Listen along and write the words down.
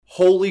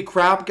Holy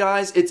crap,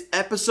 guys. It's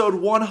episode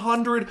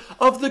 100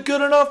 of the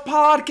Good Enough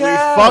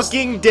Podcast. We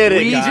fucking did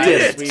it, guys. We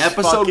did it. We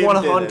episode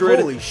 100.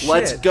 Holy shit.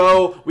 Let's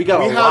go. We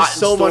got a lot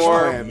so in store.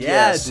 much planned.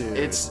 Yes, dude.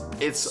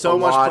 It's so a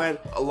much lot, planned.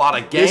 a lot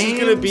of games.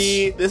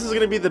 This is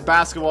gonna be the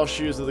basketball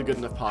shoes of the Good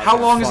Enough Podcast. How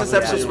long is this Fuck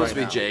episode yeah, supposed to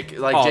be, right Jake?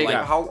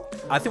 How?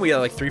 I think we got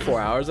like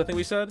 3-4 hours. I think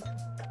we said.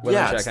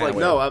 Yeah, it's like now?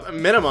 No, a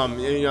minimum.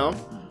 You know.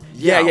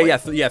 Yeah,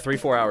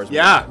 3-4 hours.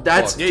 Yeah,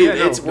 that's yeah, dude.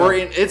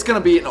 yeah, It's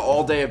gonna be an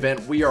all-day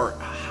event. We are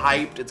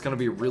hyped. It's gonna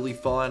be really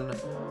fun.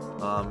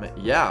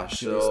 Yeah.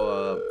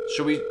 So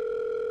should we?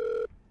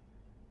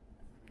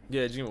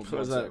 Yeah,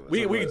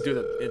 we can do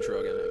the intro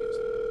again.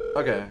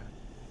 Okay.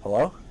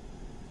 Hello?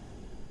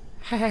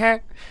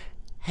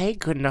 Hey,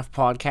 Good Enough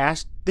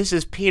Podcast. This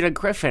is Peter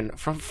Griffin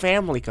from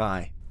Family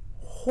Guy.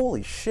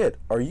 Holy shit!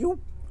 Are you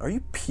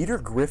Peter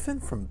Griffin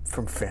from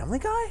Family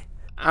Guy?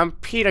 I'm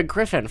Peter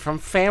Griffin from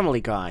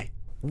Family Guy.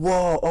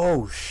 Whoa!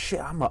 Oh shit!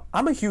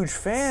 I'm a huge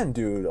fan,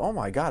 dude. Oh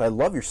my god, I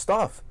love your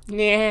stuff.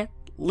 Yeah.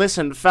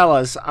 Listen,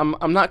 fellas, I'm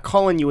not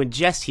calling you in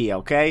jest here,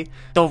 okay?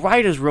 The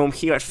writers' room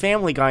here at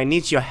Family Guy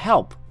needs your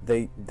help.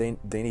 They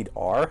need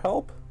our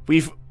help?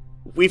 We've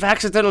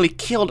accidentally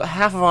killed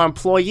half of our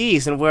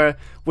employees, and we're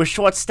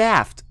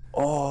short-staffed.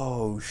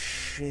 Oh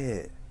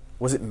shit!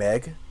 Was it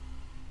Meg?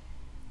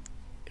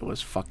 It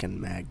was fucking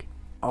Meg.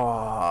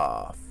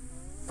 Ah,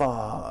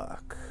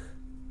 fuck.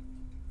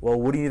 Well,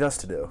 what do you need us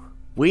to do?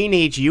 We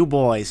need you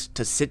boys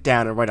to sit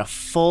down and write a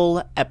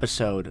full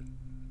episode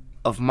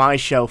of my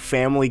show,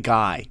 Family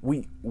Guy.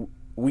 We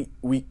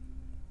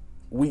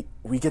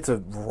get to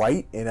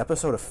write an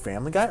episode of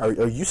Family Guy?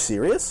 Are you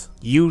serious?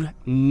 You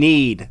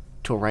need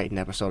to write an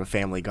episode of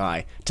Family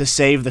Guy to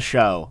save the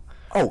show.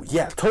 Oh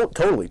yeah,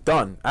 totally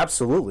done.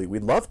 Absolutely,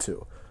 we'd love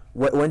to.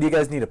 When do you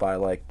guys need it by?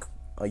 Like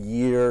a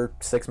year,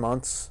 6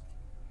 months?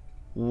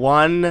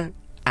 1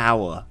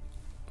 hour.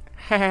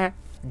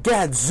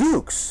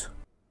 Gadzooks!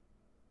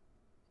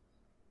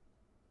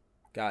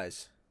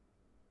 Guys,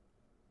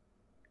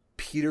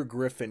 Peter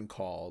Griffin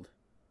called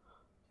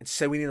and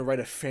said we need to write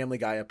a Family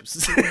Guy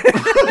episode.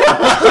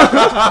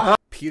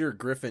 Peter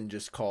Griffin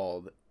just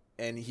called,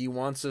 and he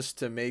wants us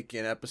to make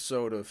an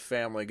episode of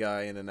Family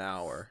Guy in an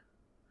hour.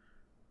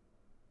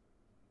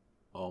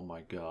 Oh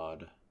my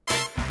god.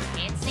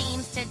 It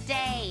seems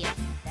today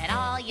that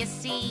all you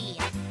see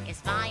is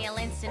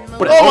violence and But-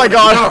 movement. Oh my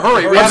god! No,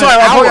 hurry, we I'm have sorry, an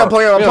I'm hour.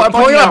 pulling it We have up. a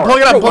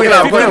fucking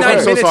hour. I'm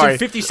so sorry.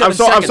 57 I'm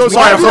so seconds.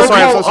 sorry.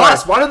 Why do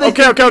us? Why do they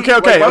Okay, think okay, we-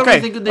 okay, why do they okay,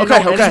 think that they okay, know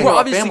okay. anything We're about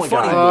obviously Family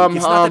funny. Guy?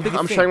 It's not that big a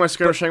I'm thing. sharing my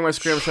screen. I'm sharing my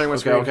screen.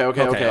 Okay.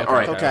 Okay, All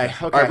right. Okay.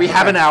 All right. We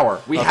have an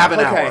hour. We have an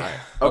hour.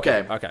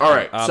 Okay. Okay. All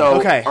right. Um, So.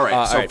 Okay. All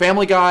right. So all right.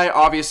 Family Guy.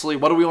 Obviously.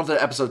 What do we want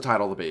the episode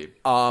title to be?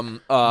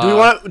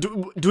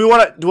 Do we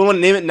want to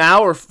name it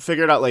now or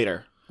figure it out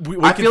later?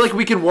 I feel like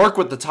we can work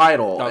with the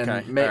title. Okay,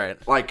 And make,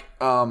 alright. like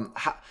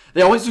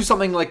they always do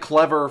something like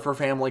clever for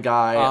Family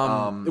Guy.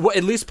 Well,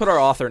 at least put our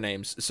author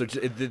names. So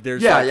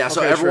there's Yeah. like, Yeah.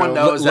 So okay, everyone true.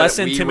 knows less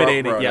that we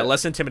intimidating. wrote Yeah, it.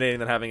 less intimidating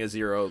than having a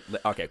zero.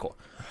 Okay, cool.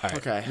 All right.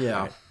 Okay.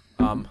 Yeah.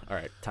 All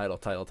right. Title.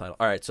 All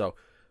right. So,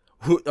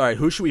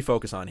 who should we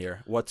focus on here?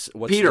 What's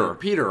Peter. the-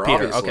 Peter. Peter.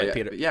 Obviously. Okay,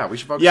 Peter. Yeah. We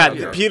should focus Yeah, on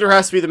Peter. Peter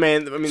has to be the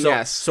main. I mean, So,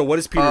 yes. So what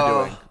is Peter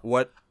doing?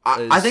 What?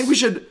 I think we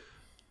should.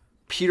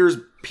 Peter's.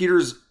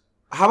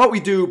 How about we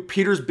do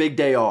Peter's big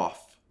day off?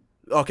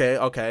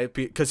 Okay.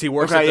 Because he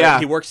works. Okay, at the, yeah.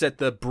 He works at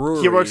the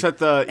brewery. He works at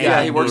the. and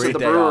Yeah, he works at the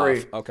day brewery.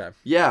 off. Okay.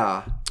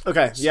 Yeah.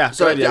 Okay. Yeah.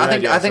 So good idea, I good think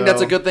idea. I think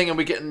that's a So- good thing,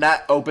 and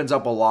that opens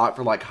up a lot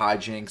for like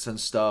hijinks and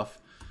stuff.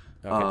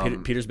 Okay.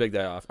 Peter's big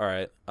day off. All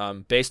right.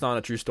 Based on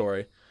a true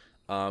story.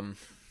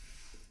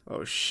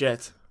 Oh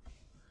shit.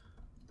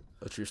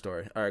 A true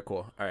story. All right.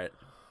 Cool. All right.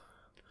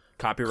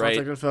 Copyright.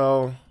 Contact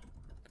info.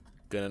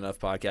 Good Enough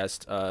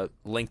Podcast.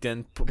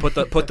 LinkedIn. Put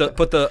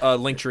the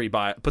link tree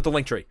by. Put the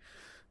link tree.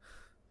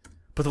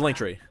 Put the link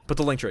tree.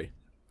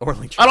 Or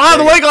link tree. I don't have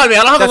the link on me.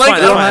 I don't have the That's link.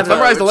 fine, I don't that's have fine.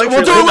 memorize the link.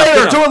 We'll do it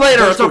later. Do it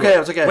later. It's okay.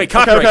 It's okay. Wait,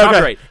 copyright.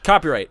 okay.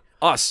 Copyright.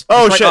 Us.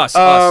 Oh, Just write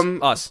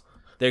shit. Us.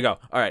 There you go.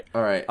 All right.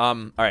 All right. All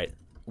right.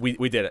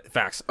 We did it.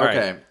 Facts. All right.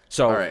 Okay.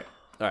 So. All right.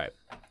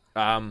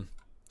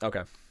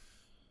 Okay.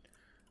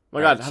 Oh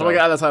my god, how do I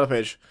get out of that title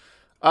page?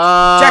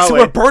 Jackson,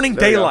 wait. we're burning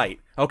There we go. daylight.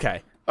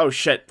 Okay. Oh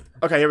shit.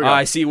 Okay, here we go.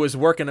 I see. Was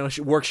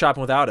workshopping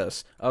without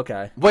us.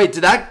 Okay. Wait,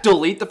 did that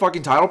delete the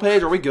fucking title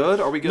page? Are we good?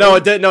 No,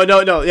 it did. No.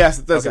 Yes,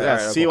 that's Okay, yes.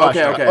 alright, See, cool. watch.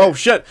 Okay. Oh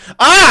shit.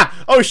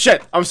 Ah! Oh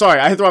shit. I'm sorry.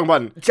 I hit the wrong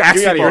button.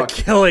 Jackson, Get me you're out of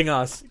here. killing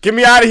us. Get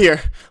me out of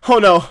here. Oh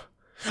no.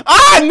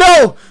 Ah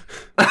no.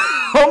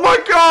 Oh my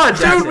god,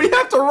 dude, Jackson. we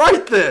have to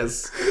write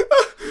this.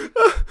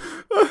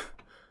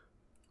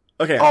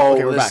 Okay. Oh,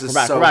 okay, we're this back. is We're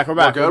back. so- We're back. We're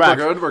back. we're We're back.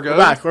 good, we're good, we're good. We're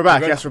back. We're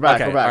back. Yes, we're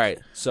back. Okay. We're back. All right.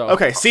 So.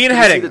 Okay. Scene see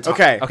heading. the top.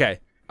 Okay.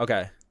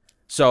 Okay.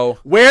 So.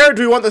 Where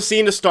do we want the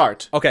scene to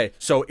start? Okay.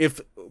 So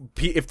if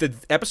the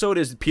episode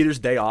is Peter's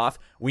day off,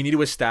 we need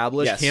to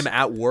establish Yes. him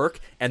at work,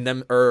 and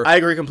then I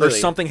agree completely.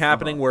 There's something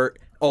happening where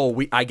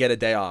I get a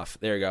day off.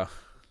 There you go.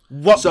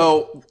 What?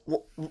 So,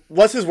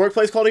 What's his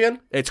workplace called again?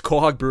 It's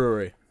Quahog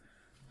Brewery.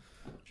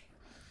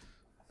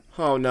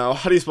 Oh no.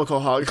 How do you spell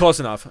Quahog? Close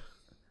enough.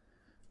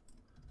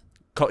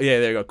 Yeah,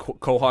 there you go.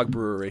 Quahog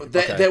Brewery.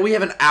 That we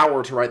have an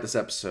hour to write this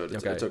episode.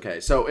 It's okay.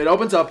 So it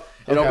opens up.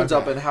 And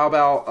how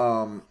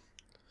about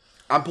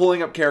I'm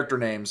pulling up character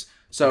names.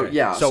 So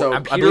yeah. So I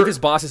believe his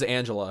boss is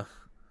Angela.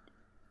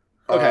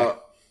 Okay.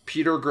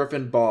 Peter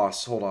Griffin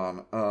boss. Hold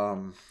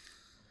on.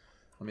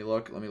 Let me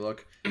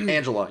look.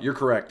 Angela, you're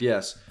correct.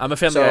 Yes. I'm a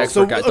family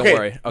expert guy. Don't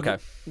worry. Okay.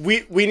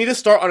 We need to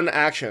start on an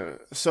action.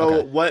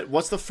 So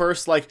what's the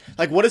first like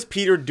what is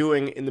Peter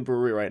doing in the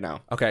brewery right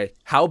now? Okay.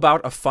 How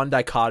about a fun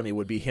dichotomy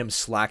would be him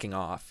slacking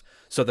off.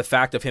 So the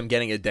fact of him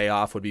getting a day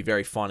off would be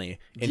very funny.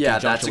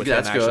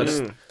 That's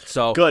good.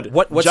 So good.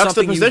 What's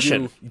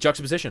juxtaposition? Something you do,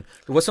 juxtaposition.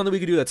 What's something we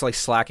could do that's like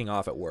slacking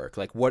off at work?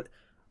 Like what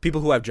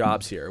people who have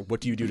jobs here,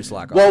 what do you do to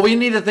slack off? Well, we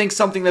need to think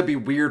something that'd be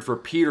weird for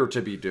Peter to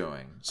be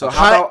doing. So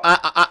how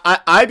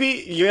about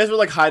you guys were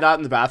like hide out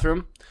in the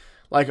bathroom,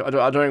 like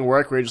during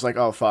work, where you're just like,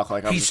 oh fuck,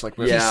 like I'm just like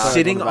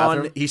sitting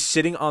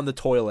on the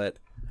toilet,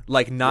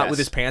 like not with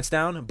his pants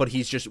down, but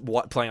he's just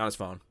playing on his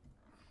phone.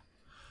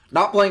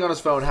 Not playing on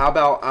his phone. How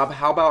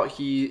about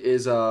he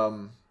is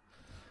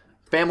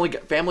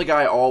Family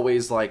Guy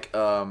always like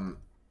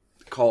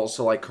calls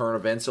to like current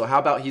events. So how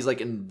about he's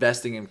like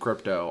investing in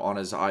crypto on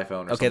his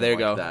iPhone or something there you like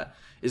go. that.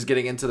 Is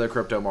getting into the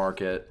crypto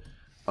market.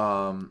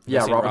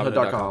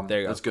 Robinhood.com. There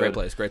you go. That's good. Great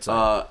place. Great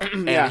site.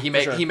 And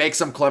he makes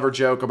some clever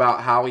joke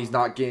about how he's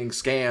not getting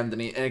scammed,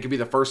 and it could be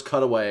the first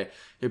cutaway.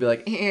 He'd be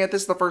like, this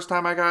is the first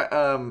time I got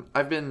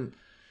I've been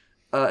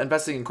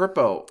investing in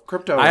crypto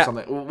or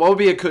something. What would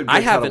be a good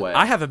cutaway?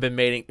 I haven't been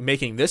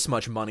making this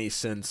much money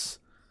since.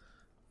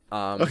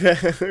 Okay,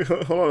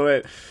 hold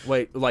on,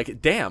 wait. Like,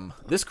 damn,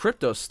 this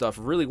crypto stuff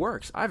really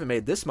works. I haven't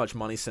made this much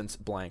money since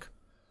blank.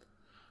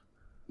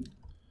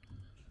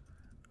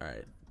 All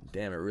right,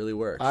 damn, it really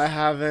works. I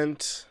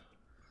haven't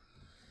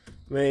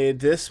made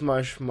this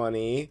much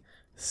money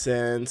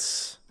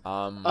since.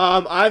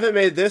 I haven't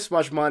made this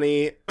much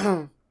money.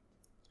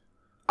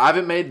 I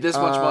haven't made this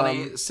much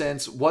money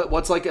since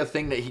what's like a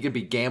thing that he could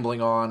be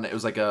gambling on? It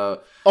was like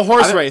a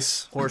horse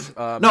race. No.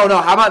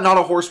 How about not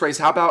a horse race?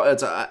 How about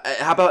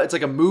it's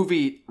like a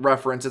movie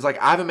reference? It's like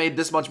I haven't made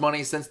this much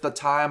money since the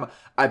time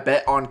I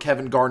bet on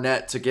Kevin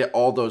Garnett to get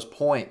all those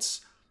points.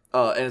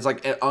 And it's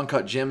like an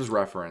Uncut Gems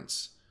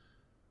reference.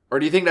 Or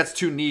do you think that's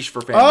too niche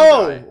for Family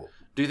Guy?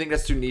 Do you think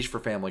that's too niche for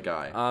Family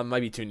Guy? Might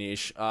be too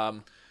niche.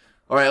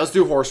 All right, let's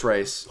do horse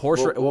race.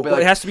 We'll be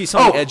like, it has to be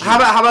something edgy. How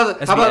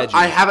about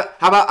I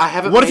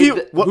haven't.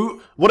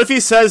 What if he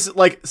says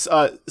like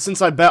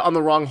since I bet on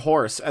the wrong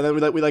horse, and then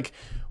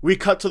we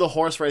cut to the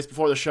horse race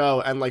before the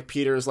show, and like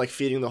Peter's like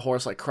feeding the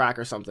horse like crack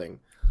or something.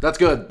 That's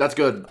good. That's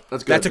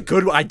a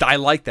good one. I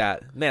like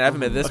that. Man, I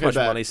haven't made this much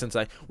money since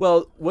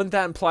Well, wouldn't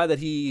that imply that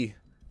he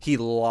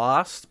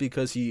lost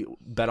because he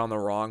bet on the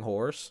wrong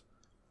horse?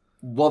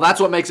 Well, that's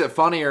what makes it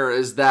funnier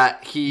is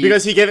that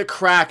because he gave it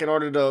crack in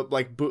order to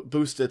like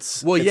boost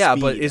its. Well, its yeah,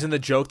 speed. but isn't the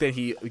joke that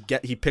he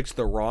picks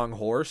the wrong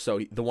horse? So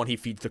the one he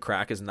feeds the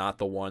crack is not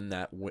the one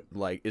that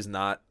is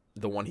not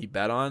the one he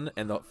bet on,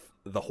 and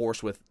the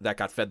horse that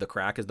got fed the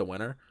crack is the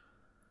winner.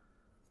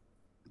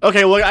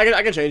 Okay, well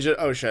I can change it.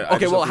 Oh shit.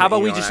 Okay, well how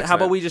about we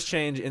just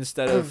change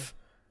instead of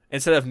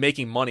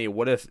making money,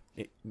 what if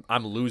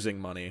I'm losing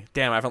money?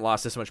 Damn, I haven't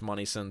lost this much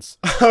money since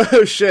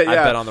oh shit, yeah. I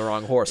bet on the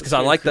wrong horse. Because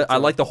I like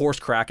the horse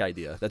crack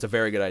idea. That's a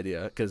very good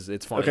idea because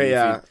it's funny. Okay,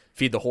 yeah.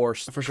 Feed the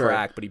horse for sure.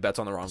 Crack, but he bets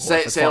on the wrong horse.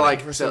 This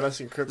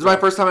is my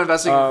first time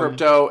investing in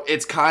crypto.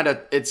 It's kind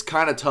of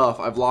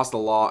tough. I've lost a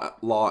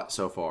lot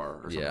so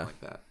far, or something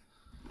like that.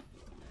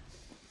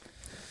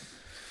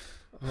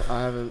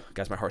 I haven't.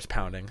 Guys, my heart's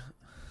pounding.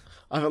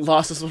 I haven't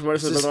lost this much money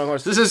since I bet on the wrong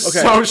horse. This is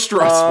so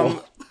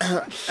stressful.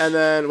 And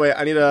then wait,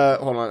 I need a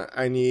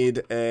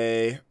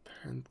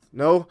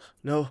no.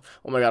 Oh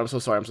my god, I'm so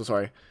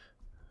sorry.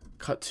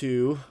 Cut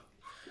to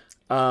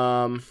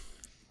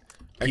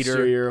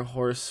exterior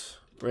horse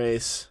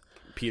race.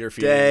 Peter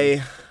feeding.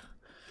 Day.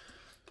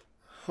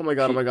 Oh my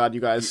god,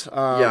 you guys.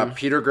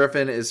 Peter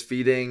Griffin is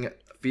feeding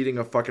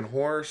a fucking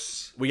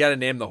horse. We got to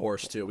name the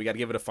horse too. We got to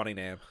give it a funny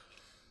name.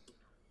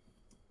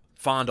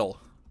 Fondle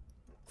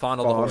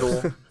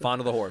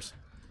the horse.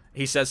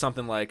 He says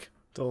something like,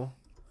 all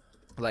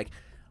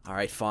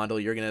right, Fondle,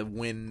 you're gonna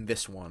win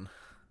this one.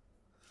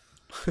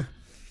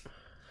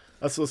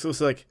 Let's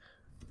like,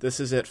 this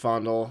is it,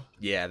 Fondle.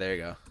 Yeah, there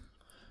you go.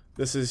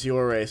 This is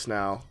your race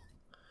now.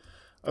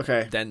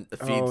 Okay. Then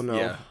feeds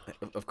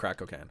of crack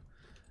cocaine,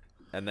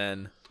 and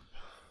then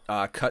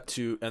cut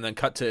to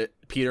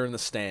Peter in the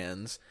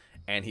stands,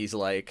 and he's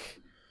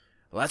like,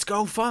 "Let's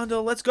go,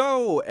 Fondle, let's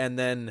go!" And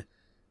then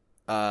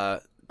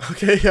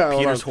okay, yeah.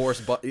 Peter's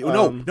horse,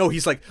 no,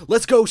 he's like,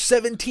 "Let's go,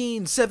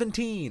 17."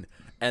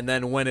 And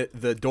then when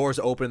the doors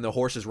open, the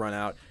horses run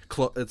out.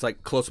 It's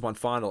like close up on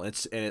Fondle, and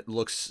it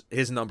looks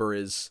his number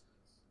is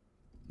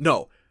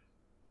no.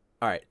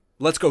 All right,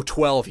 let's go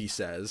 12. He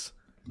says,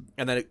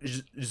 and then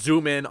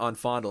zoom in on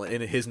Fondle,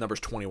 and his number's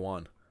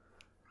 21.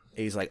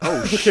 And he's like,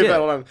 "Oh shit!" Okay,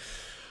 hold on.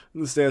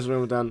 The stands when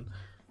we're done.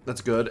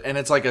 That's good, and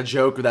it's like a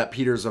joke that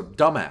Peter's a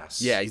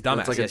dumbass. Yeah, he's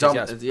dumbass. It's like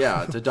yes.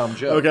 it's a dumb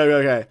joke.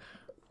 Okay.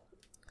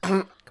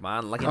 Come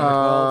on, lucky number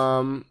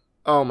 12.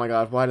 Oh my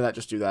god, why did that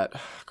just do that?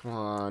 Come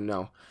on,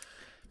 no.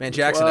 Man,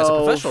 Jackson, as a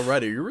 12. professional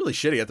writer, you're really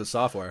shitty at the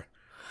software.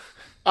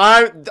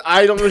 I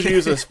don't usually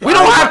use this. We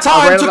don't have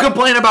time to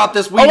complain about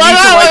this. We need to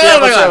write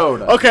the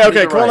episode.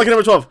 Okay, come on, look at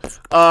number 12.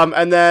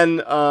 And then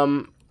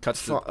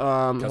Cuts to, hold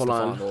cuts to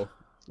on. Fondle.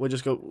 We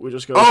just go.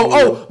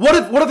 Oh, what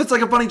if it's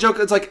like a funny joke?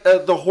 It's like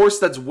the horse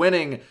that's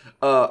winning.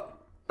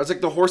 It's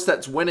like the horse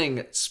that's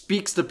winning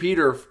speaks to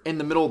Peter in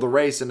the middle of the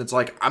race, and it's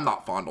like, I'm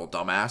not Fondle,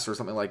 dumbass, or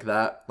something like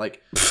that.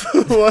 Like,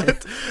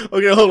 what?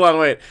 Okay, hold on,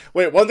 wait.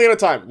 One thing at a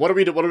time. What are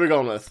we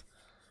going with?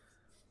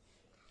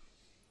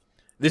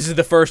 This is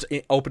the first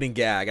opening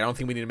gag. I don't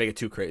think we need to make it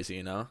too crazy,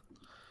 you know?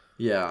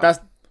 yeah.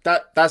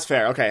 That's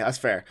fair. Okay, that's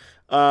fair.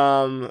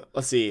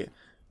 Let's see.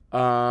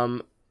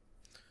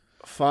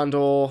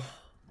 Fondle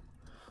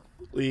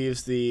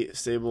leaves the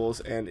stables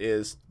and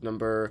is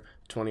number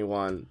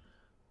 21.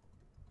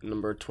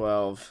 Number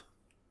 12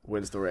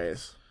 wins the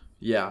race.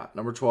 Yeah,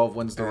 number 12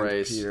 wins the And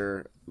race.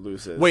 Peter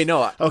loses. Wait,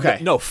 no. Okay.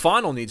 No,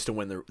 Fondle needs to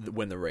win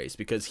the race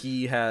because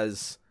he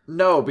has...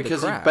 No,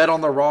 because he crap. bet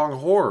on the wrong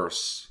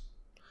horse.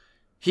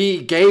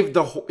 He gave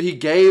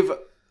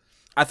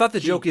I thought the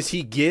joke is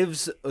he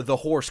gives the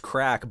horse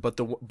crack,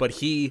 but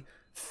he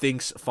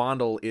thinks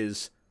Fondle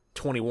is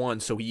 21,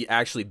 so he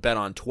actually bet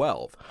on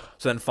 12.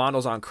 So then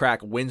Fondle's on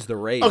crack, wins the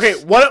race. Okay,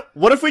 what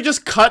if we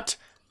just cut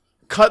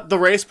the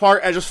race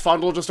part and just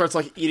Fondle just starts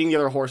like eating the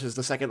other horses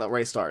the second that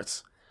race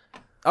starts?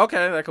 Okay,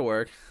 that could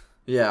work.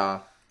 Yeah.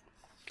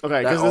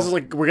 Okay, because this is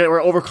like we're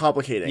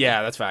overcomplicating.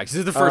 Yeah, that's facts. This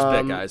is the first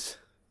bit, guys.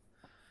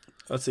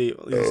 Let's see.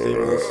 These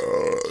stables.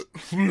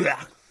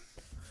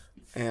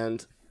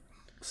 And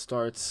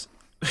starts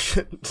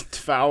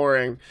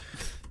devouring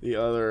the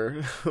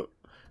other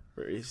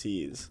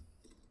races.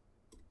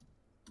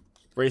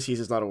 Races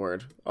is not a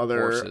word.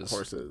 Other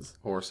Horses.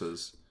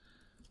 horses.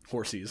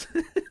 Horsies.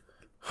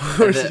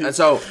 And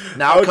so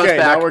now it cuts Okay,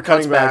 back. now we're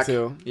cuts cutting back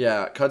to-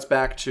 Yeah, cuts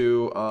back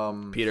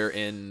to Peter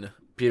in...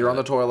 Peter on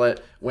the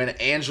toilet when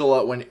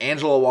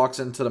Angela walks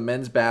into the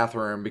men's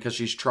bathroom because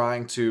she's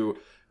trying to.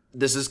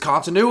 This is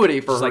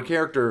continuity for her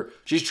character.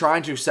 She's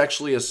trying to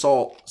sexually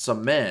assault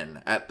some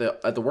men at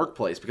the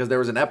workplace because there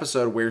was an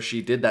episode where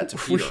she did that to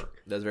Peter.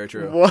 That's very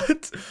true.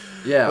 What?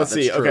 Yeah, Let's that's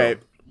see. true. Okay.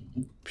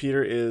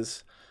 Peter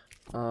is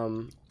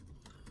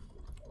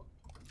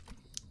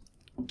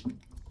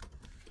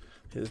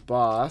his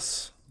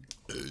boss.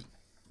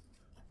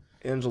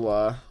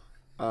 Angela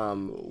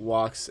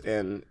walks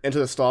into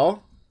the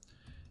stall.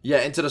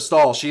 Yeah, into the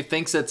stall. She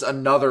thinks it's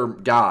another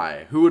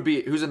guy.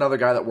 Who's another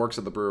guy that works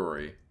at the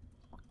brewery?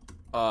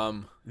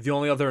 The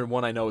only other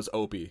one I know is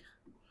Opie.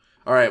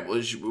 All right. Well,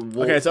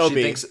 Okay, it's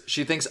Opie.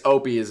 She thinks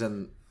Opie is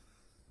in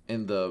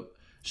the.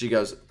 She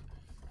goes,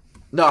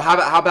 no.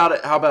 How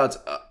about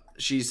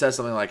she says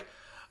something like,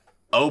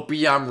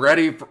 Opie, I'm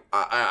ready.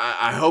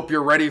 I hope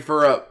you're ready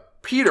for a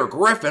Peter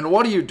Griffin.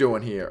 What are you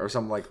doing here, or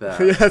something like that.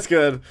 Yeah, that's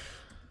good.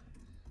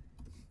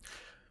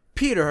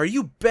 Peter, are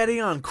you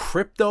betting on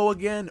crypto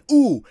again?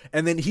 Ooh,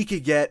 and then he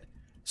could get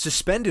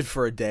suspended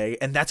for a day,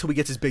 and that's how he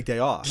gets his big day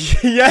off.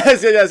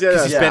 yes. He's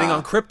Yeah. betting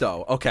on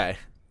crypto. Okay.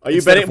 Are you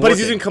Instead betting? of But he's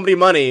working. using company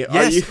money.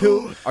 Yes.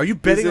 Are you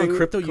betting on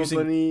crypto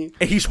company using?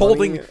 And he's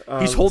holding.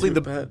 money, He's holding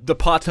to the bet? the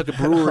Pawtucket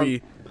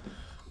Brewery.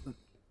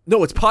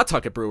 No, it's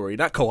Pawtucket Brewery,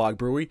 not Quahog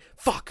Brewery.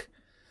 Fuck.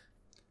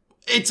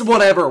 It's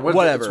whatever.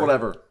 Whatever. It's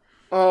whatever.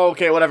 Oh,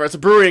 okay, whatever. It's a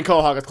brewery in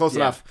Quahog. It's close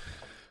Yeah. enough.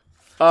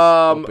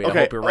 Opie, Okay.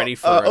 I hope you're ready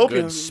for a Opie.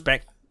 good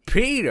spec.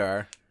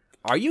 Peter,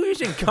 are you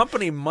using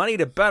company money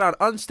to bet on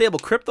unstable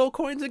crypto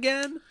coins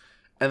again?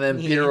 And then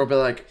Peter will be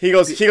like, He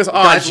goes. Oh,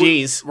 guys,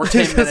 jeez. We're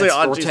 10 He's like, minutes.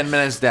 "Aw, We're jeez." 10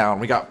 minutes down.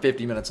 We got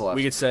 50 minutes left.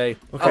 We could say,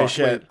 Okay, oh,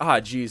 shit.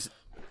 wait, geez,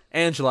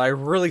 Angela, I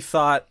really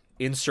thought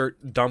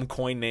insert dumb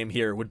coin name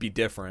here would be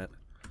different.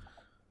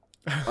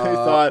 I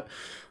thought.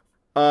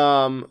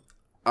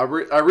 I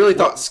really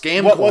thought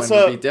scam coin what's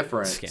would a- be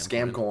different. Scam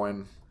Scam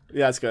coin.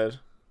 Yeah, that's good.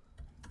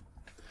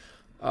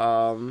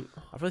 I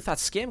really thought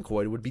scam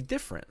coin would be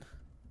different.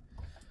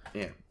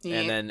 Yeah.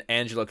 And then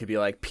Angela could be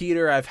like,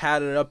 Peter, I've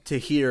had it up to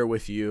here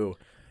with you.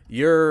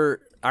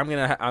 I'm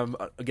gonna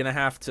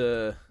have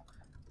to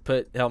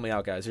help me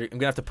out, guys. I'm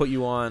gonna have to put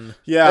you on.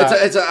 Yeah.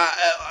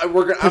 I'm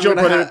gonna Put you on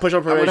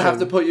have probation.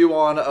 to put you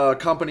on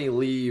company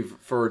leave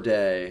for a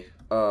day.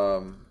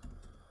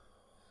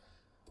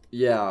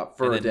 Yeah,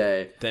 for And a then-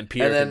 day. Then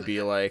Peter And then- can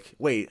be like,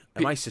 wait,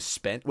 am I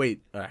suspended?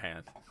 Wait, hang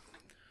on.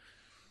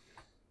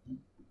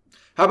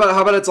 How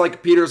about it's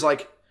like Peter's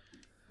like,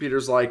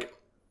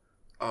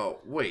 oh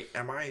wait,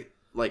 am I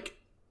like,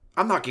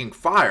 I'm not getting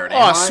fired.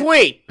 Am Oh, I?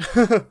 sweet.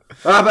 How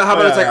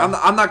about it's like, Yeah.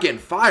 I'm not getting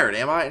fired,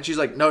 am I? And she's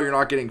like, no, you're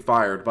not getting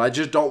fired, but I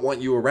just don't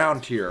want you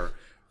around here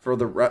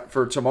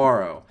for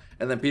tomorrow.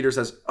 And then Peter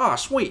says, oh,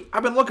 sweet,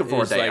 I've been looking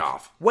for It's a day like,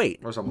 off. Wait,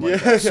 Or something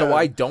like that. so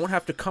I don't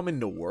have to come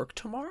into work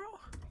tomorrow?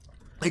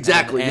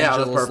 Exactly, And yeah, that's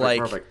Angela's perfect, like-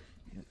 perfect.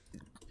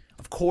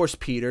 Of course,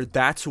 Peter.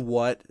 That's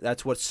what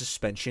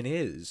suspension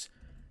is.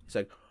 He's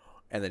like,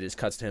 and then it just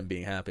cuts to him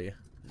being happy.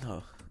 Oh,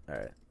 all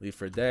right, leave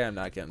for a day. I'm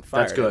not getting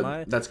fired. That's good. Am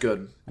I? That's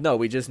good. No,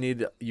 we just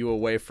need you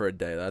away for a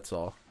day. That's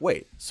all.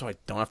 Wait, so I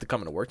don't have to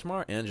come into work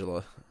tomorrow,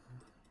 Angela?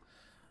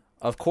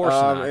 Of course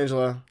not.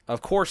 Angela.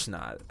 Of course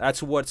not.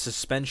 That's what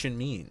suspension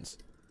means.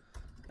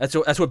 That's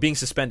what being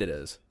suspended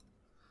is.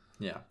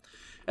 Yeah,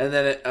 and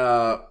then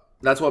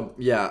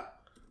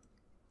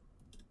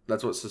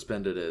that's what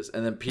suspended is.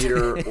 And then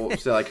Peter will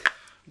say like,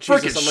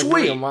 "Freaking Jesus, I'm like,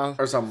 sweet," damn, wow.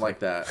 or something like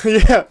that.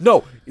 Yeah.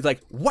 No, he's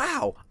like,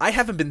 wow, I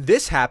haven't been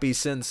this happy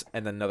since,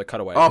 and then another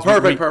cutaway. Oh,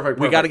 'Cause we perfect.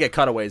 got to get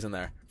cutaways in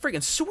there.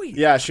 Freaking sweet.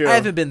 Yeah, sure. I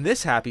haven't been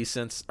this happy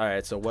since. All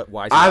right, so what?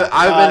 Why?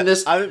 I've been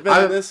this. I haven't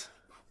been in this.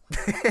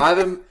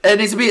 It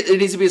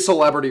needs to be a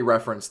celebrity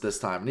reference this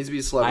time. It needs to be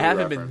a I celebrity.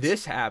 haven't reference. been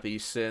this happy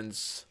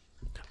since.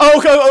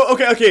 Oh,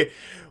 okay.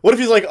 What if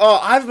he's like, oh,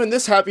 I haven't been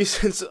this happy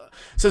since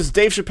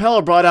Dave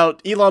Chappelle brought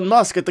out Elon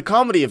Musk at the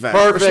comedy event,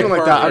 or Perfect, something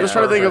like that. I'm perfect, just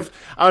trying to think perfect.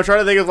 I'm trying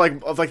to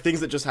think of like things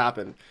that just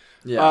happened.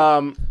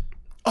 Yeah.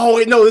 Oh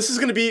wait, no, this is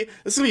gonna be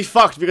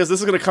fucked because this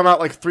is gonna come out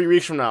like 3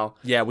 weeks from now.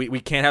 Yeah, we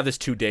can't have this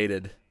too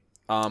dated.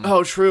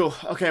 Oh, true.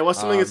 Okay, what's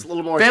something that's a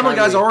little more Family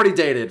Guy's timely? already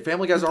dated.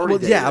 Family Guy's already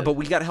dated. Yeah, but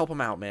we got to help him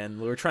out, man.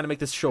 We're trying to make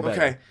this show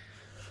better. Okay,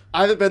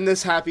 I haven't been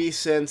this happy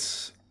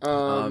since.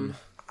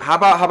 How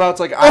about it's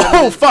like I haven't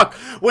Oh been- fuck!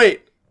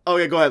 Wait. Oh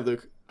yeah, go ahead,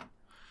 Luke.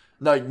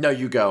 No,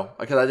 you go,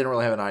 because I didn't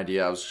really have an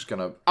idea. I was just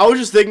gonna. I was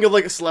just thinking of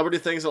like celebrity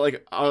things that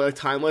like are like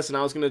timeless, and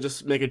I was gonna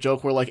just make a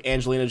joke where like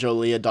Angelina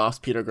Jolie adopts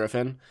Peter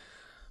Griffin.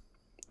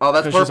 Oh,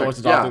 that's Because she's perfect.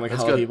 always Yeah, adopting, like,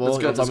 that's hella good. people. That's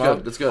You know good. what That's I'm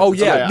good. That's good. Oh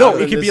That's yeah, okay, no, I've it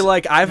been could be this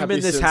like I haven't been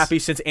happy this since- happy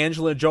since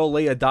Angela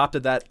Jolie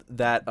adopted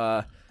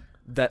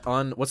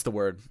what's the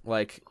word,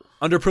 like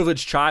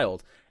underprivileged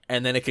child,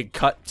 and then it could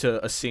cut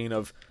to a scene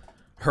of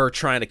her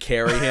trying to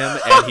carry him,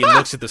 and he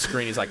looks at the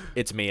screen, he's like,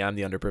 "It's me, I'm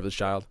the underprivileged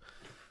child."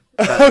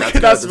 Okay,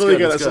 that's really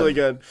good. That's That's really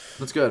good.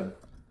 That's good.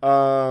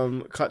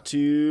 Cut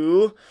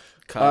to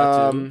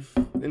Cut to-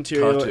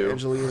 interior Cut to.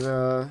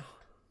 Angelina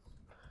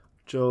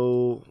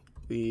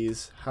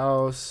Jolie's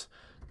house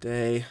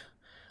day.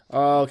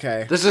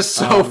 Okay. This is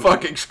so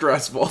fucking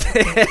stressful.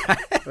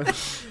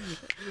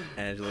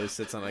 Angela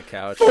sits on the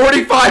couch,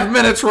 45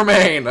 minutes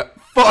remain.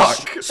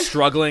 Fuck.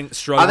 struggling.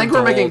 I think we're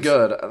to making hold-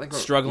 good. I think we're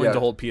Struggling yeah. to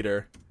hold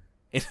Peter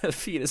in a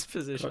fetus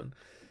position.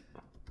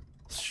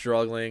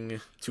 Struggling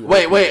to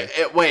hold Wait.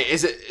 Peter.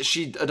 Is it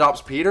she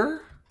adopts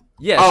Peter?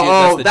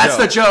 Yeah, That's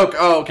the joke.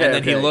 Oh, okay. And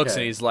then he okay, looks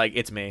okay. and he's like,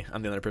 "It's me.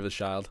 I'm the underprivileged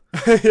child."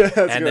 Yeah, that's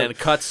And good. then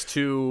cuts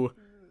to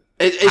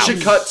It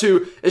should cut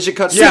to. It should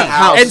cut to Yeah, the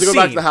house. Let's go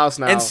back to the house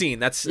now. End scene.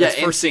 That's Yeah,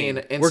 first scene.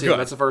 End We're scene. good.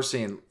 That's the first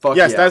scene. Fuck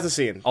Yes, yeah. that's the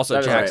scene. Also, That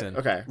is Jackson.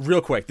 right. Okay.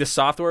 Real quick, this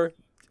software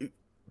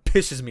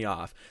pisses me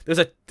off. There's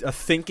a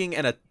thinking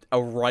and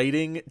a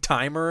writing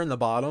timer in the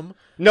bottom.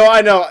 No,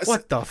 I know.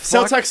 What the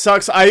fuck? Celltex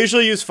sucks. I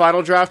usually use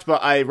Final Draft,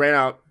 but I ran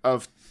out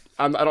of.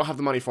 I don't have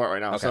the money for it right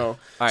now. So. All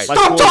right. my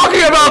Stop school-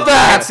 talking about And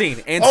that.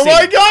 scene. And Oh scene.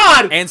 my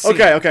god! And scene.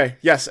 Okay.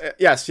 Yes. We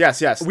That's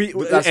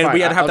and fine.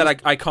 we had to have I'll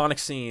that iconic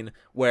scene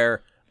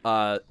where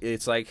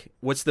it's like,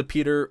 what's the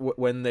Peter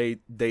when they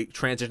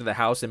transition to the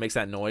house and makes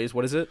that noise?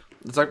 What is it?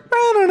 It's like.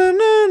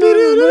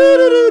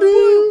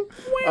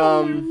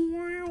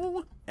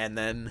 And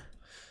then,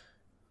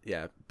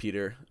 yeah,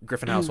 Peter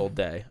Griffin household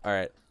day. All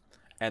right,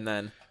 and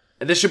then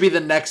And this should be the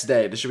next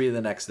day. This should be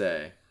the next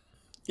day.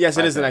 Yes,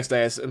 it is the think. next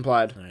day. It's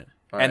implied. all right.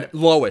 All and right.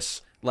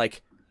 Lois,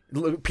 like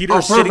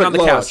Peter's Oh, sitting on the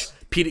perfect, Lois. couch.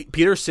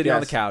 Peter's sitting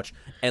on the Yes. couch,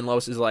 and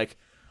Lois is like,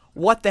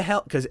 "What the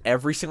hell?" Because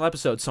every single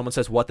episode, someone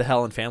says, "What the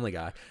hell?" in Family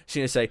Guy. She's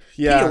gonna say,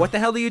 Yeah. "Peter, what the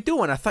hell are you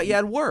doing? I thought you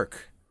had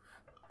work."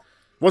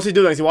 What's he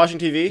doing? Is he watching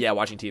TV? Yeah,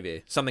 watching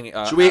TV. Something.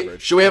 Should we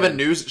average. have a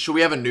news? Should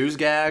we have a news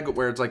gag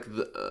where it's like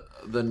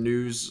the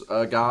news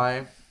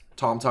guy,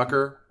 Tom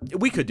Tucker?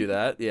 We could do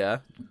that. Yeah.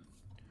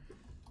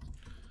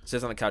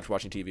 Sits on the couch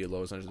watching TV.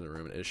 Lois enters the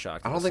room and is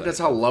shocked. I don't think that's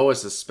how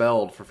Lois is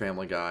spelled for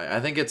Family Guy.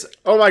 I think it's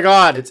Oh my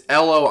god.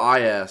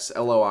 Lois.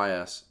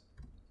 Lois.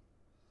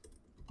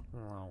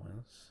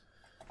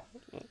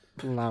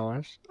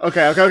 Lois.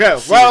 Okay. Well,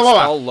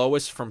 Spell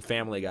Lois from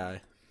Family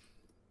Guy.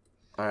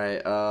 All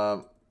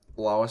right,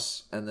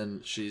 Lois, and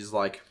then she's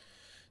like,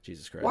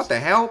 Jesus Christ. "What the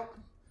hell,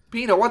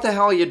 Peter? What the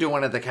hell are you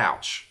doing at the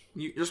couch?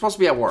 You're supposed to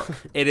be at work."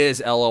 It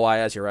is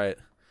Lois. You're right.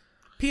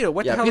 Peter,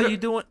 what Yeah, the hell Peter- are you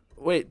doing?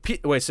 Wait.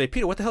 Say,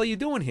 Peter, what the hell are you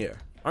doing here?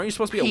 Aren't you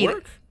supposed to be Peter. at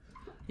work?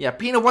 Yeah,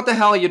 Peter, what the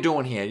hell are you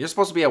doing here? You're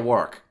supposed to be at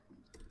work.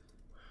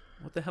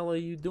 What the hell are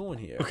you doing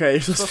here? Okay,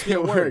 you're supposed to be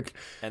at work.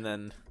 And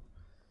then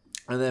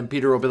And then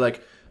Peter will be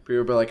like,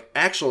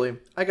 "Actually,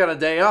 I got a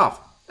day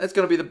off. It's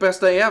gonna be the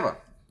best day ever,"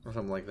 or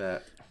something like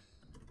that.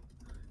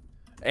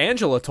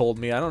 Angela told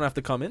me I don't have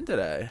to come in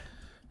today.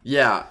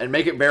 Yeah, and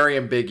make it very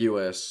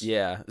ambiguous.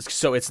 Yeah.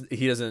 So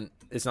he doesn't.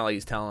 It's not like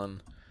he's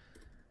telling.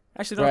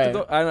 Actually, don't have to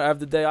Right. go. I don't have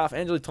the day off.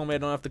 Angela told me I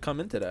don't have to come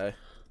in today.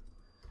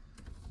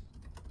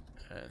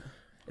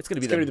 It's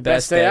gonna be the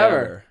best day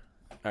ever.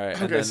 All right.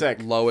 And Okay, then sick.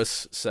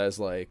 Lois says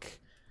like,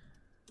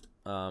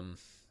 what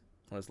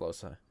does Lois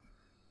say?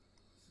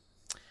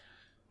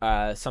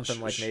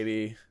 Something like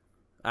maybe,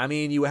 I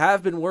mean, you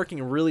have been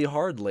working really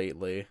hard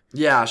lately.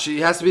 Yeah,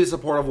 she has to be the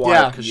supportive wife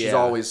Yeah. because she's Yeah.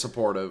 always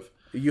supportive.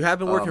 You have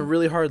been working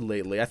really hard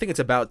lately. I think it's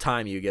about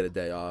time you get a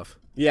day off.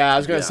 Yeah, I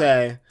was gonna Yeah.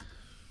 say.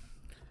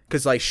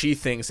 Because like she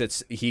thinks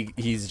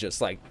he's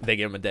just like they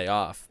give him a day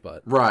off,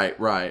 but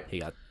Right. he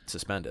got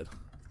suspended.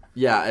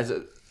 Yeah,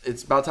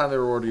 it's about time they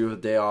reward you with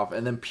a day off,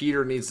 and then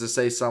Peter needs to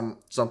say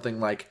something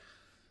like,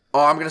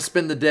 "Oh, I'm gonna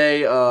spend the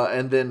day,"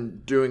 and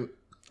then doing,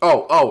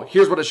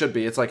 here's what it should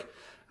be. It's like,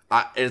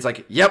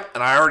 yep,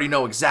 and I already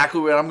know exactly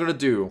what I'm gonna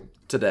do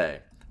today,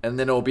 and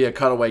then it'll be a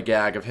cutaway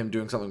gag of him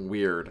doing something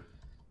weird,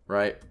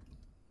 right?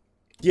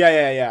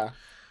 Yeah.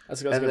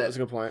 That's a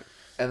good point.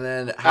 And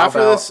then After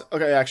this,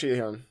 okay, actually,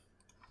 hang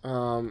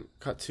on.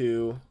 Cut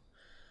to.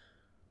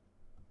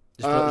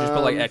 Just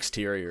put like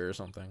exterior or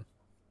something.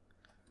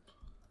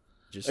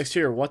 Just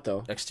Exterior what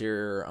though?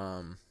 exterior.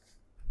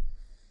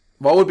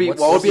 what would be like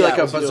what's a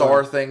he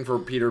bizarre doing? thing for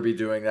Peter to be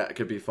doing that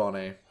could be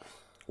funny?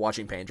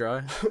 Watching paint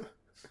dry.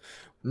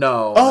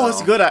 No. Oh, no.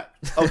 it's good at.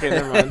 Okay,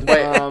 never mind.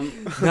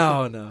 Wait.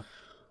 No.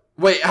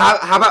 Wait, how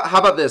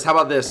about this? How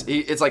about this?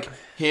 It's like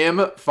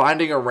him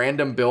finding a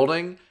random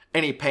building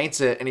and he paints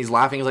it and he's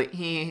laughing. He's like,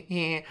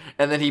 hee.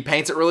 And then he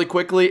paints it really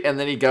quickly and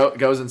then he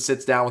goes and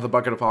sits down with a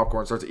bucket of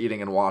popcorn, starts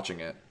eating and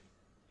watching it.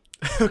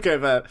 Okay,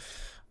 but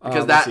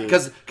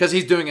Because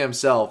he's doing it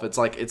himself. It's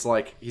like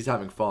he's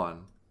having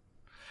fun.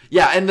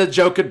 Yeah, and the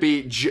joke could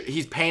be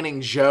he's painting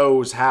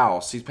Joe's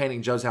house. He's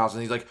painting Joe's house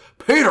and he's like,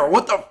 Peter,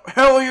 what the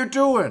hell are you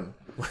doing?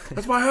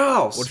 That's my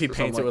house. What if he Or paints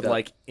it something with that.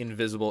 like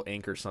invisible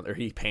ink or something? Or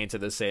he paints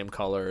it the same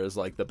color as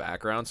like the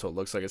background, so it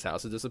looks like his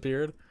house has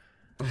disappeared.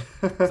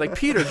 It's like,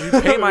 Peter, did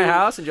you paint my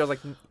house? And Joe's like,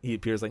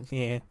 Peter's like,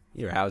 yeah,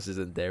 your house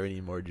isn't there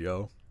anymore,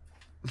 Joe.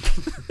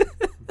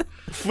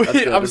 wait,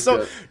 good, I'm that's so.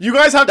 good. You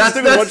guys have to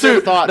stick with one train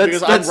of thought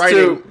because I'm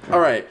writing. All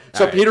right.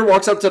 So All right. Peter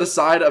walks up to the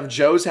side of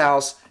Joe's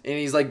house and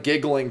he's like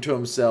giggling to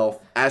himself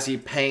as he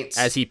paints.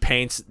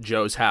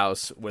 Joe's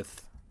house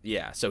with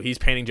so he's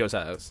painting Joe's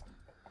house.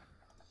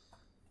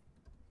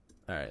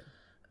 All right.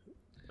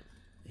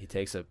 He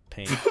takes a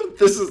paint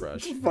This is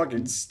brush.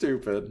 fucking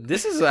stupid.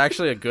 This is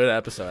actually a good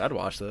episode. I'd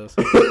watch this.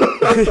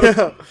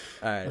 All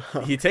right.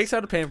 He takes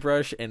out a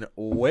paintbrush and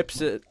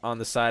whips it on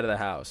the side of the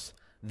house.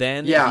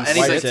 Then Yeah, he and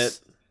he wipes says-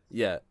 it.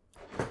 Yeah.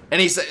 And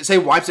he say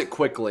wipes it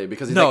quickly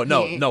because he's No.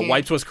 like,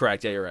 Wipes was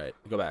correct. Yeah, you're right.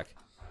 Go back.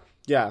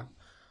 Yeah.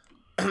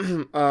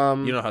 You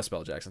know how to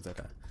spell Jackson's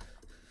okay.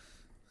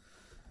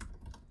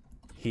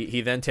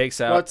 He then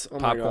takes out What? Oh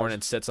my popcorn gosh.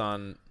 and sits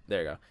on.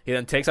 There you go. He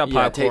then takes out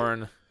Yeah,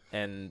 popcorn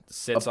and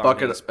sits on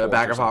bucket, his a porch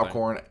bag or of something.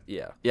 popcorn.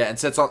 Yeah. Yeah, and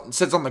sits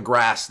on the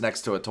grass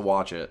next to it to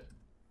watch it.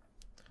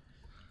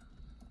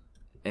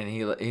 And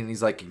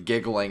he's like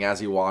giggling as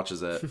he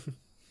watches it.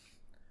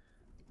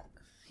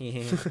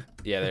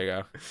 Yeah, there you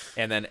go.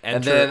 And then And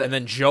and then-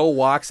 then Joe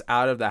walks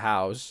out of the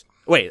house.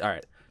 Wait, all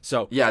right.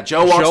 So Yeah,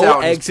 Joe walks out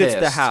and he's exits the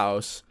pissed.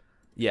 house.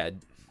 Yeah,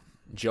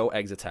 Joe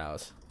exits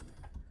house.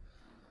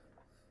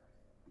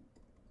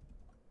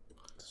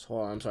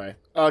 Hold on, I'm sorry.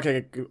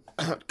 Okay,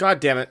 God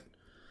damn it.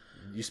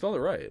 You spelled it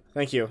right.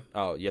 Thank you.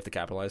 Oh, you have to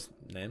capitalize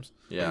names.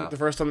 Yeah. The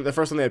first time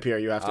they appear,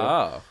 you have to.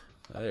 Oh,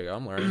 there you go.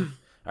 I'm learning.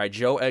 All right,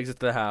 Joe exits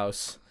the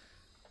house,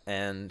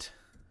 and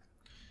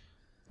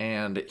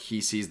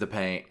he sees the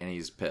paint and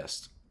he's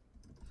pissed.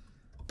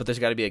 but there's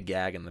got to be a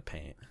gag in the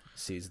paint.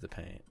 Sees the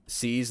paint.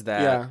 Sees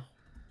that.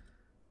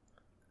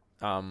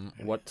 Yeah.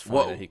 What's funny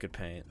Whoa. that he could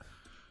paint?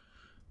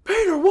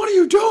 Peter, what are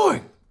you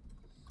doing?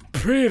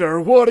 Peter,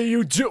 what are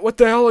you do? What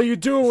the hell are you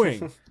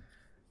doing?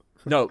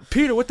 No,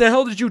 Peter, what the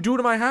hell did you do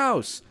to my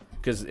house?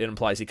 Because it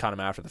implies he caught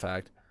him after the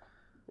fact.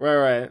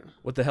 Right.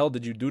 What the hell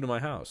did you do to my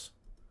house?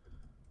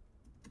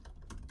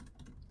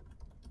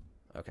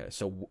 Okay,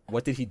 so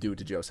what did he do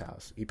to Joe's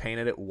house? He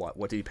painted it. What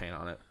did he paint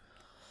on it?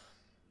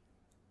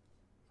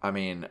 I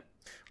mean,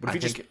 What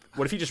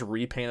if he just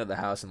repainted the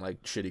house in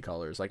like shitty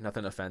colors, like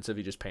nothing offensive?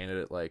 He just painted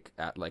it like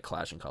at like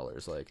clashing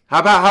colors, like. how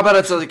about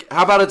it's like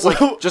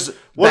just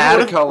bad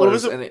what colors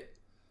is it? and it.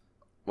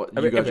 What I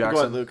you mean, go, okay, go Jackson? Go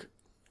ahead, Luke.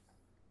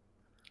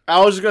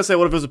 I was just gonna say,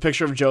 what if it was a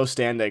picture of Joe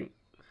standing?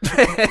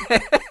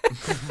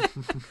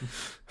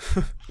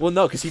 Well,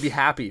 no, because he'd be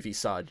happy if he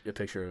saw a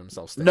picture of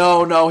himself standing.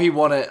 No, he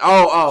wouldn't.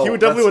 Oh, He would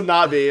definitely would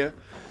not be.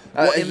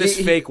 Well, in this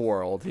he- fake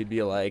world, he'd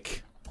be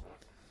like,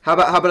 How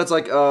about it's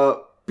like,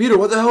 Peter,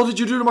 what the hell did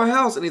you do to my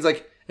house? And he's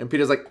like, and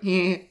Peter's like,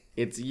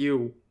 it's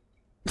you.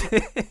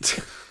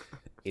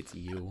 "It's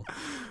you."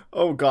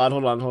 Oh God,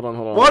 hold on.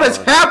 What is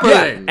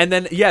happening? And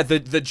then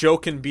the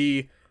joke can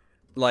be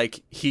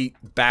like he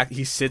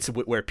sits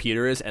where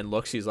Peter is and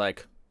looks. He's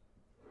like,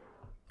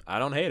 "I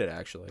don't hate it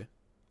actually."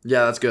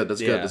 Yeah, that's good.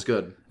 That's Yeah. good. That's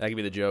good. That could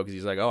be the joke. 'Cause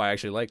he's like, "Oh, I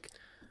actually like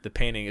the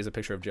painting is a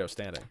picture of Joe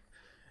standing."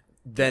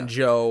 Then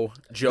Joe.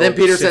 Then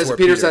Peter sits says, where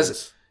Peter Peter says,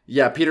 is.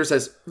 yeah, Peter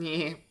says,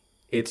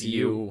 "It's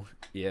you."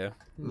 Yeah.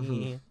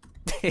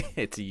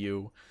 It's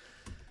you.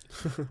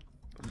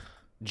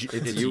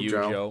 It's you, you,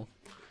 Joe. Joe.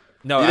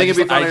 No, You I think it'd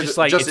be just, I funnier just to-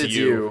 like just it's it's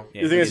you. you.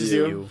 Yeah, You think it's just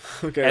you?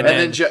 Okay. And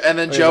And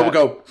then Okay, Joe will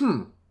that-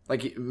 go,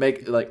 like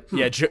make like,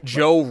 Yeah,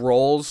 Joe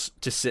rolls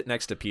to sit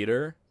next to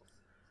Peter.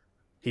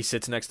 He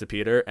sits next to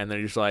Peter, and then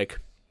he's like,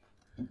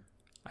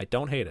 "I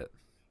don't hate it."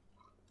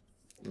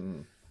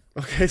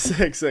 Okay,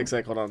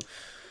 sick. Hold on.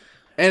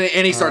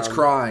 and he starts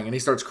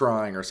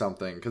crying, or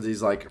something because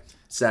he's like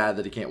sad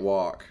that he can't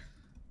walk.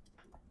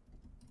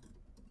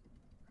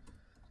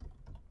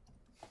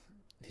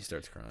 He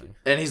starts crying.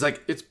 And he's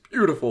like, it's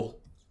beautiful.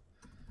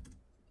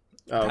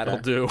 Oh, That'll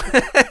okay. do.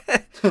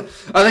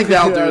 I think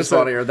that'll do Yeah, is so-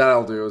 funnier.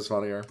 That'll do is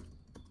funnier.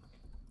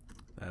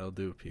 That'll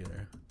do,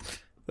 Peter.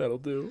 That'll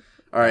do.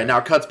 All right, now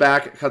cuts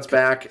back,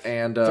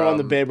 and Throw on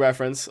the Babe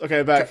reference.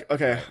 Okay, back.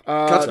 Okay.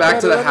 cuts back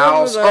to the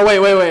house. Oh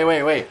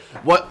wait.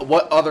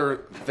 What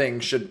other thing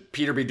should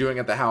Peter be doing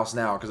at the house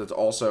now? Because it's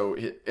also,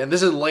 and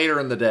this is later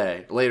in the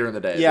day. Yeah, This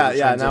is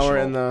yeah. Now we're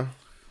in transitional. the.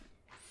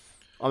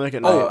 I'll make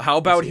it. Oh, night. how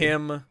about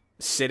him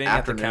sitting at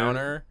the Afternoon.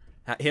 counter?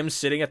 Him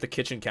sitting at the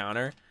kitchen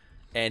counter,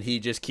 and he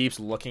just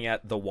keeps looking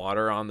at the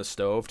water on the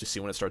stove to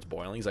see when it starts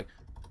boiling. He's like,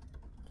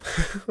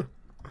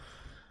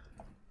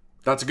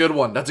 That's a good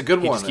one. That's a good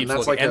he one. just keeps And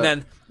that's looking. like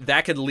And then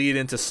that could lead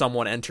into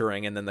someone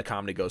entering, and then the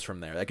comedy goes from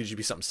there. That could just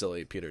be something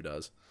silly Peter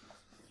does.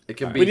 it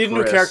can be. We need a new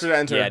Chris. character to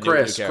enter. Yeah,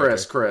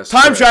 Chris.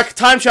 Time check.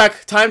 Time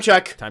check. Time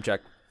check. Time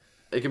check.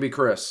 It can be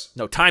Chris.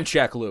 No, time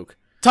check, Luke.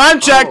 Time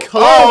check.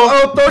 Hello.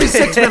 Oh,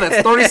 36 minutes.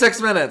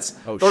 36 minutes.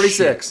 Oh,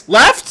 36.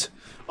 Left.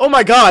 Oh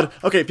my God.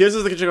 Okay, Piers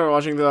is the kitchen guard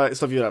watching the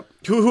stuff you up.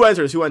 Who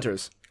enters? Who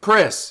enters?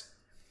 Chris.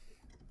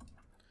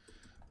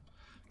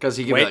 Because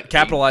he can Wait, be like,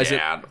 capitalize "Hey, it."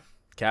 Dad."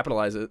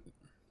 Capitalize it.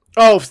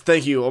 Oh,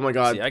 thank you. Oh my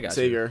God. See, I got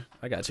Savior. you.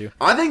 I got you.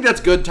 I think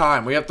that's good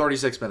time. We have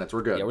 36 minutes.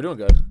 We're good. Yeah, we're doing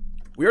good.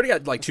 We already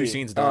got like 2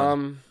 scenes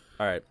done.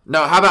 All right,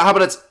 No, how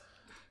about it's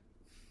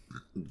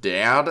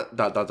Dad. ...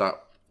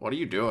 What are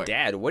you doing?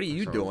 Dad, what are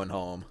you doing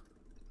home?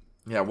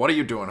 Yeah, what are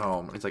you doing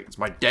home? He's like, it's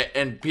my day.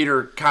 And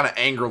Peter kind of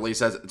angrily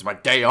says, it's my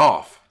day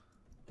off,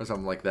 or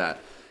something like that.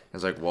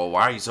 He's like, well,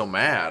 why are you so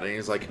mad? And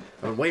he's like,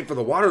 I've been waiting for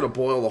the water to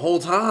boil the whole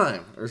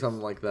time, or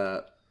something like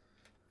that.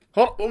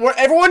 Hold on,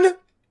 everyone.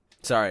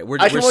 Sorry, we're.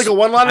 I can we're only go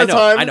one line I at a know,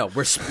 time. I know.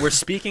 We're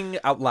speaking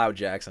out loud,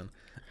 Jackson.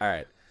 All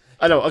right.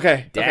 I know.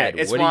 Okay. Dad,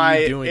 okay. It's what are my.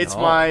 you doing It's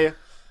home? my.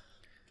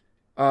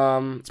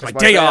 It's my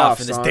day off,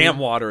 and this son. damn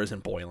water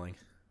isn't boiling.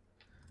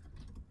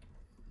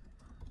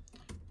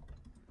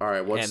 All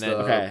right, what's And then,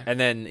 the... Okay. and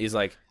then he's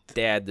like,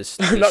 Dad, the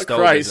Not stove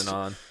Christ. isn't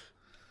on.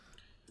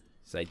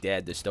 He's like,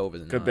 Dad, the stove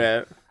isn't Good on.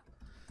 bet.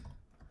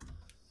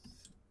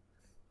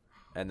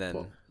 And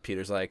then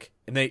Peter's like,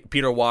 and then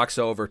Peter walks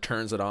over,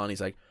 turns it on.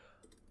 He's like,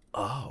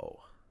 oh.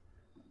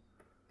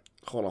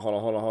 Hold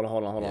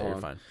on. Yeah, you're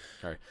fine.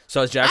 All right.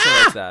 So as Jackson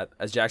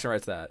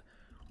writes that,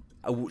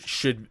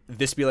 should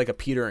this be like a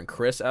Peter and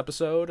Chris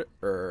episode,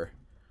 or?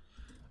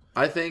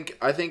 I think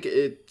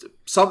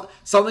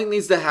something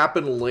needs to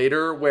happen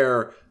later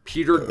where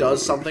Peter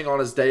does something on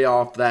his day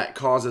off that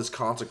causes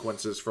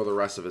consequences for the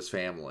rest of his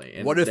family,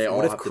 and they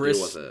all have to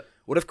deal with it.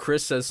 What if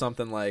Chris says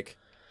something like,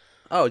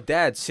 "Oh,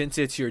 Dad, since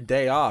it's your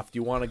day off, do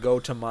you want to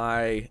go to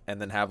my..." and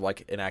then have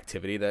like an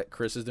activity that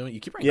Chris is doing? You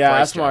keep writing Yeah, Christ,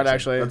 that's smart. Jackson.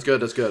 Actually,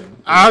 That's good.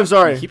 I'm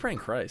sorry. You keep writing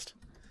Christ.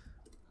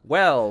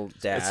 Well,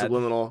 Dad. It's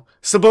subliminal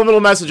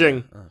Well,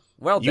 messaging.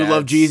 You Dad,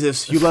 love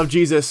Jesus. You love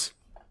Jesus.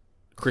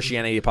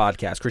 Christianity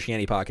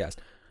podcast.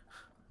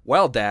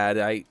 Well,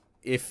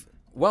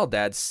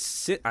 Dad,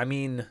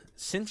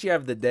 since you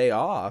have the day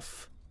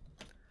off,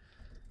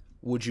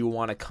 would you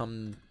want to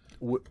come?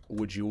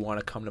 Would you want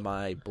to come to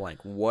my blank?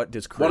 What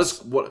does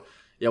Chris? What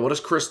does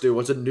Chris do?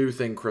 What's a new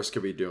thing Chris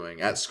could be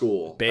doing at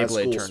school? Beyblade at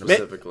school tournament.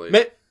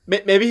 specifically.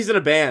 Maybe he's in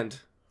a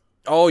band.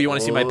 Oh, you want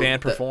to see my Oh,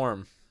 band that-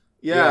 perform?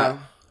 Yeah.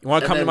 You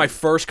want to And come to then- my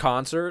first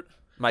concert?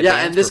 My Yeah,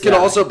 band's and this could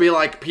performing. also be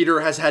like Peter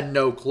has had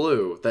no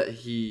clue that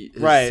his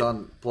Right.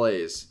 son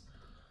plays.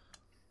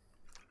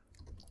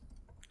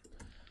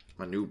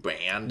 A new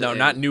band? No, and-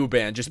 not new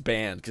band, just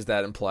band, because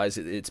that implies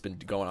it's been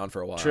going on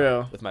for a while.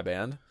 True. With my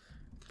band,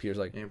 Peter's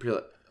like, And Peter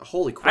like,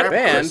 holy crap,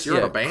 band? Chris, you're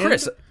in a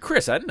band?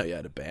 Chris, I didn't know you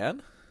had a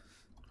band.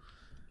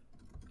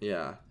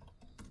 Yeah.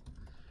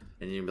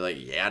 And you'd be like,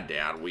 yeah,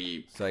 Dad,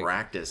 we like,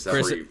 practice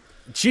Chris, every...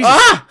 Jesus.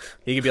 Ah!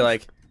 He could be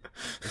like,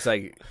 it's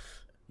like,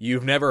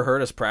 you've never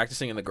heard us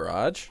practicing in the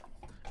garage?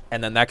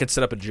 And then that could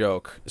set up a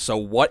joke. So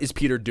what is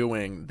Peter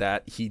doing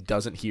that he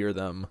doesn't hear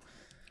them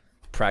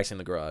practicing in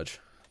the garage?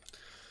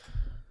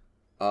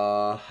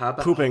 How about...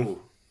 Pooping. oh.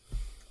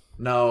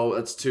 No,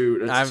 that's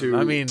too...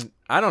 I mean,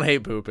 I don't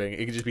hate pooping.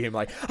 It could just be him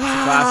like,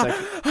 Classic.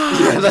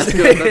 Yeah, that's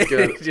good, that's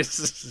good.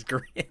 just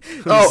scream.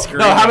 Oh,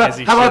 no, how about, as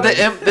he how about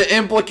shivers.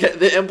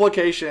 the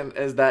implication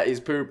is that he's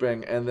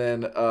pooping, and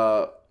then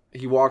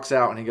he walks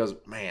out and he goes,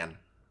 man,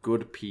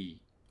 good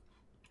pee.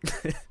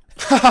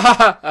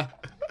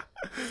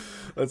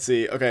 Let's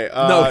see. Okay.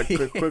 No,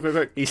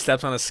 quick. He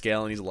steps on a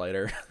scale and he's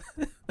lighter.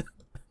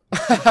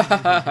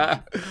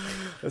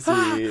 Let's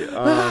see.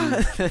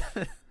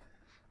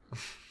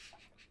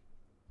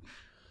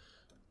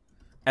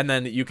 And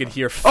then you could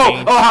hear Oh,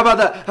 faint. how about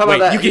that? How about Wait,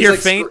 that? you can He's hear like,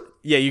 faint.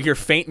 Yeah, you hear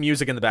faint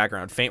music in the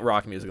background, faint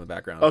rock music in the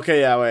background.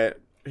 Okay. Yeah. Wait.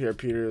 Here,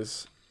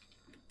 Peter's.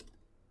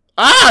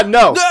 Ah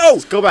no. No!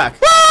 Go back.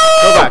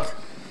 Go back.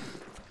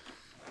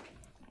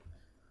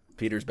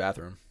 Peter's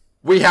bathroom.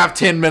 We have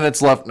 10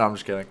 minutes left. No, I'm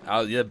just kidding.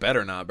 Oh, yeah,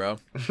 better not, bro.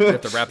 We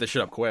have to wrap this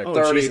shit up quick.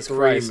 Oh, Jesus 33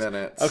 Christ.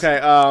 minutes. Okay.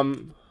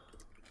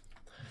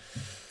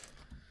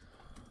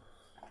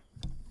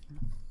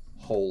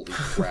 Holy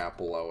crap,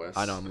 Lois.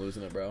 I know I'm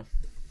losing it, bro.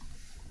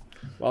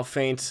 While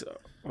faint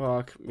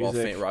rock While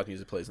music. faint rock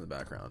music plays in the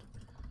background.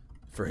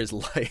 For his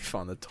life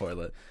on the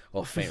toilet,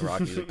 while faint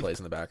rock music plays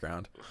in the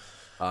background.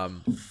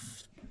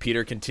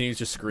 Peter continues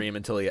to scream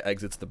until he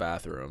exits the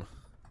bathroom.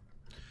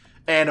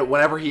 And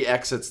whenever he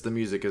exits, the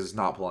music is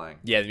not playing.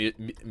 Yeah,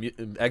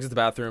 exits the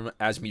bathroom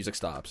as music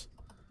stops.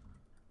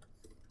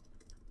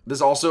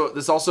 This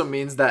also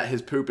means that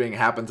his pooping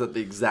happens at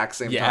the exact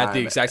same time. Yeah, at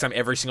the exact time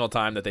every single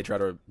time that they try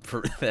to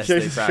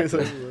they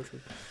practice.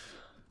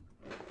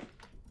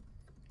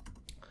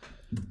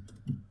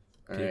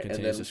 Peter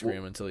continues to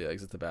scream until he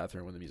exits the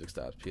bathroom when the music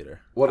stops. Peter,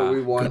 what do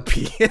we want? Good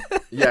pee.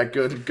 Yeah,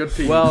 good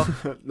pee. Well,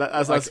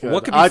 that's good.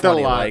 What could be I like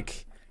funny? that a lot.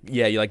 Like,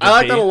 yeah, you like. I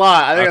like that a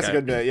lot. I think that's Okay.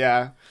 a good bit.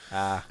 Yeah.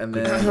 And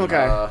then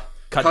Okay.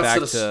 Cut back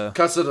to.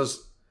 cuts to the.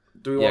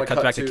 Do we Yeah, want to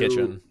cuts back to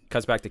kitchen.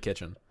 Cuts back to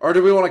kitchen. Or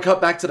do we want to cut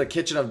back to the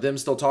kitchen of them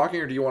still talking,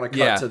 or do you want to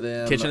cut to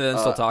them? Kitchen and them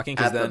still talking,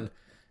 because at the- then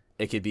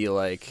it could be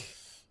like,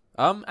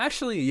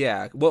 actually,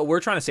 yeah. Well, we're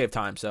trying to save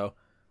time, so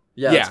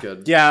Yeah, that's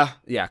good. Yeah.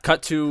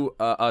 Cut to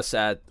us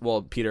at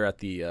Peter at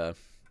the. It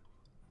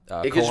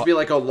could just be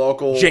like a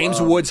local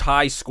James Woods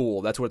High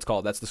School. That's what it's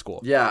called. That's the school.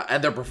 Yeah,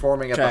 and they're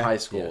performing at the Okay. high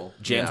school.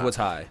 James Yeah. Woods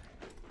High.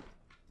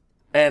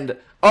 And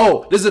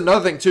this is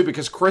another thing too,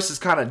 because Chris is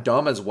kind of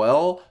dumb as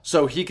well,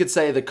 so he could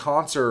say the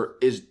concert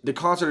is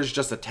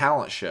just a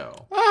talent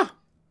show.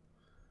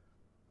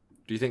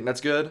 Do you think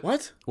that's good?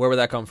 What? Where would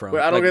that come from?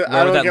 Wait, I don't Like, get. where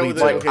I would don't that get lead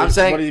what to? the, okay, I'm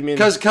saying What do you mean?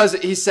 because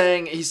he's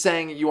saying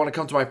you want to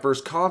come to my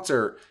first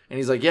concert, and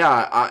he's like,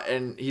 yeah,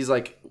 and he's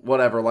like,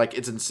 whatever, like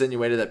it's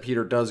insinuated that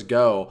Peter does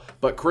go,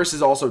 but Chris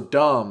is also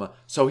dumb,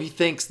 so he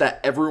thinks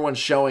that everyone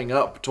showing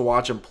up to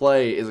watch him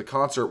play is a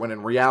concert when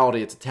in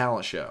reality it's a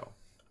talent show.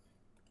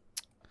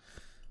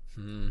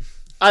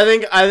 I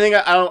think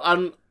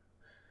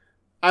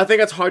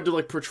it's hard to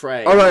like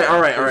portray. All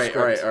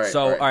right.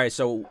 So, all right.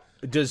 So,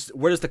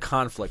 where does the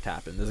conflict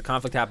happen? Does the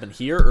conflict happen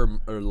here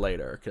or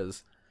later?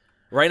 Because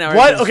right now,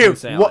 What? everything's Okay, smooth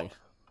sailing. what-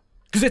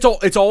 Because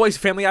it's always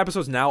family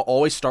episodes now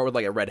always start with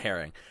like a red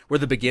herring, where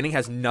the beginning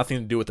has nothing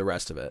to do with the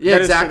rest of it. Yeah,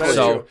 That is true, exactly. that is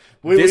So, true.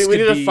 we this need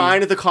could to be-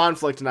 find the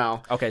conflict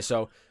now. Okay,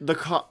 so The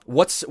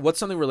what's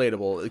something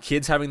relatable? The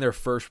kids having their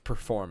first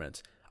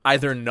performance.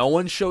 Either no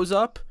one shows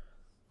up,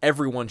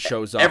 everyone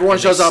shows up. Everyone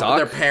and they shows up, suck. and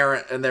their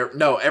parent, and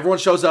everyone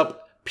shows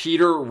up.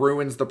 Peter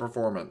ruins the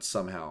performance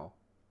somehow.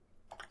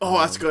 Oh,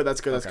 that's good. That's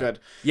good. That's good.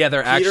 Yeah,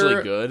 they're Peter-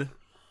 actually good.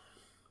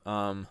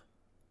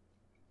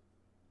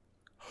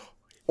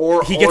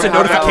 Or He gets or a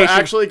how about- notification.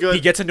 actually good. He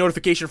gets a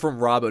notification from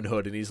Robin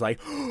Hood, and he's like,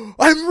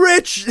 "I'm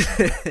rich,"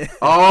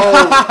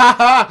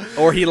 Oh,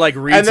 or he like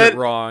reads And then- it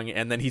wrong,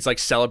 and then he's like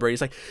celebrating.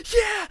 He's like,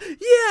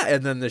 "Yeah,"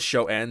 and then the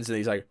show ends, and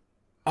he's like,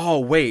 "Oh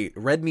wait,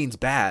 red means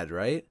bad,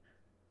 right?"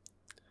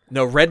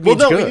 No, red Well,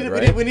 means no, good,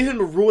 right? we need him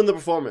to ruin the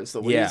performance,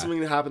 though. We Yeah. need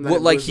something to happen. That Well,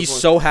 like ruins the he's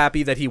performance. so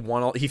happy that he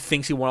won all. He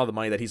thinks he won all the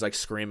money that he's like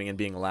screaming and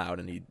being loud,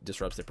 and he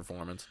disrupts the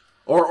performance.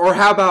 or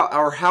how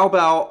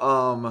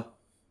about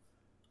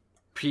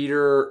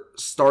Peter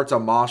starts a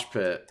mosh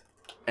pit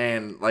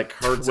and like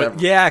hurts everyone.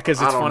 Yeah,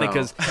 because I it's don't funny know.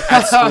 because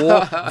at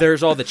school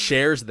there's all the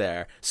chairs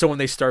there. So when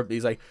they start,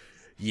 he's like,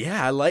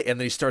 "Yeah, I like," and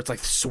then he starts like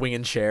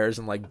swinging chairs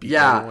and like beating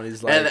Yeah, everyone.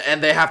 He's like,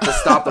 and they have to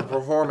stop the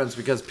performance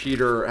because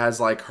Peter has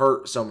like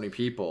hurt so many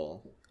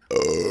people.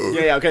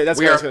 Yeah. Okay, that's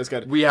We good. are, That's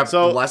good. We have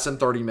so less than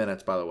 30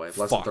 minutes, by the way.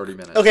 Less Fuck. than 30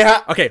 minutes. okay.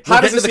 Okay, How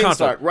we're does getting the to the scene conflict.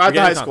 start? We're We're at the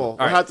getting high to the school.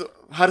 conflict.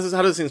 How does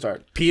the scene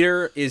start?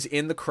 Peter is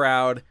in the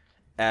crowd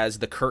as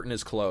the curtain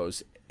is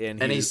closed,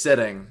 and And he's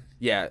sitting.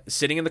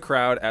 sitting in the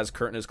crowd as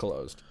curtain is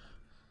closed.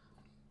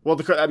 Well,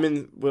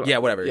 well, Yeah,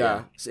 whatever.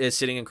 Yeah. Is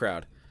sitting in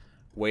crowd,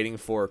 waiting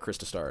for Chris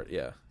to start.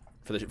 Yeah,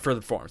 for the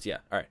performance. Yeah.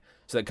 All right.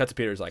 So then cut to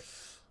Peter's like,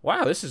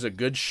 "Wow, this is a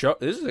good show.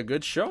 This is a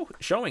good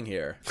showing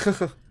here.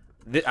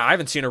 I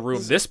haven't seen a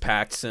room this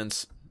packed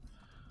since.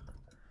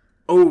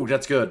 Oh,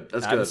 that's good.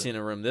 That's I haven't good. seen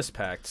a room this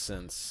packed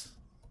since."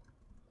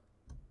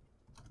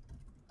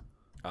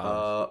 We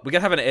gotta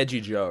have an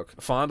edgy joke.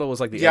 Fondle was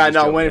like the Yeah, edgiest no,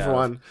 joke I'm we waiting for have.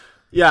 one.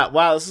 Yeah,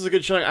 wow, this is a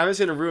good showing. I haven't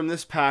seen a room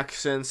this packed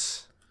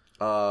since.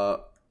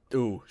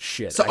 Ooh,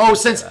 shit. So, I can't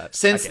say since that.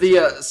 since I can't say the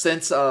that.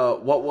 since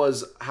what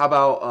was how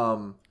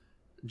about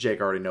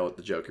Jake already know what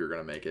the joke you're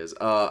gonna make is.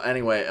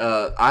 Anyway,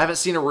 I haven't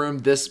seen a room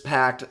this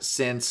packed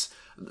since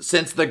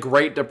the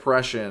Great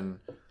Depression,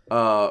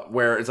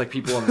 where it's like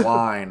people in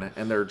line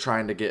and they're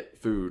trying to get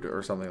food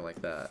or something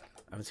like that.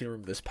 I haven't seen a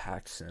room this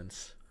packed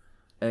since.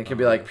 And it can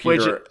be like Wait,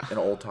 Peter in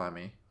old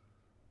timey.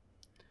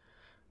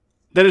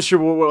 That is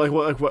true.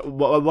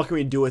 What can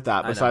we do with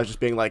that know. besides just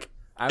being like,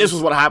 I this was-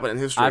 was what happened in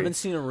history? I haven't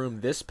seen a room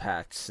this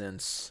packed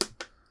since.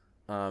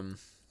 Fuck.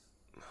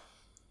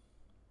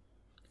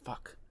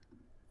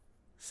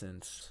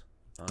 Since.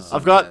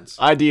 I've got Intense.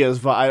 ideas,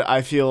 but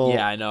I feel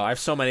Yeah, I know. I have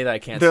so many that I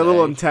can't. they're say. a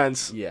little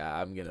intense. Yeah,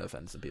 I'm gonna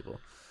offend some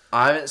people.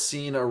 I haven't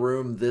seen a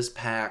room this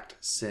packed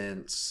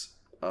since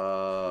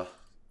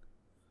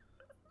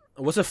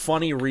What's a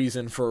funny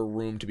reason for a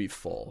room to be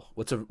full?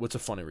 What's a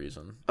funny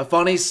reason? a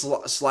funny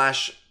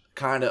slash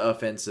kind of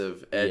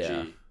offensive, edgy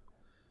Yeah.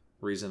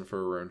 reason for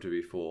a room to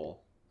be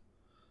full.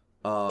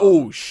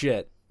 Oh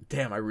shit!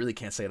 Damn, I really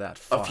can't say that. A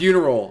Fuck.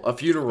 funeral.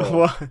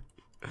 What?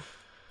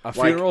 A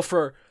funeral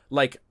for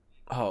like,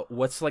 oh,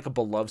 what's like a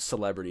beloved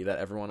celebrity that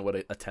everyone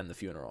would attend the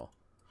funeral?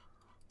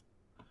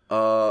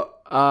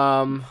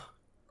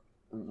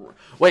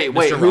 Wait,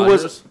 Mr. who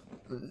was? Rogers?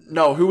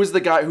 No, who was the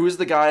guy?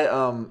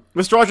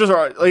 Mr.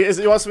 Rogers,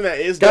 you want something that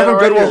is dead Gavin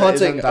already, Goodwill or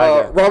isn't Hunting. that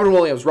yet? Robin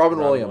Williams. Robin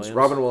Williams.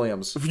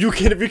 Williams. If you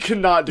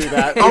cannot do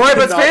that. All right,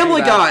 but it's You cannot do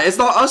Family that. Guy. It's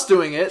not us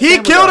doing it. It's He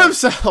Family killed Guy.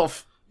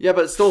 himself. Yeah,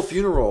 but it's still a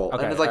funeral,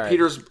 Okay, and it's like all right.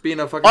 Peter's being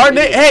a fucking. Our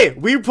idiot. hey,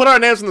 we put our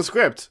names in the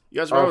script.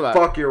 You guys remember Oh that?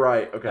 fuck, you're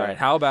right. Okay, All right,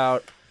 how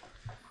about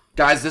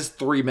guys, this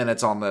 3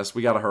 minutes on this.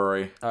 We gotta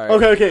hurry. all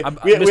right? Okay.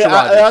 Mr.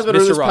 I haven't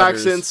been in Rogers. this Mr. pack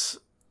Rogers. since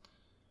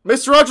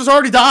Mr. Rogers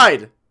already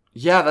died.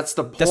 Yeah, that's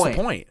the point. That's the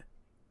point.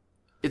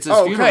 It's his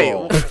Okay.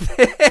 funeral.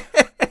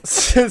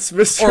 Since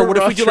Mr. Or what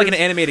if we do like an Rogers-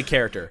 animated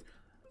character?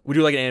 We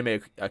do like an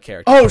animated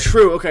character. Oh,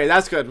 true. Okay,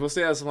 that's good. We'll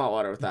stay on some hot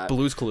water with that.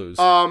 Blue's Clues.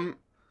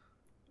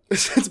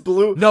 Since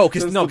Blue. no,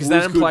 because since that the Blue's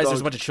Clues implies dog- there's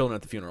a bunch of children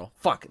at the funeral.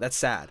 Fuck, that's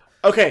sad.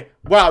 Okay.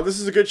 Wow, this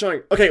is a good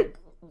showing. Okay,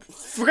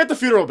 forget the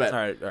funeral bit. All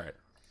right.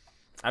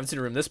 I haven't seen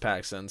a room this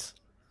packed since.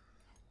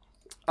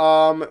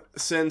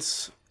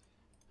 Since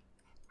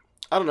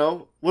I don't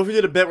know. What if we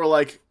did a bit where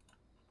like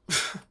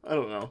I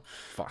don't know.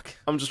 Fuck.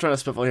 I'm just trying to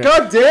spitball here.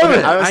 God damn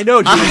it! I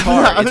know, dude. It's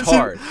hard. haven't It's seen-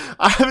 hard.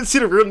 I haven't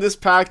seen a room this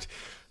packed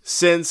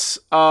since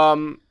Seen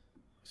a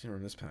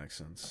room this packed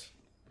since.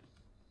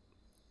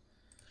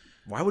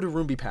 Why would a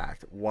room be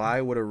packed?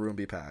 Why would a room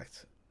be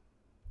packed?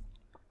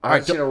 All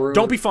right,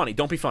 Don't be funny.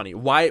 Don't be funny.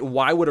 Why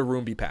would a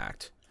room be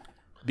packed?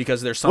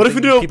 Because there's What something if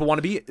we do- people want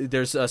to be.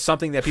 There's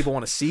something that people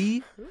want to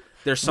see.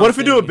 There's something. What if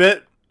we do a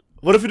bit?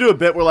 What if we do a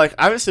bit where like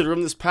I haven't seen a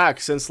room this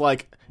packed since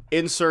like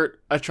insert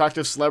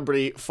attractive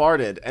celebrity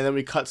farted, and then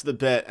we cut to the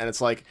bit and it's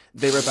like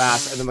they rip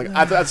ass, and then like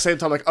at the same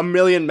time like a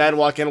million men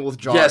walk in with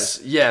jars.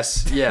 Yes.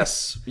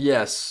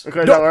 Okay,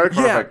 No, that work?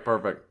 yeah.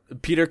 Perfect.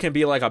 Peter can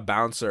be like a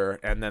bouncer,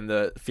 and then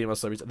the female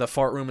celebrity. The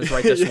fart room is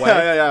right this way,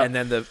 yeah. and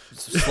then the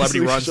celebrity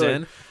Sure. runs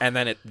in, and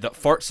then the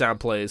fart sound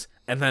plays,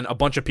 and then a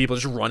bunch of people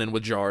just run in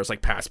with jars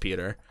like past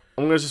Peter.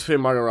 I'm gonna just play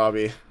Margot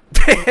Robbie.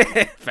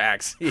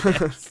 Facts.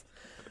 Yes.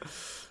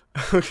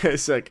 Okay,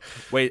 sick.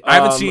 Wait, I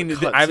haven't seen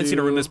cut I haven't seen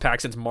a room to- this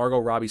packed since Margot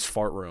Robbie's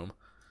fart room.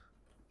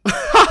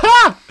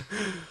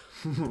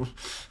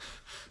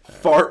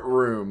 Fart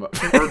room.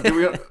 Or do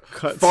we?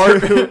 Cut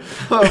Fart. to-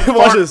 fart,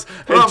 Watch this.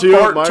 Into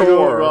fart Margot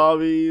tour.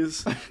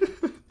 Robbie's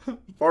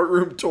Fart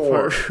room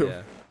tour. fart room.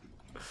 Yeah.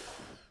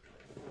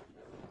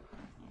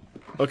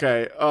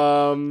 Okay.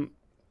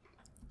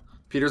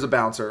 Peter's a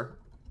bouncer.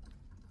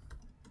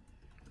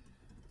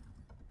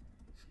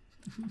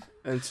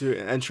 Into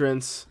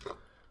entrance.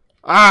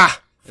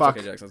 Ah, fuck.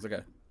 Okay, Jackson. It's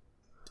okay.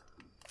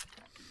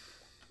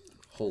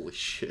 Holy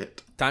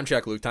shit. Time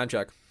check, Luke. Time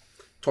check.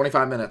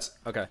 25 minutes.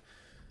 Okay.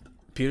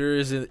 Peter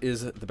is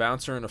the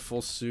bouncer in a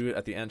full suit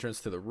at the entrance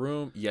to the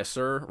room. Yes,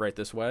 sir. Right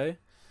this way.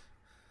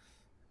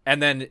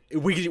 And then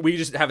we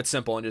just have it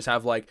simple and just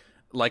have like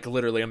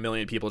literally a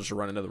million people just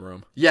run into the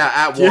room. Yeah,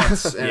 at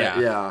once. And, Yeah.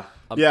 yeah.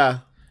 Yeah.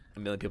 A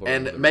million people. run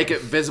into And the make room.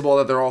 it visible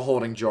that they're all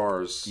holding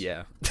jars.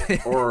 Yeah.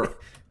 Or,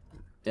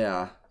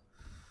 yeah.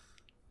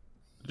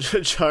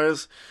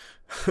 Charles.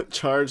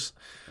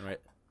 Right.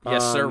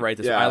 Yes, sir. Right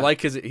this way. yeah. I like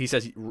because he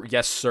says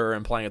yes, sir,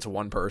 implying it's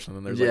one person,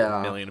 and there's like Yeah.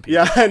 a million of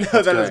people. Yeah, I know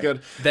that is great.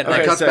 good. Then Okay,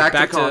 that cuts sick. back to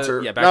the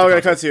concert. Yeah, back Now to we're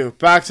gonna concert.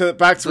 cut to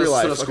back to To, real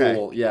life. to the Okay.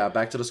 school. Yeah,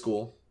 back to the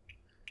school.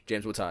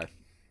 James Woods High.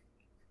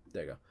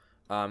 There you go.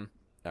 All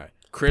right.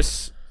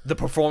 Chris, the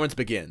performance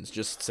begins.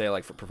 Just say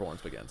like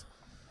performance begins.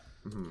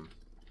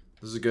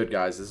 This is good,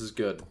 guys. This is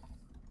good.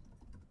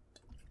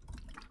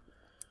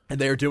 And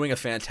they are doing a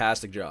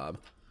fantastic job.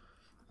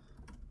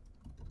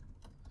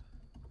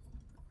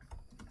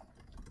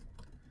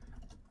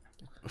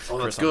 Oh,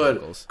 that's Chris on good.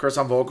 vocals. Chris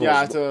on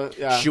vocals.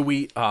 Yeah. Should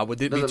we?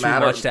 Would it be Doesn't too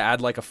matter. much to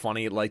add like a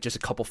funny, like just a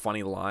couple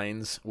funny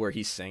lines where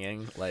he's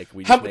singing? Like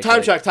we just make, Time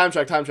like, check. Time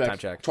check. Time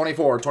check.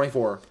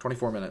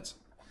 24 minutes.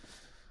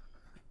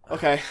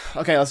 Okay.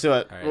 Okay. Let's do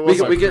it. right. Real We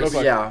quick, we get, real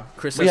quick. yeah.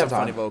 Chris we has have some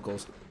funny time.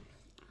 vocals.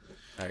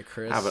 All right,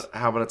 Chris.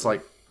 How about it's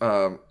like,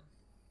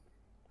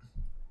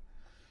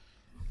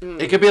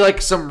 it could be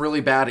like some really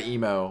bad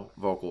emo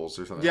vocals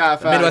or something. Yeah. like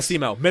that. Facts.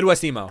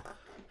 Midwest emo.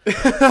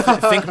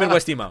 Think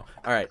Midwest emo.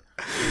 All right.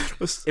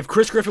 If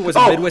Chris Griffin was a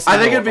Oh, Midwest emo I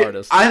think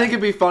artist,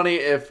 it'd be funny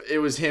if it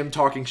was him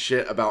talking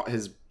shit about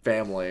his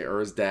family or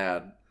his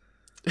dad.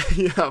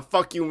 Yeah.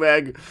 Fuck you,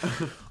 Meg.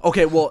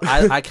 okay. Well,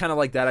 I kind of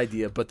like that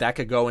idea, but that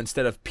could go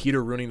instead of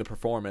Peter ruining the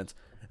performance.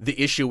 The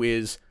issue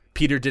is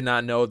Peter did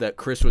not know that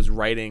Chris was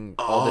writing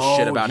all this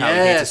shit about how he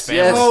hates his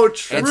yes, family. yes. Oh,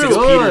 true. And since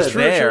Good. Peter's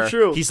True, there,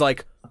 true. he's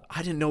like,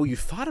 I didn't know you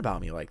thought about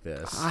me like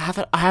this. I've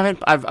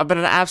been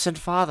an absent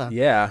father.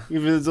 Yeah.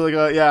 It's like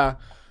yeah.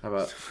 How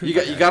about you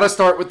got to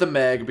start with the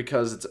Meg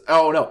because it's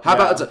how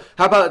about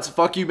it's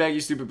fuck you Meg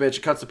you stupid bitch.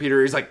 It cuts to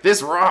Peter. He's like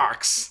this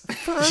rocks.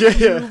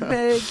 Yeah.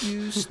 Meg,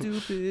 you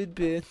stupid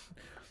bitch.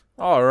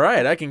 All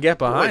right, I can get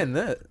behind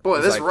that. Boy,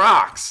 It's this like,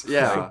 rocks.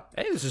 Yeah.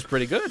 Hey, this is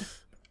pretty good.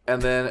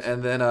 And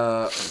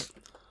then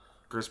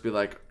Chris be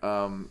like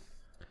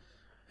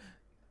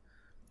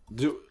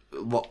do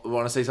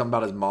want to say something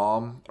about his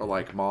mom or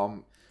like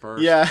mom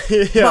first? Yeah.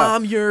 Yeah.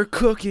 Mom, your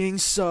cooking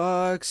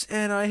sucks,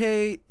 and I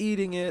hate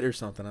eating it, or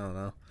something. I don't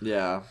know.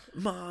 Yeah.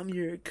 Mom,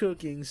 your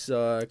cooking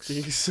sucks.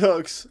 He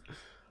sucks.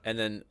 And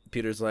then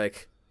Peter's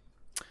like,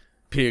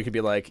 Peter could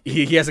be like,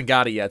 he hasn't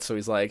got it yet, so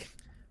he's like,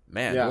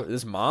 man, Yeah.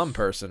 this mom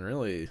person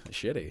really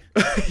shitty.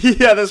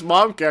 Yeah, this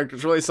mom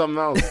character's really something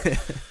else.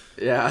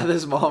 Yeah,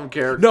 this mom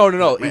character.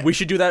 No. Man. We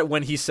should do that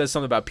when he says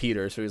something about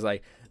Peter. So he's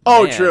like,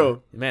 Oh, "Man,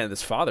 true. Man,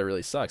 this father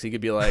really sucks." He could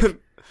be like,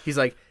 he's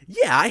like,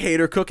 yeah, I hate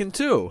her cooking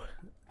too.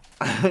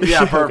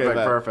 Yeah, perfect,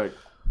 bet. perfect.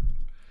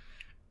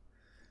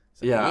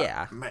 Yeah,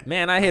 Yeah,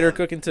 man, I hate her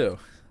cooking too.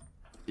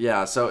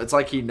 yeah. So it's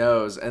like he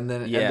knows, and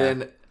then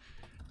Yeah.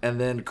 and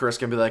then Chris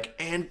can be like,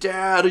 "And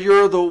Dad,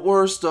 you're the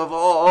worst of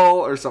all,"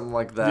 or something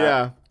like that.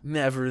 Yeah.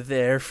 Never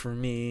there for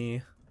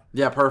me.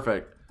 yeah,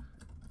 perfect.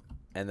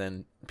 And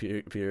then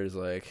Peter's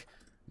like,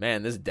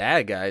 man, this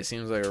dad guy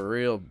seems like a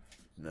real,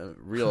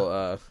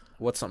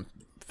 what's some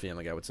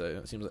Family Guy would say?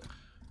 It seems like,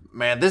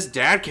 Man, this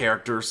dad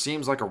character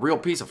seems like a real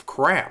piece of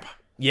crap.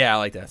 yeah, I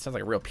like that. Sounds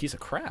like a real piece of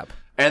crap.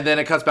 And then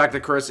it cuts back to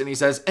Chris, and he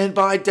says, "And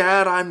by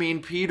Dad, I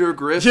mean Peter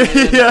Griffin."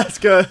 Yeah, that's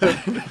good.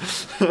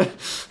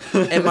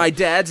 And my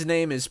dad's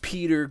name is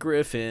Peter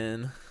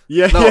Griffin.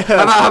 Yeah, No,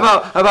 yeah.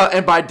 how about?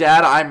 And by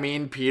Dad, I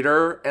mean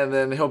Peter. And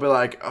then he'll be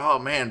like, "Oh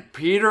man,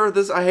 Peter,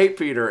 I hate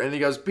Peter." And he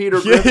goes, "Peter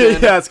Yeah,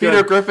 Griffin." yeah, it's Peter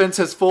good. Griffin's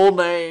his full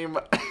name.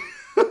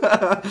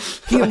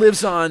 He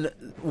lives on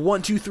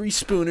 123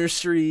 Spooner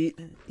Street.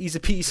 He's a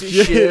piece of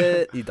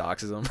shit. He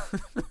doxes him.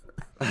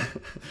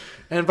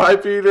 And by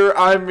Peter,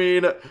 I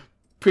mean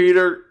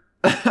Peter.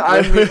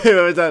 I mean, Wait,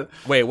 what's that?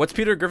 Wait, what's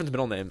Peter Griffin's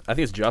middle name? I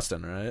think it's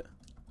Justin, right?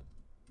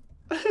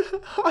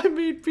 I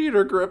mean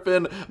Peter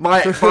Griffin,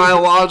 my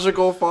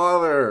biological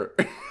father.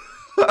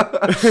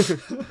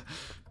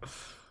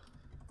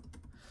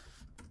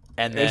 And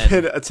And then,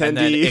 then and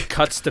then attendee. it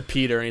cuts to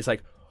Peter, and he's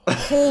like,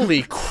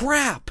 "Holy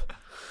crap!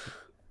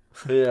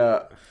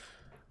 Yeah.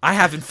 I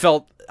haven't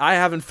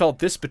felt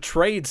this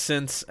betrayed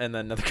since." And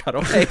then another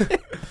cutaway.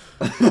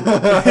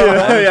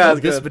 Yeah,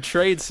 that's This good.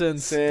 betrayed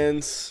since.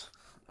 Since.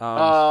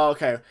 Oh,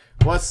 okay.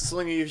 What's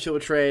something you feel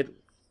betrayed?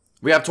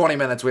 We have 20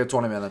 minutes.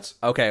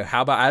 Okay,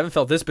 how about I haven't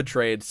felt this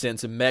betrayed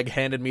since Meg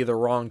handed me the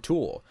wrong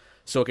tool.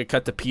 So it could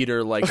cut to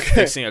Peter like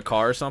fixing a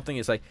car or something.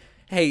 He's like,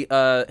 "Hey,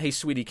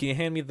 sweetie, can you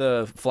hand me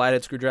the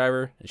flathead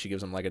screwdriver?" And she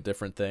gives him like a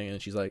different thing, and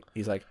he's like,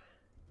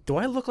 "Do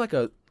I look like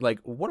what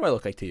do I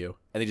look like to you?"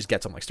 And he just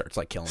gets him like starts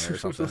like killing her or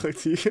something.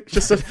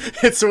 Just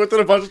hits her with it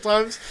a bunch of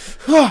times.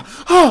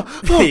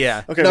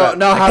 Yeah. Okay, No, bet.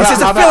 no. How This about,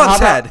 is a how about, Phillips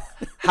how head.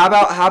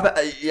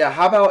 about,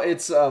 how about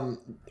it's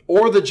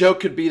or the joke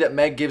could be that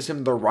Meg gives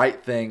him the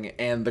right thing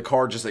and the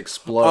car just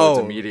explodes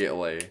Oh.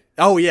 immediately.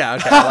 Oh yeah,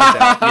 okay, I like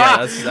that. Yeah,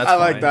 that's I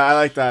like funny. that. I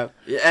like that.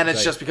 Yeah, and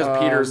it's just because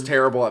Peter's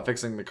terrible at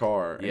fixing the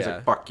car. He's Yeah.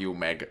 like, "Fuck you,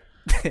 Meg."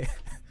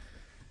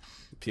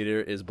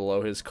 Peter is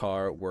below his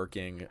car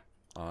working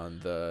on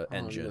the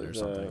engine or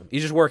something.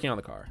 He's just working on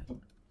the car.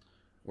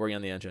 Working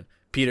on the engine.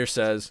 Peter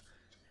says,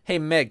 "Hey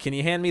Meg, can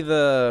you hand me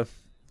the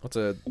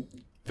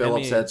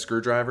Phillips head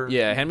screwdriver.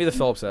 Yeah, hand me the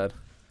Phillips head."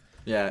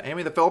 Yeah. Hand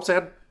me the Phillips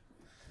head.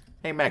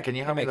 Hey, Meg, can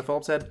you hand me the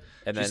Phillips head?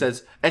 And She then-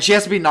 says, and she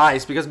has to be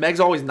nice because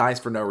Meg's always nice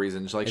for no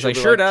reason. She's like, He's she'll like,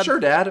 be "Sure, Dad." Sure,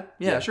 Dad.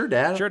 Yeah, sure,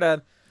 Dad. Sure,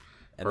 Dad.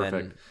 And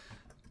Perfect.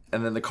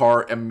 And then the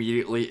car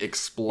immediately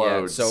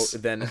explodes. So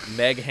then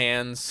Meg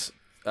hands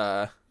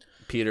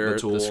Peter The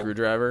tool. the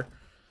screwdriver.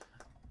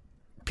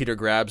 Peter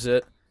grabs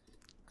it.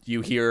 You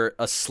hear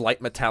a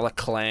slight metallic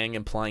clang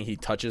implying he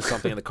touches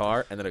something in the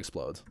car, and then it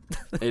explodes.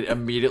 It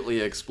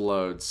immediately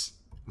explodes.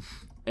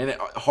 And it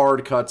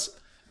hard cuts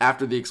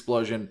after the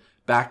explosion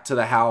back to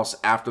the house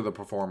after the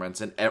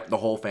performance, and the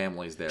whole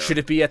family's there. Should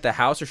it be at the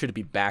house or should it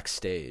be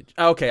backstage?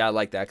 Okay, I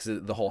like that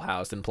because the whole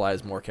house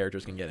implies more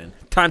characters can get in.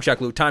 Time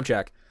check, Lou. Time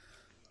check.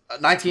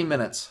 19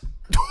 minutes.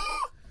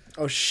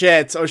 Oh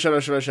shit! Oh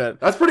shit!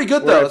 That's pretty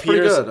good, We're though. at That's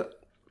pretty Peter's- good.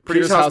 Peter's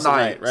Peter's house house at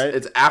night, night, right?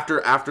 It's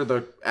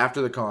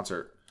after the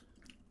concert.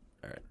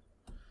 All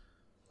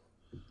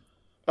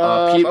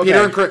right.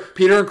 Okay.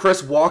 Peter and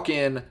Chris walk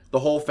in. The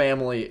whole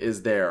family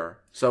is there.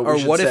 So we Or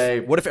should what say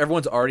if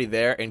everyone's already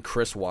there and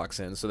Chris walks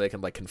in so they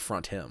can like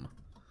confront him?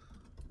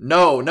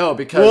 no,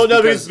 because Well,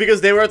 no,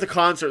 because they were at the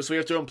concert, so we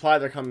have to imply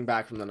they're coming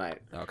back from the night.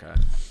 Okay.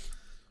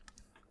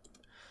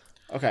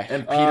 Okay.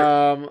 and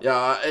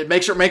Peter.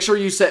 Make sure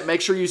you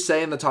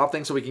say in the top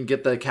thing so we can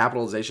get the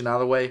capitalization out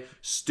of the way.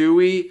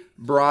 Stewie,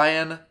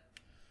 Brian,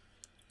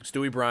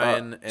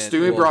 Bryan, and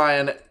Stewie,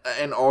 Brian,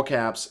 in all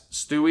caps.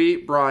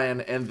 Stewie, Brian,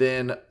 and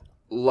then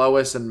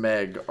Lois and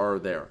Meg are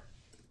there.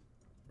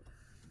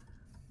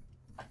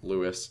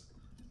 Lewis.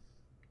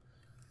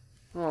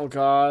 Oh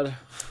god.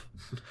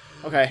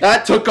 Okay.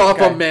 That took off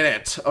Okay. a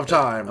minute of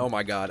time. Oh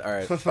my God! All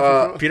right.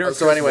 Peter. and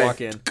So Chris anyway,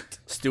 walk in.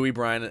 Stewie,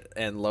 Brian,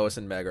 and Lois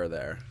and Meg are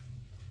there.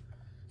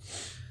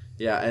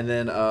 yeah, and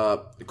then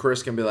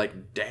Chris can be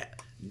like,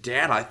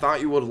 "Dad, I thought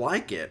you would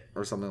like it,"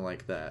 or something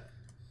like that.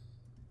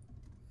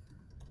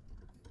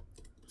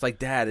 It's like,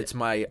 "Dad, it's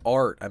my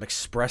art. I'm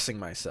expressing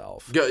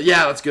myself." Good.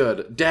 Yeah, that's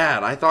good.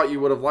 Dad, I thought you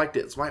would have liked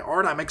it. It's my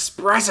art. I'm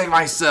expressing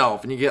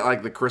myself. And you get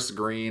like the Chris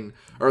Green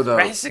or the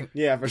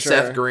Yeah, for sure.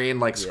 Seth Green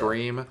like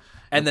scream.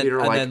 And then Peter,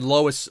 and like, then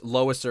Lois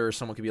or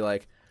someone could be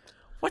like,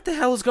 "What the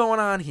hell is going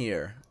on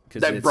here?"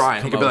 Because that it's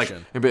Brian,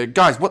 commotion. he'd be like,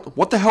 "Guys,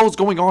 what the hell is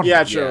going on?"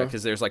 Yeah, here?" true. Yeah,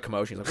 because there's like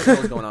commotion. He's like, "What the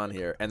hell is going on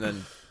here?" And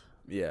then,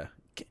 yeah,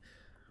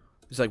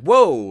 He's like,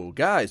 "Whoa,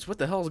 guys, what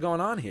the hell's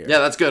going on here?" Yeah,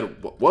 that's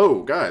good.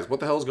 Whoa, guys,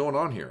 what the hell's going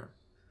on here?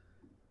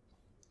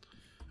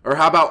 Or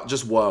how about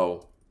just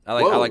whoa? I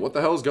like- whoa, I like- what the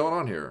hell's going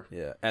on here?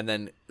 Yeah, and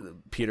then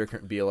Peter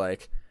can be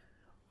like,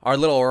 "Our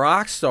little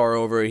rock star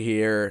over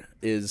here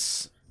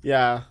is,"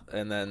 Yeah.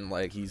 and then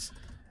like he's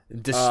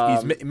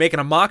making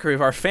a mockery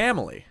of our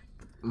family.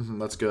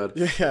 That's good.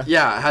 Yeah.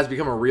 Yeah, it has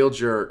become a real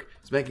jerk.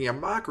 He's making a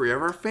mockery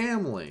of our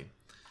family.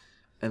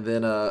 And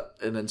then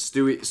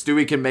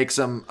Stewie can make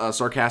some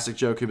sarcastic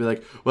joke. He'd be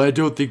like, "Well, I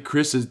don't think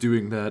Chris is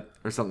doing that,"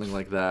 or something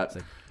like that.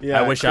 Yeah.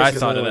 I wish Chris I is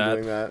thought the of one that.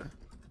 doing that.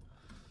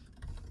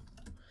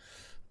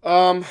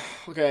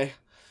 Okay.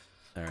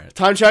 All right,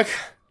 Time check.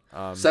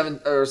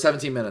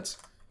 17 minutes.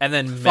 and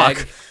then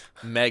Fuck.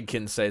 Meg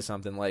can say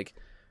something like,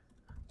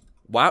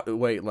 "Wow,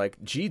 wait, like,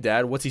 gee,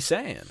 Dad, what's he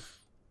saying?"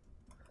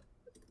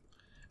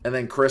 And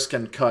then Chris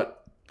can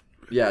cut.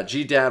 Yeah,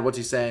 G Dad, what's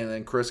he saying? And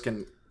then Chris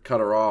can cut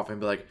her off and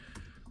be like,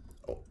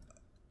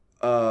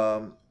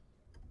 I'm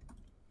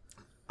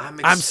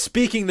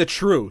speaking the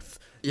truth.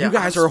 Yeah, you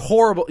guys I'm are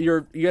horrible.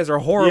 You guys are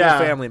horrible Yeah.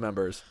 family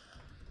members.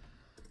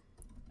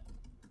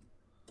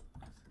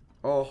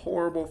 Oh,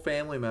 horrible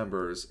family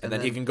members. And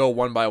then he can go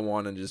one by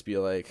one and just be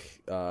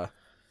like,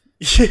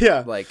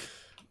 Yeah.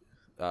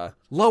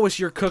 Lois,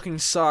 your cooking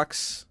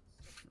sucks.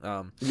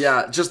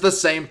 Yeah, just the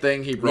same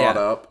thing he brought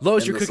up.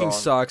 Lois, in your the cooking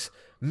song. sucks.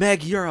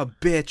 Meg, you're a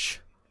bitch.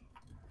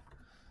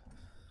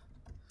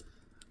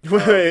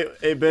 Wait,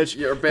 hey, bitch.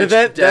 You're a And bitch.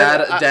 then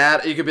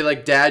Dad. You could be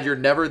like, "Dad, you're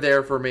never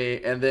there for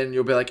me." And then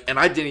you'll be like, "And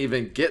I didn't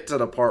even get to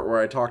the part where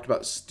I talked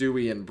about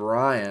Stewie and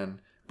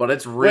Brian, but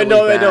it's really Wait,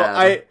 no.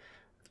 bad."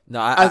 No,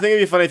 I think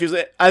it'd be funny if he was.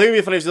 I think it'd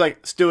be funny if he's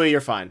like, Stewie,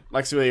 you're fine.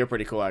 Like Stewie, you're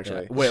pretty cool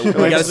actually. Wait, Like,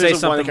 we gotta this say is one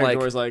something character like,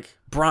 where it's like,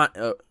 Brian,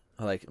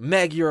 like,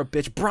 Meg, you're a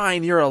bitch.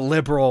 Brian, you're a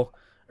liberal,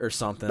 or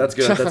something. That's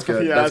good. That's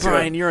good. Yeah, that's that's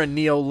Brian, good. you're a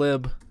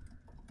neo-lib.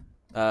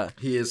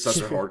 He is such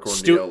a hardcore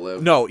Stu-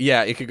 neo-lib. No,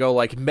 yeah, it could go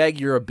like, Meg,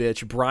 you're a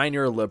bitch. Brian,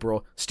 you're a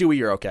liberal. Stewie,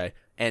 you're okay.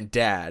 And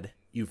Dad,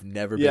 you've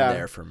never been Yeah.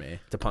 there for me.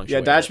 To yeah,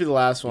 punctuate. Dad it. should be the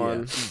last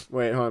one.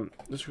 Wait, hold on.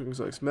 This cooking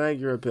sucks. Meg,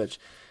 you're a bitch.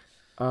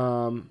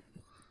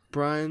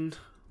 Brian,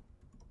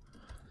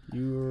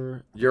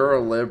 You're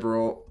a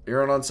liberal.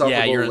 You're an insufferable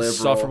Yeah, you're an liberal.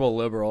 insufferable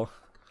liberal.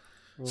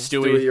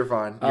 Stewie, you're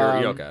fine.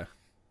 You're okay.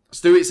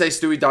 Stewie, say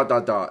Stewie ...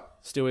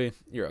 Stewie,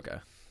 you're okay.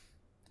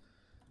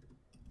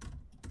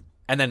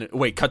 And then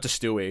wait, cut to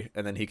Stewie,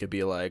 and then he could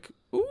be like,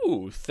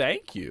 "Ooh,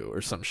 thank you,"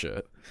 or some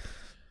shit.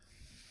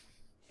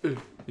 You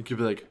could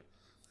be like,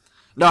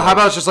 no, how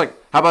about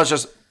it's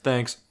just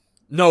thanks.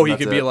 No, he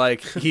That's could be it.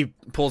 like, he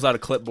pulls out a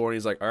clipboard. And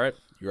he's like, "All right,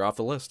 you're off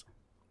the list."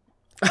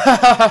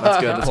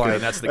 That's good. That's Fine,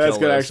 good. that's the that's kill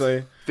good list.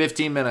 actually.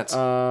 15 minutes.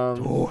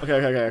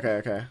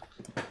 Okay.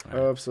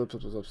 Oops.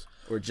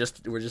 We're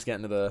just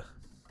getting to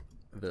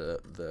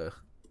the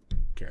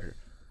character.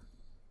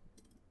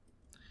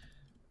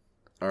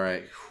 All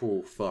right.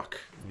 Oh, fuck.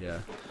 Yeah.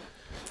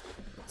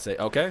 Say,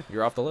 okay,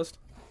 you're off the list.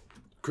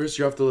 Chris,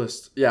 you're off the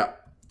list. Yeah.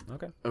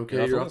 Okay.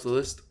 Okay, you're off the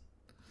list.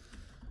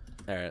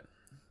 All right.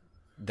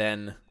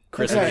 Then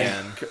Chris Okay.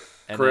 again.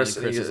 And Chris,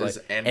 then Chris is like,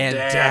 and and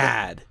Dad."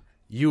 Dad,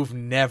 you've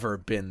never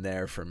been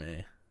there for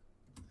me.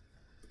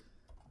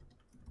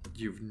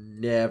 You've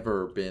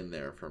never been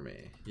there for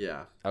me.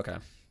 Yeah. Okay.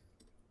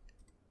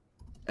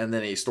 And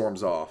then he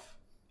storms off.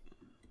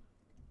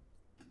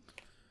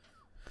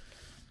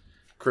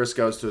 Chris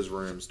goes to his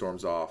room,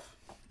 storms off.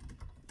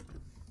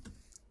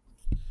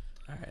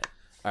 All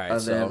right.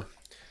 And So then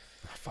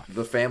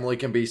the family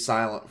can be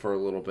silent for a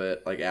little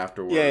bit, like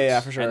afterwards. Yeah,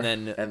 for sure. and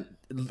then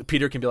And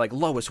Peter can be like,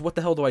 Lois, what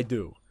the hell do I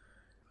do?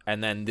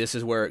 And then this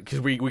is where, because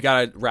we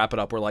gotta wrap it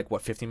up. We're like,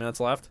 what, 15 minutes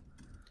left?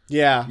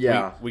 yeah.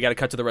 yeah. We gotta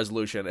cut to the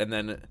resolution, and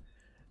then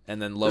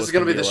Lois. This is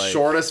going to can be the like,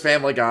 shortest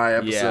Family Guy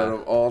episode Yeah.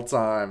 of all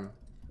time.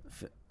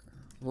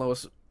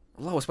 Lois,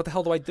 what the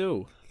hell do I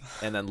do?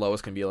 And then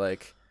Lois can be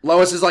like,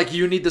 Lois is like,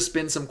 you need to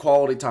spend some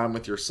quality time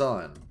with your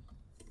son.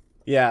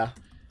 Yeah.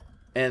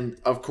 And,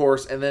 of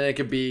course, and then it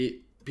could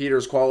be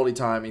Peter's quality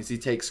time is he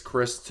takes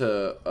Chris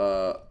to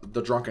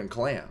the Drunken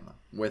Clam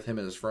with him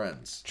and his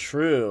friends.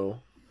 True.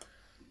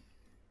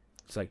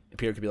 it's like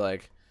Peter could be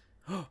like,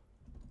 oh,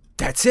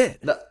 that's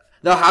it.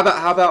 No, how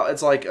about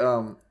it's like,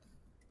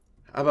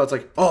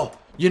 oh,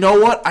 you know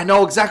what? I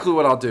know exactly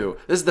what I'll do.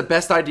 This is the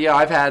best idea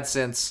I've had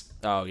since...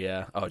 Oh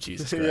yeah. Oh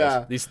Jesus Christ.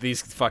 Yeah.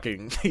 These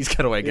fucking these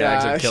cutaway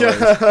Yeah. gags are killers.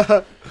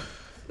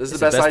 This is It's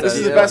the best idea. This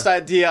is the best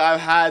idea I've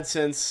had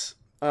since.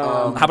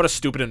 How about a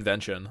stupid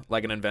invention,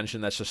 like an invention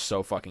that's just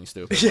so fucking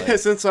stupid? Yeah, Like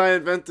since I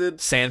invented.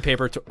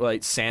 sandpaper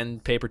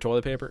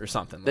toilet paper or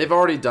something. They've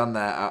already done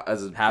that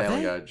as a Have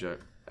Family they? Guy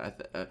joke.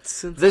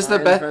 Since This is the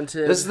I best.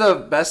 invented- This is the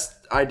best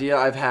idea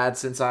I've had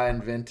since I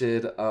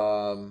invented.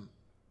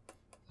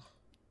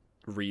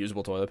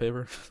 Reusable toilet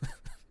paper.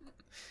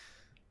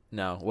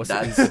 No, what's the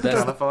That's best?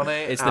 kind of funny.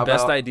 It's How the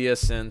best about- idea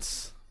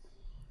since.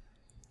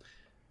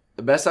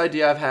 The best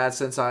idea I've had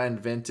since I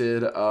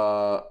invented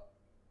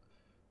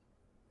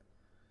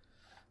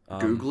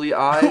googly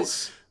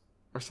eyes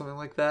or something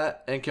like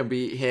that, and it can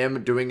be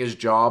him doing his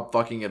job,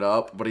 fucking it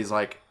up, but he's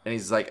like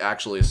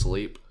actually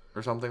asleep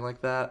or something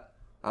like that.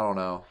 I don't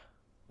know.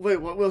 Wait,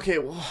 what? Okay,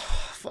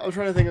 I'm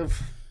trying to think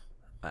of.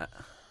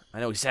 I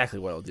know exactly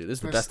what I'll do. This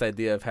is the best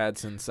idea I've had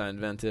since I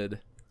invented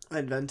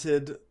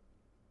the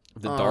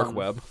dark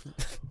web.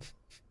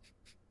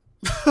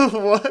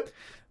 What?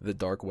 The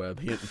dark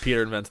web.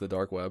 Peter invents the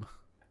dark web.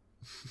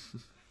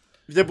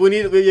 Yeah, but we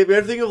have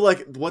to think of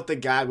like what the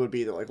gag would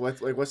be. Like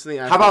what's the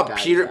How about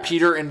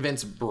Peter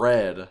invents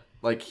bread?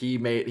 Like he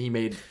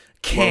made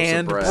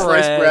canned bread.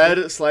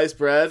 Sliced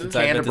bread.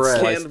 Canned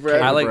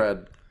bread. I like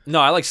bread. No,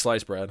 I like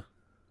sliced bread.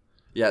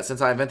 Yeah,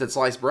 since I invented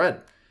sliced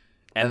bread.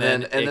 And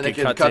then it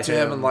could cut to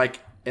him in like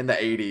in the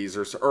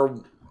 80s or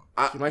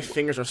my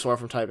fingers are sore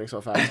from typing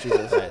so fast.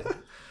 Jesus.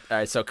 All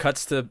right, so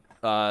cuts to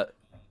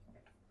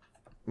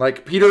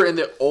like Peter in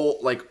the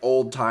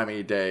old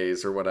timey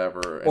days or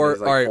whatever. And or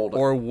he's like,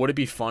 or would it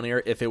be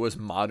funnier if it was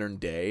modern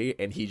day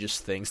and he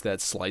just thinks that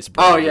sliced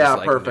bread? Oh yeah, is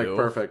like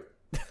perfect.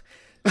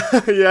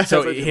 Yeah.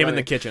 So him in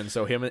the kitchen.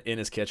 So him in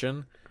his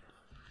kitchen.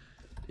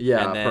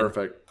 Yeah, and then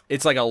perfect.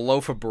 It's like a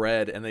loaf of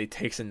bread, and then he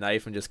takes a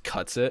knife and just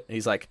cuts it. And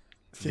he's like,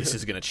 "This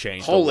is gonna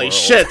change." Holy the world.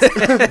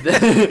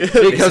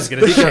 shit! because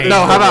change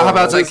no, how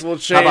about this like will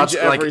how about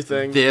change like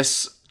everything.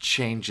 this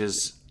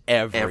changes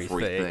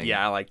Everything.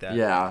 Yeah, I like that.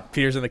 Yeah.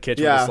 Peter's in the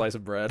kitchen Yeah. with a slice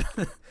of bread.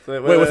 Wait,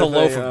 with a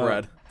loaf of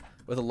bread.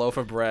 With a loaf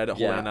of bread,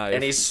 holding a knife.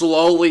 And he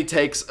slowly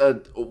takes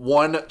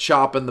one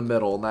chop in the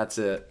middle, and that's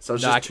it. So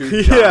it's just two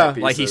Yeah. giant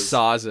pieces. like he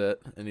saws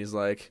it, and he's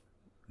like,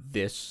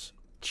 "This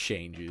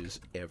changes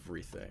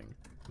everything."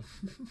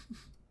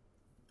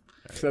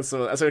 That's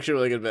actually a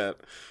really good bit.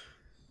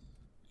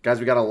 Guys,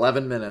 we got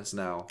 11 minutes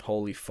now.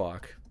 Holy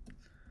fuck!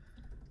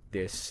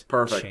 This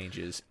Perfect.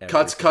 changes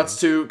everything. Cuts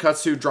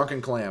to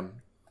Drunken Clam.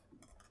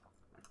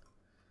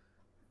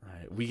 All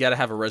right, we got to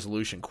have a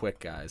resolution quick,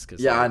 guys. Cause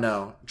Yeah, I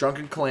know.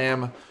 Drunken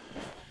Clam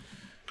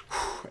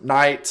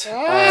night.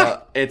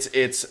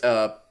 It's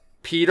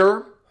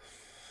Peter,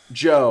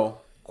 Joe,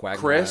 Quagmire.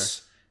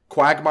 Chris,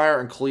 Quagmire,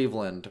 and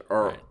Cleveland.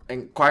 Right.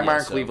 And Quagmire Yeah,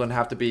 and Cleveland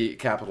have to be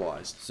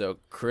capitalized. So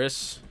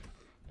Chris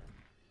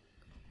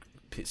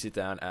sit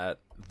down at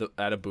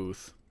a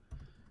booth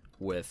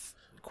with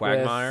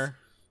Quagmire,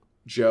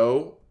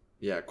 Joe,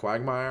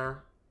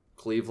 Quagmire,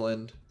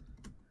 Cleveland,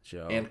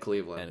 Joe, and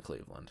Cleveland. and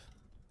Cleveland.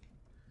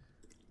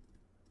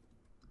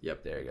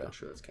 Yep, There you go. I'm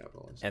sure that's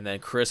capitalized. And then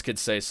Chris could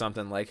say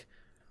something like,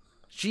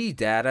 "Gee,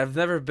 Dad, I've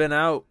never been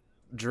out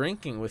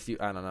drinking with you."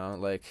 I don't know,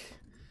 like.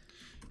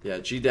 Yeah,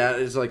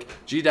 G-Dad is like,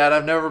 G-Dad,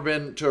 I've never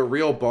been to a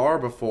real bar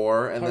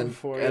before. And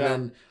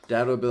then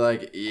Dad would be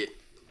like, he'd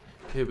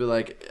be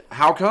like,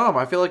 how come?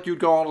 I feel like you'd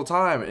go all the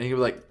time. And he'd be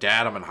like,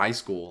 Dad, I'm in high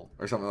school.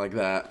 Or something like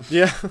that.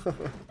 Yeah.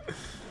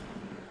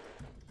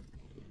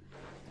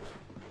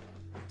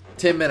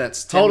 10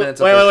 minutes. 10 Hold minutes.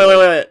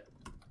 wait.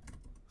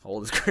 How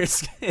old is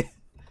Chris?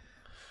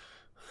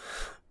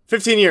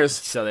 15 years.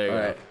 So there you All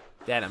go. right.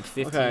 Dad, I'm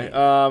 15. Okay.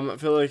 I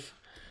feel like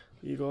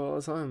you go all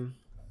the time.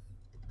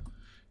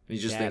 He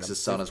just Dad, thinks I'm his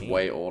son 15. is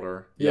way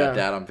older. Yeah. Yeah,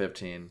 Dad, I'm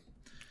 15.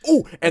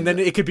 Oh, and then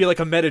it could be like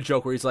a meta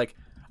joke where he's like,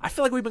 I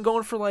feel like we've been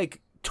going for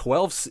like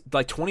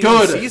 21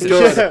 Good. seasons.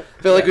 Good. Yeah.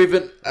 I feel like we've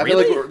been. I feel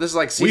Really? like this is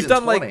like season We've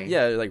done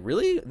 20. like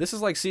really? This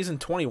is like season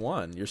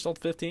 21. You're still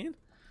 15?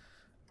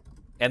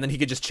 And then he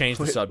could just change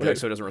the subject wait.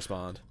 so he doesn't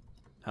respond.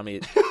 How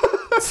many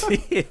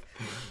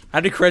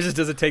credits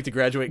does it take to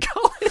graduate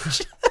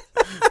college?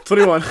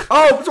 21.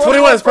 Oh,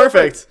 21 is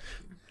perfect.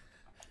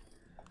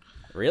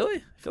 Really?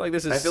 I feel like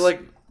this is I feel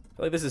like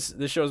this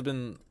show's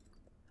been.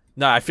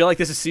 No, I feel like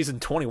this is season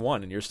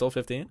 21 and you're still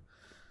 15.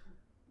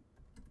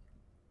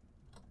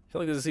 I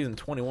feel like this is season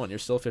 21. You're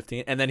still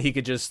 15, and then he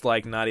could just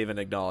like not even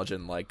acknowledge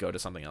and like go to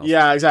something else.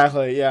 Yeah,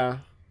 exactly. Yeah.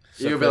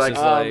 So You'd be Chris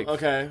like, is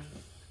Okay.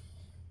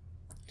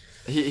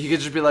 he could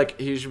just be like,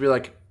 he should be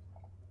like,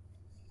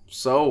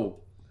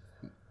 so,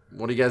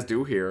 what do you guys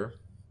do here?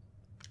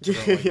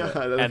 Yeah.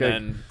 and okay.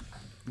 then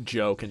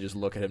Joe can just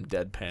look at him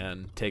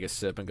deadpan, take a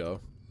sip, and go,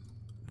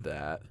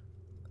 "That."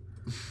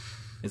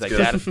 He's like, good.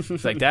 "Dad."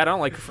 He's like, "Dad, I don't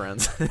like your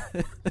friends."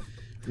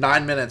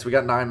 9 minutes. We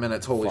got 9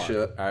 minutes. Holy Fuck.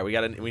 shit. All right,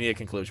 we need a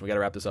conclusion. We got to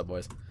wrap this up,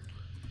 boys.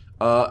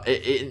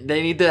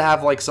 They need to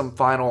have like some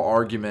final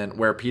argument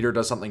where Peter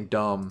does something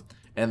dumb,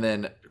 and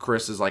then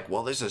Chris is like,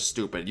 "Well, this is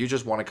stupid. You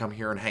just want to come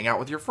here and hang out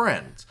with your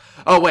friends."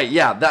 Oh wait,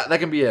 yeah, that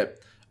can be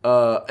it.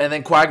 And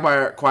then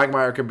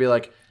Quagmire can be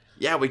like,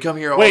 "Yeah, we come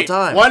here all Wait, the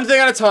time." one thing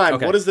at a time.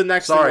 Okay. What is the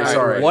next Sorry, thing?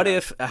 sorry. What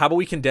if? How about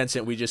we condense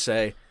it? We just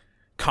say,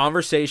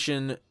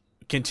 conversation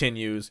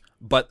continues,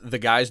 but the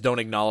guys don't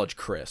acknowledge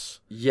Chris.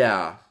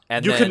 Yeah,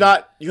 And You then could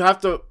not. You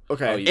have to.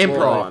 Okay. Oh, you- hold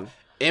improv, on.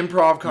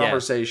 improv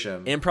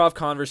conversation. improv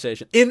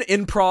conversation in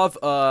improv.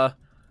 A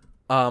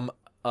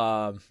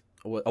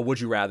would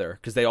you rather,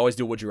 because they always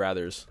do would you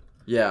rathers.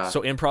 Yeah,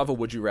 So improv a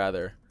would you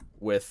rather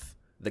with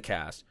the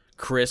cast.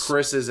 Chris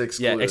Chris is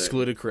excluded. Yeah,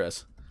 excluded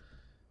Chris.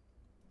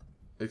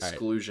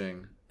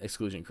 Exclusion.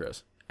 Exclusion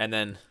Chris. And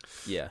then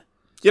yeah.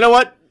 You know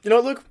what,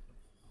 Luke?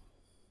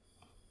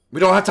 We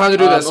don't have time to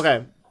do this.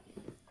 Okay.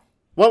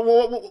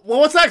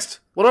 What's next?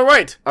 What do I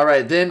write? All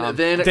right, then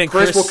then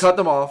Chris will Chris- cut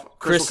them off.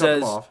 Chris will cut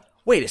them says, off.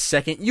 "Wait a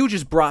second, you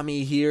just brought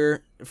me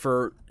here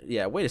for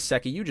wait a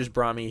second, you just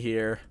brought me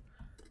here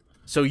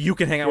so you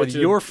can hang out with to-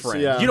 your so,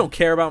 friend. yeah. You don't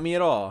care about me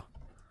at all.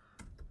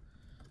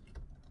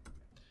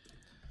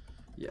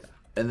 Yeah.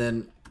 And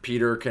then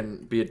Peter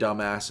can be a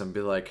dumbass and be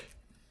like,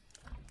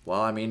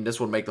 well, I mean, this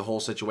would make the whole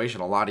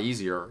situation a lot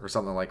easier or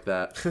something like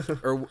that.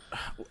 Or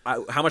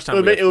how much time?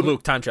 It'll Do we make- have? it'll-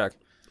 Luke, time check.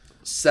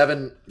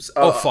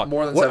 Oh, Fuck.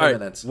 more than What- 7 all right,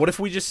 minutes. What if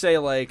we just say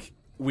like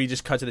we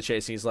just cut to the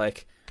chase and he's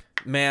like,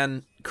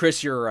 "Man,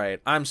 Chris, you're right.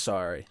 I'm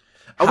sorry."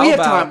 We have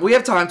about- time. We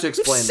have time to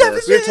explain 7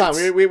 this. We have time.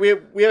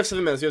 We have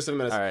 7 minutes. We have 7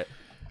 minutes. All right.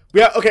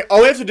 Okay.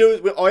 All we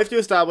have to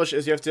establish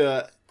is you have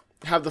to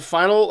have the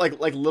final like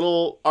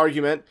little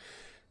argument.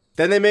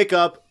 Then they make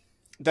up.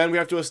 Then we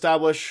have to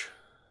establish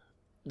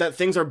that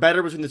things are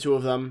better between the two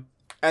of them,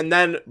 and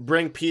then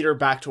bring Peter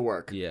back to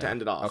work Yeah. to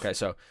end it off. Okay,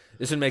 so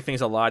this would make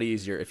things a lot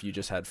easier if you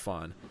just had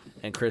fun.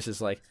 And Chris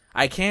is like,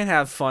 I can't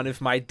have fun if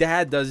my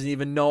dad doesn't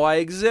even know I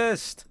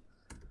exist.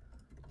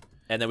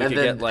 And then we And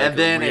can then, get like and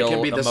then real it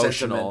can be the emotional.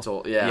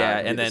 sentimental. yeah, Yeah, it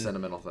can and be then the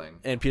sentimental thing.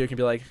 and Peter can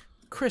be like,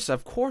 Chris,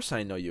 of course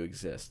I know you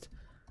exist.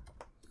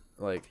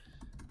 Like,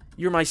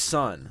 you're my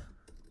son.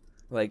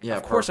 Like, Yeah,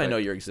 of course I perfect. know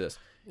you exist.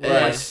 You're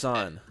my Right.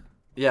 son.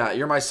 Yeah,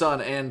 you're my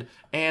son,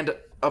 and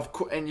of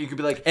course, and you could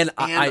be like, And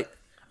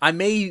I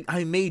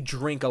may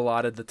drink a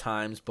lot of the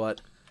times,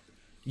 but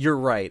you're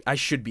right. I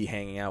should be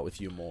hanging out with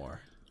you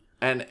more.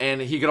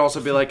 and he could also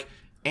be like,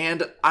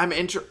 and I'm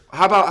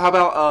How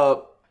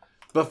about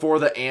before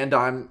the and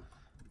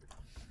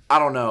I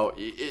don't know.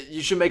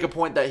 You should make a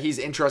point that he's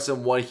interested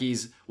in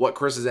what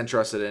Chris is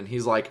interested in.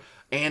 He's like,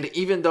 and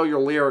even though your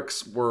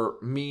lyrics were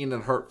mean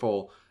and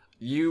hurtful,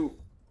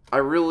 I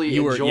really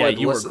You were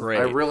enjoyed great.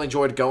 I really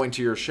enjoyed going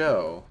to your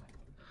show.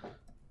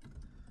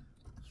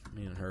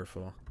 Mean and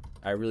hurtful.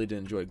 I really did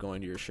enjoy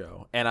going to your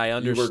show, and I were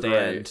understand.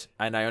 great.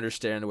 And I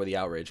understand where the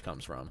outrage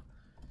comes from.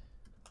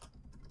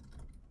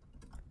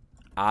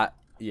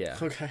 Yeah.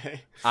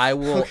 Okay. I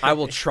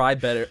will try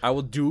better. I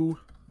will do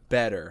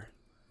better.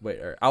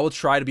 I will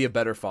try to be a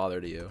better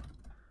father to you.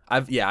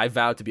 I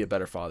vowed to be a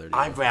better father to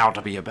you. I vow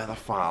to be a better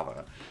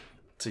father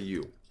to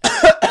you.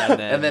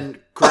 and And then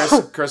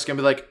Chris can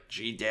be like,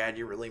 gee, Dad,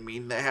 you really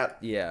mean that?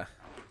 yeah.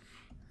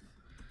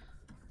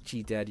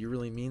 Gee, Dad, you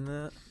really mean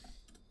that?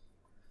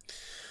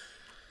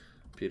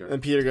 Peter.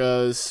 And Peter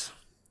goes,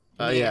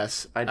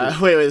 yes. I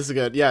did. Wait, this is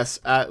good. Yes,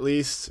 at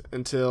least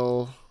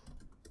until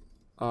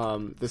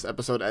this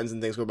episode ends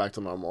and things go back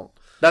to normal.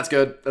 That's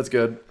good. That's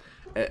good.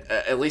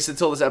 At least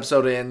until this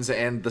episode ends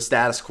and the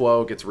status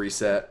quo gets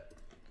reset.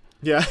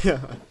 Yeah, yeah.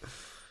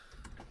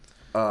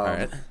 All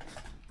right.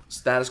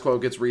 Status quo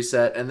gets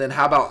reset, and then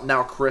how about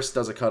now Chris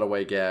does a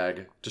cutaway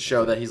gag to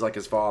show that he's like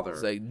his father.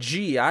 It's like,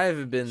 gee, I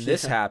haven't been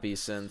this happy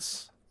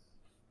since.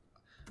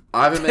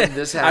 I haven't been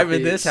this happy. I've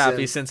been this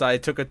happy since I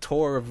took a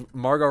tour of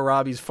Margot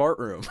Robbie's fart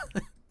room.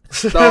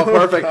 Oh,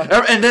 perfect.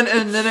 And then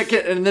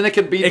it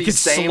could be the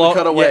same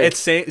cutaway. Yeah, it's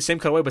same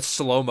cutaway, but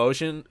slow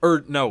motion.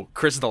 Or no,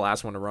 Chris is the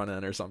last one to run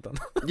in or something.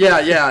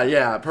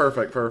 Yeah.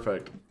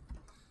 Perfect.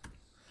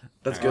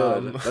 That's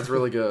good. That's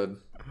really good.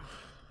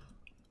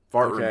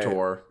 Fart room Okay.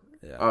 tour.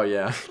 Yeah. Oh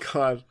yeah.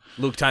 God.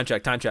 Luke, time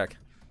check.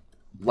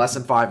 Less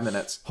than 5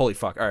 minutes. Holy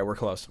fuck! All right, we're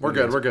close. We're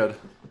good. We're good.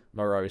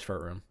 Margot Robbie's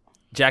fart room.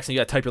 Jackson, you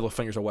gotta type your little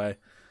fingers away.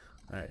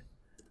 All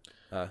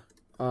right.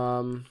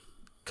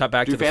 Cut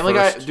back Do to the Family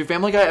first.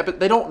 Guy?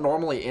 They don't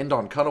normally end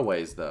on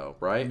cutaways though,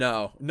 right?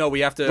 No,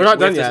 we have to. We're not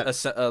we done have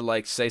to,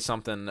 like say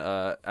something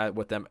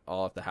with them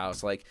all at the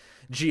house. Like,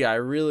 gee,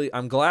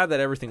 I'm glad that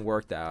everything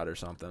worked out or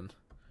something.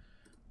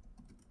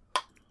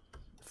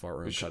 Fart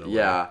room cutaway.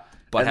 Yeah.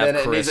 But and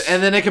have Chris.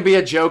 and then it can be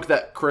a joke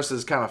that Chris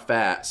is kind of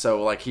fat,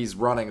 so like he's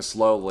running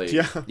slowly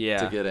Yeah. Yeah.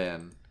 to get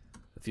in.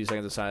 A few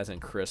seconds of silence, and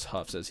Chris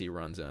huffs as he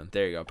runs in.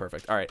 There you go,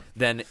 perfect. All right,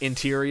 then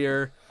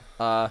interior,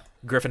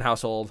 Griffin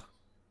household.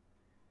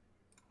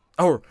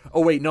 Oh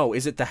wait, no.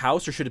 Is it the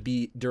house or should it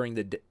be during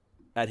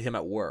at him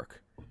at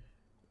work?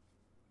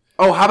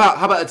 Oh, how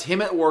about it's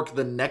him at work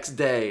the next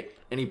day,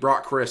 and he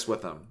brought Chris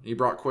with him. He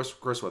brought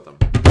Chris with him.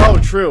 Oh,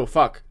 true.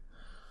 Fuck.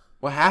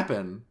 What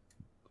happened?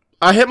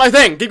 I hit my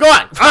thing. Keep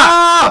going.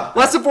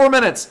 Less than 4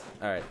 minutes.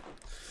 All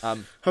right.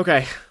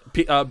 Okay.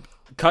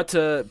 Cut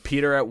to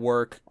Peter at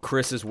work.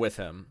 Chris is with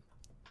him.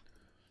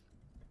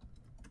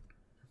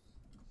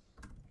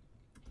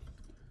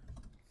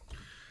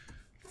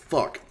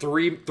 Fuck.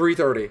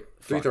 3:30.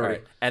 3:30. All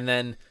right. And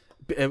then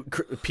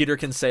Peter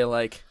can say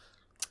like,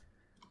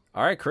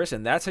 "All right, Chris,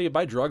 and that's how you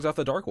buy drugs off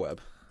the dark web."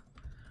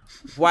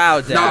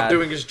 Wow, Dad. Not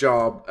doing his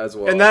job as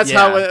well. And that's yeah,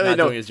 how not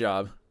no, doing his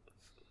job.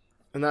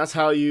 and that's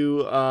how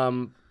you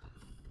And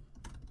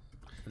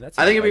that's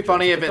I how think you it'd be buy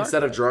funny drugs if off the dark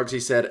instead web. of drugs he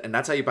said, and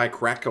that's how you buy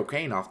crack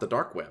cocaine off the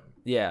dark web.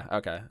 Yeah.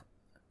 Okay.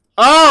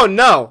 Oh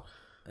no.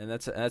 And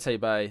that's how you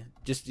buy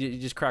you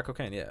just crack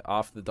cocaine, yeah,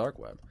 off the dark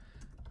web.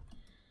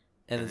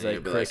 And it's Yeah, like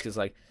you'd be Chris like- is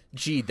like,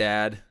 "Gee,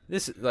 Dad,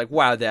 this is like,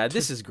 wow, Dad,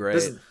 this is great."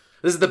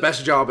 This is the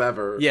best job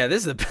ever. Yeah, this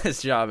is the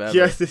best job ever.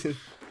 Yeah.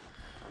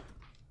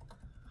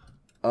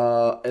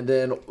 And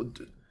then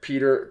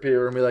Peter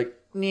would be like,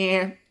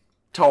 "Nah,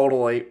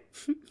 totally."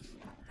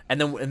 And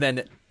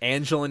then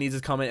Angela needs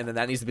to come in, and then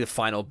that needs to be the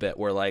final bit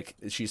where like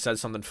she says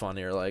something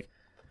funny or like,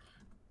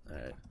 all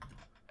right.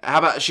 how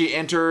about she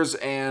enters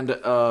and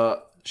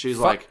she's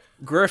like,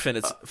 Griffin,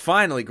 it's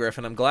finally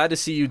Griffin. I'm glad to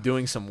see you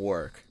doing some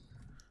work.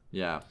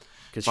 yeah,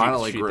 'Cause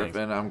finally she Griffin.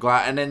 thinks- I'm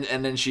glad.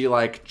 And then she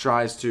like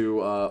tries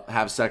to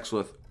have sex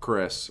with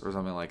Chris or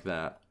something like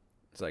that.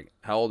 It's like,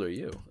 how old are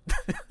you?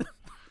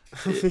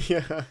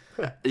 Yeah.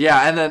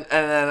 Yeah, and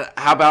then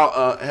how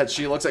about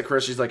she looks at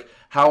Chris? She's like,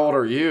 "How old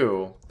are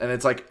you?" And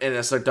it's like in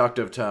a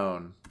seductive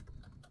tone.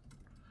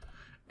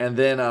 And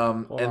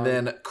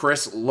then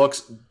Chris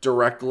looks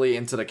directly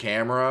into the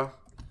camera,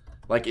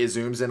 like it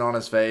zooms in on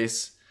his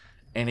face,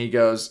 and he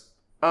goes,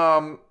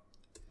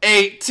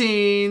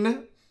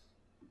 18.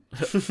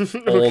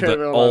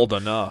 Old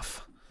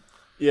enough.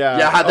 Yeah.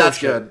 Yeah, Oh, that's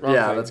shit. good. Wrong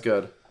Yeah, thing. that's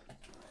good.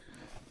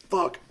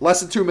 Fuck,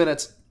 less than 2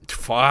 minutes.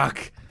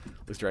 Fuck.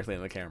 Looks directly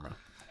in the camera.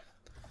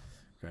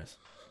 Chris.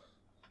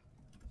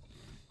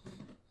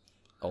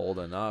 Old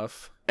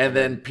enough. And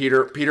then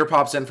Peter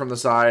pops in from the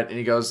side, and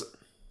he goes,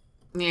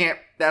 "Yeah,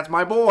 that's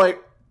my boy."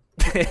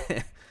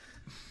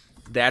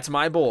 That's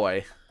my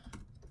boy.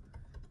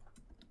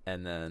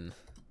 And then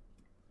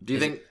Do you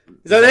think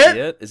Is that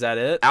it? Is that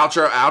it?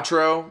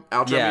 outro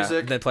Yeah.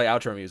 music? Then play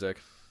outro music.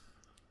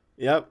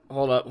 Yep.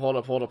 Hold up.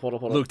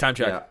 Luke, time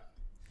check. Yeah.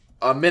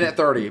 A minute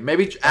 30.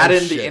 Maybe add in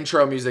the shit.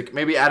 intro music.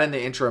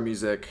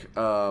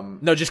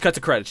 No, just cut the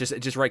credits.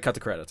 Just write cut the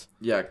credits.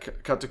 Yeah,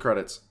 cut to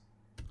credits.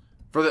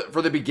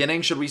 For the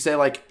beginning, should we say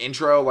like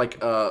intro,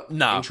 like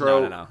No.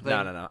 intro? No. thing?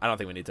 I don't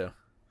think we need to.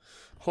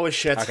 Holy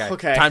shit.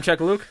 Okay. Time check,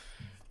 Luke.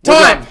 We're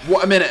Time!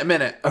 done. A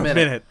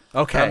minute.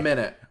 Okay. A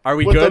minute. Are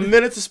we With good? a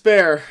minute to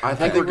spare, I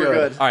think we're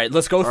good. All right,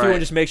 let's go through right. and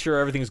just make sure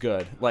everything's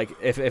good. Like,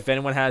 if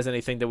anyone has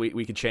anything that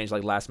we could change,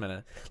 like, last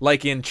minute.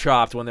 Like in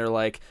Chopped, when they're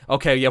like,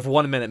 okay, you have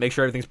 1 minute, make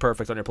sure everything's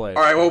perfect on your plate.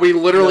 All right. Well, we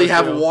literally Yeah,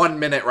 have yeah. 1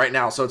 minute right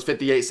now, so it's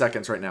 58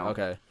 seconds right now.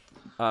 Okay.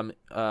 I'm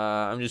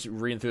just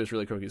reading through this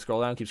really quickly. Scroll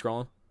down, keep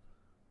scrolling.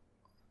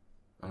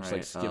 I'm All just, right,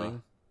 like,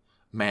 skimming.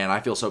 Man, I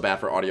feel so bad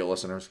for audio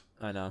listeners.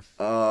 I know.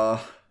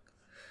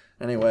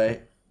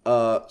 Anyway,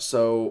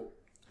 so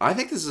I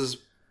think this is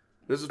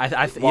a lot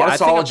I of think I'm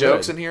solid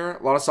jokes good. in here.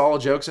 A lot of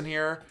solid jokes in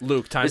here.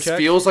 Luke, time This check.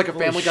 feels like a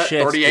Family Guy.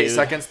 shit, 38 dude.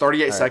 seconds.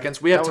 38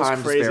 seconds. We have That was time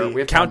to crazy. spare.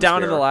 We have time Count to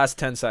down in spare. the last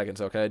 10 seconds,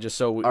 okay? Just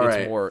so it's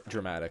right. more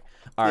dramatic.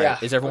 All right. Yeah,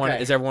 Is everyone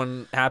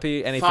okay.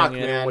 happy? Anything Fuck,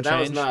 anyone man. would That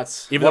was change?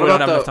 nuts. Even What though we don't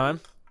about have enough the- time?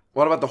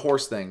 What about the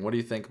horse thing? What do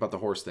you think about the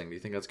horse thing? Do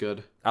you think that's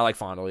good? I like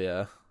Fondle,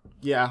 yeah.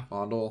 Yeah.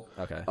 Fondle.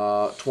 Okay.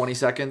 20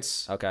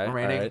 seconds. Okay.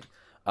 Remaining.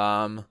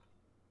 All right.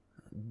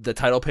 The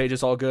title page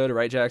is all good,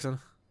 right, Jackson?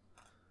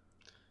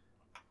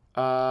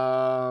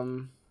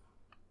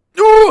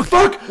 Ooh,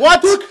 fuck!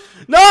 What? Fuck!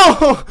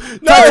 No!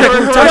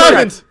 No!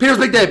 Time check. Peter's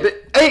Big Day.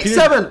 8,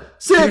 7,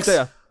 6,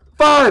 Day.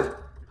 5,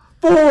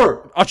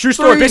 4, A true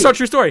story, 3, based on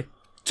true story.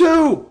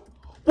 2,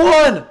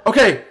 1.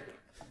 Okay.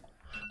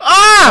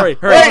 Ah! Hurry,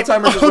 hurry. Wait!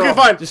 Timer's just Okay, wrong.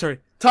 fine. Just hurry.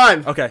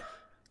 Time. Okay.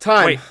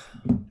 Time. Wait.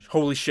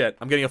 Holy shit.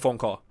 I'm getting a phone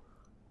call.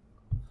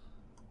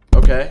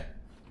 Okay.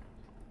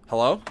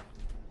 Hello?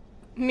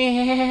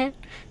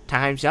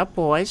 Time's up,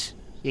 boys.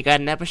 You got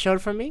an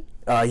episode for me?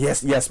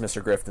 Yes,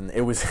 Mr. Grifton.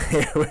 It was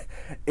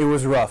it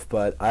was rough,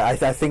 but I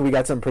think we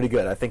got something pretty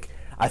good. I think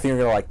you're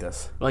gonna like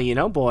this. Well, you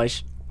know,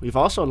 boys, we've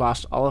also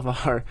lost all of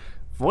our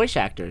voice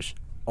actors.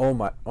 Oh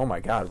my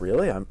God,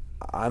 really?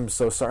 I'm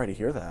so sorry to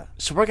hear that.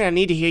 So we're gonna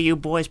need to hear you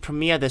boys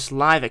premiere this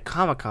live at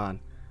Comic-Con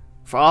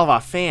for all of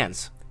our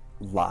fans.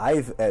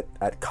 Live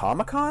at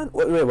Comic-Con?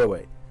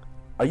 Wait.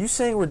 Are you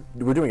saying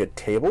we're doing a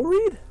table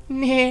read?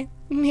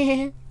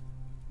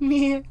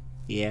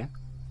 Yeah.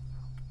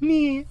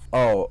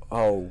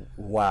 Oh,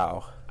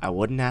 wow. I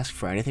wouldn't ask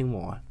for anything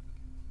more.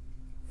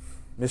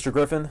 Mr.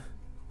 Griffin,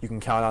 you can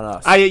count on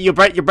us. You're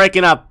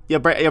breaking up. You're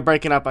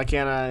breaking up. I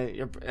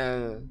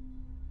can't.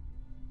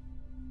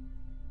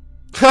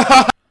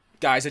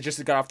 Guys, I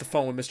just got off the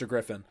phone with Mr.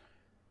 Griffin.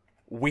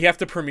 We have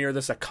to premiere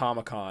this at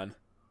Comic-Con.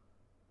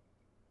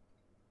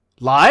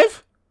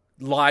 Live?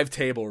 Live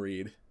table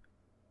read.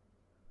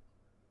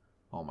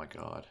 Oh my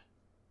god.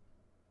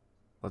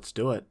 Let's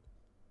do it.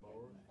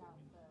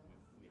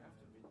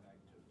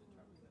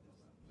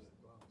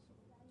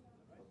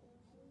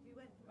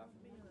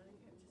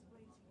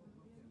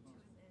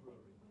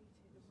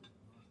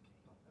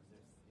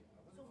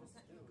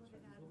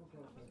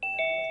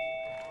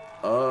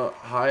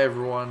 Hi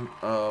everyone.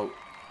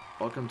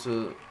 Welcome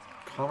to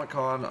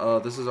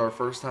Comic-Con. This is our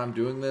first time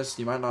doing this.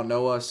 You might not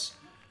know us.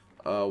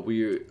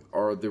 We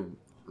are the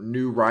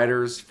new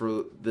writers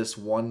for this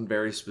one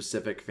very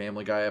specific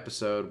Family Guy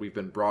episode. We've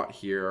been brought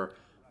here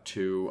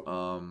to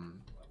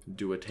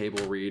do a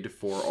table read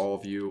for all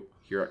of you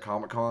here at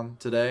Comic-Con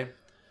today.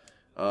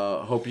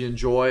 Hope you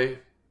enjoy.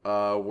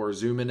 We're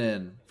zooming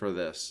in for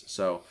this,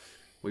 so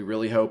we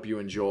really hope you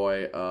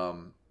enjoy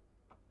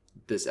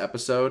this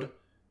episode.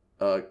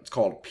 It's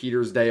called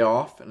Peter's Day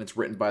Off, and it's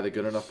written by the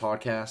Good Enough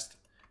Podcast,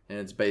 and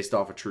it's based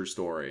off a true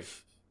story.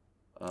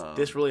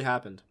 This really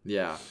happened.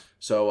 Yeah.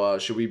 So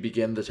should we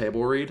begin the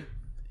table read?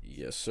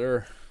 Yes,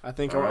 sir. I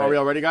think. All Are we right.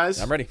 all ready, guys?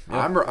 I'm ready. Yeah.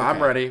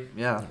 I'm ready.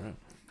 Yeah.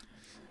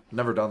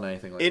 Never done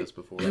anything like this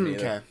before.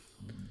 Okay.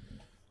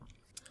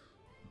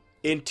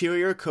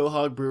 Interior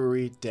Quahog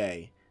Brewery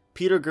Day.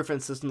 Peter Griffin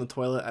sits in the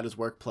toilet at his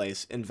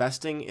workplace,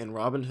 investing in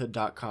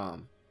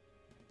Robinhood.com.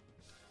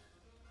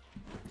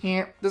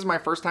 Yeah, this is my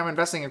first time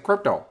investing in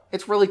crypto.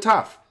 It's really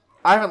tough.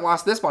 I haven't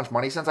lost this much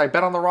money since I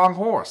bet on the wrong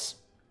horse.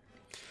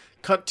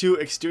 Cut to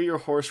exterior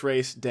horse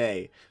race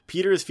day.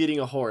 Peter is feeding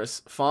a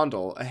horse,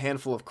 Fondle, a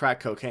handful of crack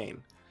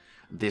cocaine.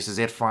 This is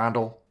it,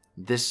 Fondle.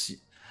 This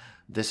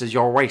is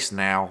your race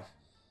now.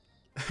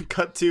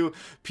 Cut to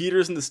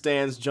Peter's in the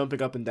stands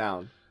jumping up and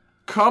down.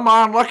 Come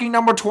on, lucky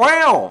number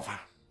 12!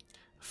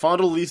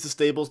 Fondle leaves the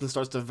stables and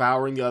starts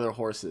devouring the other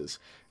horses.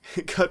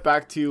 Cut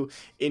back to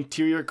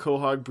interior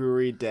Quahog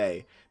Brewery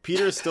day.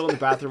 Peter is still in the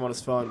bathroom on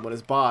his phone when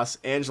his boss,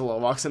 Angela,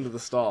 walks into the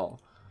stall.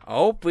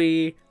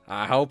 Opie,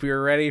 I hope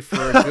you're ready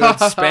for a good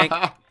spank.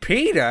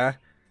 Peter,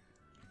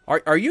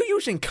 are you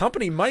using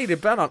company money to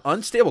bet on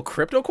unstable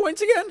crypto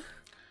coins again?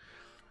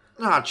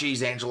 Aw,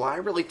 geez, Angela, I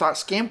really thought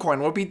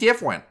Scamcoin would be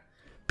different.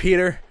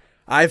 Peter,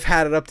 I've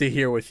had it up to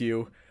here with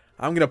you.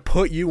 I'm going to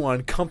put you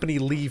on company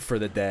leave for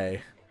the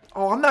day.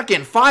 Oh, I'm not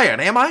getting fired,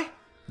 am I?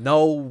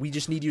 No, we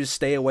just need you to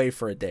stay away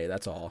for a day,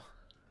 that's all.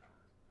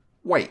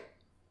 Wait,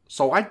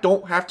 so I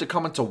don't have to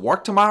come into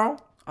work tomorrow?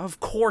 Of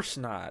course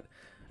not.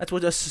 That's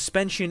what a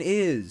suspension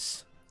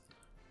is.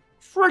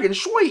 Friggin'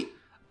 sweet!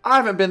 I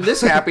haven't been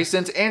this happy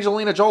since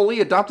Angelina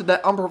Jolie adopted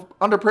that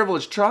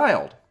underprivileged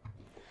child.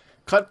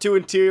 Cut to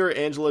interior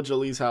Angela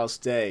Jolie's house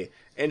day.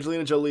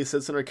 Angelina Jolie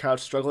sits on her couch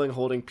struggling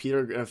holding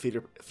Peter in a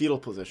fetal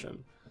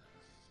position.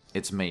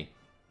 It's me.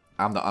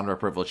 I'm the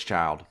underprivileged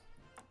child.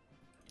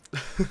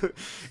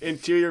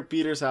 Interior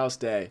Peter's house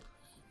day.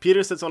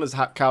 Peter sits on his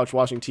couch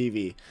watching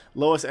TV.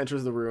 Lois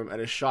enters the room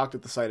and is shocked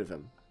at the sight of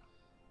him.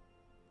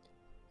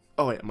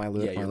 Oh wait, my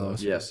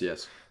Lois.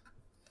 Yes.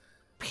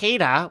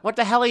 Peter, what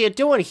the hell are you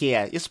doing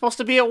here? You're supposed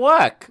to be at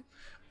work.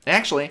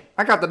 Actually,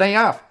 I got the day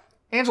off.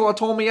 Angela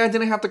told me I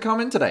didn't have to come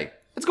in today.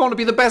 It's going to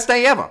be the best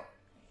day ever.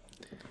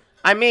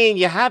 I mean,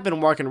 you have been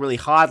working really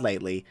hard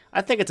lately.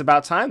 I think it's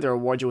about time to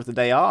reward you with a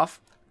day off.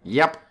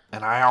 Yep,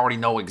 and I already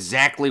know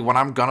exactly what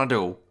I'm gonna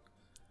do.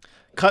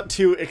 Cut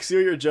to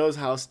exterior Joe's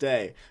house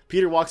day.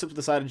 Peter walks up to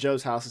the side of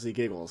Joe's house as he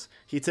giggles.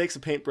 He takes a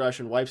paintbrush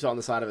and wipes it on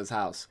the side of his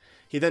house.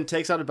 He then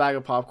takes out a bag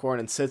of popcorn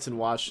and sits and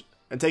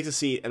takes a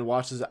seat and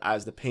watches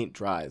as the paint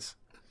dries.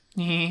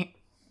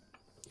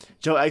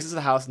 Joe exits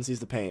the house and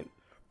sees the paint.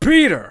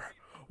 Peter,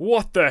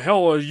 what the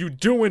hell are you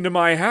doing to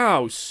my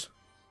house?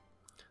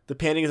 The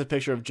painting is a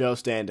picture of Joe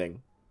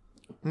standing.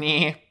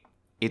 Nah,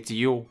 it's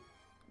you.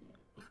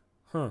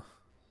 Huh.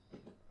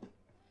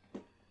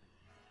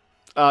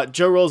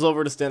 Joe rolls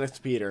over to stand next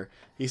to Peter.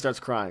 He starts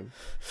crying.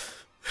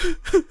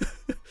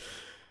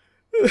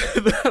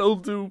 That'll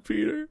do,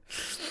 Peter.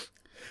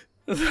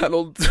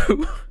 That'll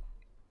do.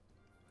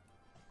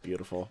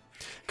 Beautiful.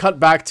 Cut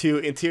back to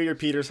interior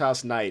Peter's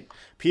house night.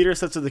 Peter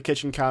sits at the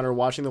kitchen counter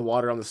watching the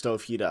water on the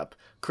stove heat up.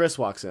 Chris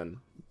walks in.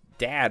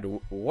 Dad,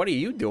 what are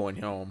you doing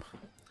home?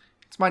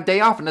 It's my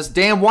day off and this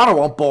damn water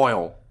won't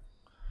boil.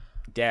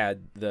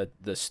 Dad,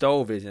 the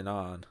stove isn't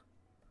on.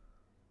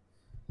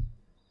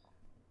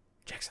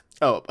 Jackson.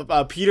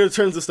 Oh, Peter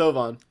turns the stove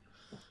on.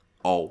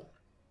 Oh.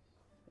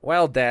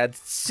 Well, Dad,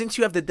 since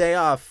you have the day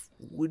off,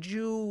 would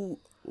you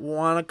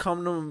want to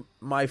come to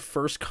my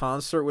first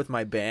concert with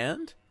my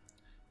band?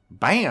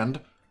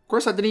 Band?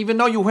 Chris, I didn't even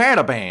know you had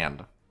a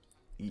band.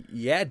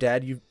 Yeah,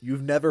 Dad,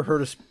 you've never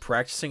heard us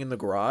practicing in the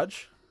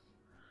garage?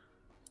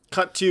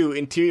 Cut to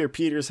interior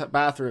Peter's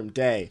bathroom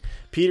day.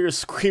 Peter is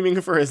screaming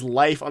for his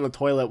life on the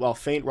toilet while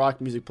faint rock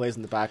music plays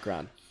in the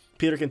background.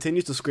 Peter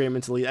continues to scream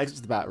until he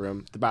exits the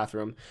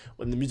bathroom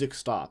when the music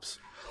stops.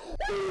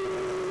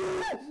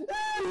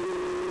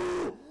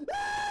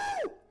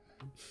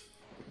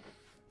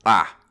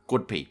 Ah,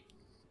 good pee.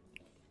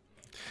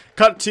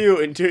 Cut to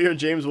interior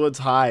James Woods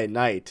High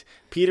night.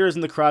 Peter is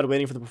in the crowd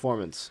waiting for the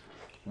performance.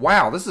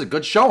 Wow, this is a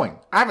good showing.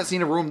 I haven't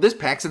seen a room this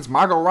packed since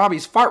Margot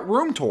Robbie's Fart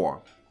Room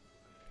tour.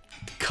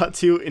 Cut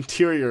to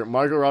interior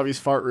Margot Robbie's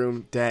fart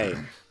room day.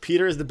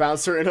 Peter is the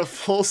bouncer in a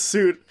full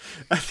suit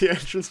at the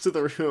entrance to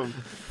the room.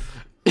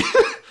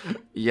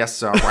 Yes,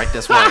 sir, right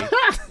this way.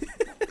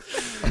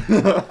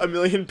 A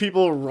million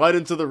people run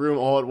into the room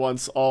all at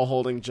once, all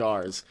holding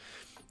jars.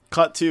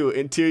 Cut to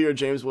interior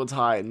James Woods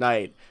High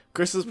night.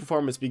 Chris's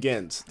performance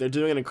begins. They're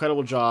doing an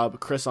incredible job.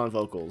 Chris on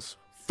vocals.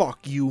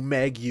 Fuck you,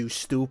 Meg, you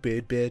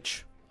stupid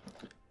bitch.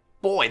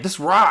 Boy, this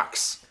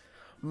rocks.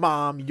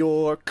 Mom,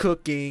 your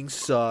cooking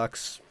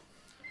sucks.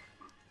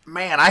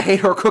 Man, I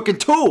hate her cooking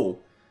too.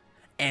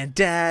 And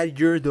Dad,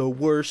 you're the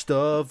worst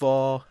of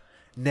all.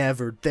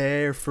 Never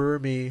there for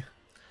me.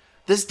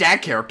 This dad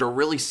character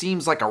really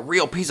seems like a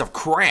real piece of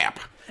crap.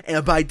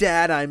 And by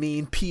Dad, I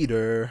mean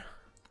Peter.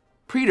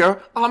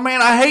 Peter? Oh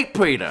man, I hate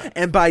Peter.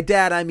 And by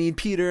Dad, I mean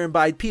Peter. And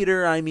by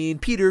Peter, I mean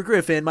Peter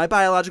Griffin, my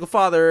biological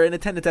father, in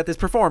attendance at this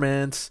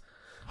performance.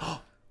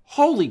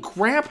 Holy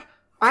crap.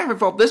 I haven't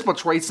felt this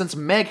betrayed since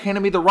Meg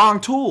handed me the wrong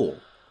tool.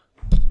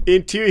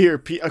 Cut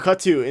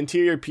to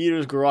interior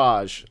Peter's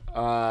garage.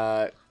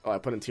 I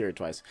put interior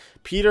twice.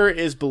 Peter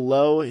is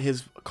below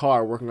his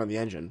car working on the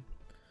engine.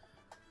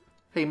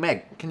 Hey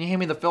Meg, can you hand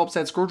me the Phillips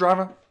head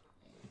screwdriver?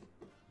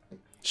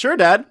 Sure,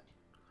 Dad.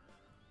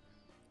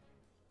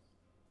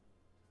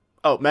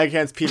 Oh, Meg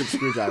hands Peter the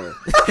screwdriver.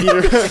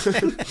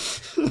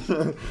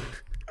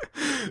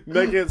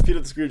 Meg hands Peter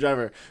the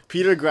screwdriver.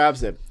 Peter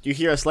grabs it. You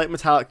hear a slight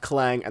metallic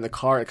clang, and the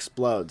car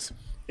explodes.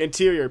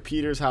 Interior,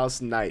 Peter's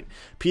house, night.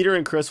 Peter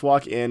and Chris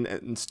walk in,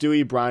 and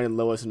Stewie, Brian, and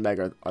Lois and Meg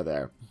are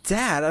there.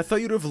 Dad, I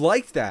thought you'd have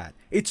liked that.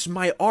 It's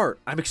my art.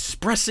 I'm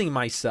expressing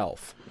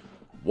myself.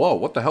 Whoa,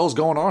 what the hell's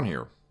going on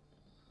here?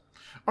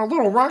 Our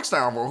little rock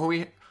star over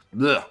here.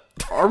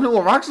 Our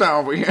little rock star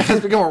over here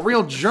has become a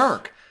real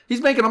jerk.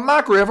 He's making a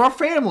mockery of our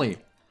family.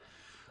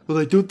 Well,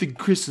 I don't think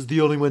Chris is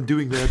the only one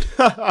doing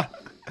that.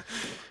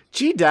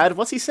 Gee, Dad,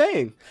 what's he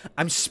saying?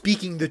 I'm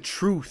speaking the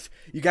truth.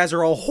 You guys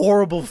are all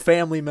horrible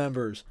family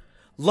members.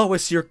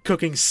 Lois, your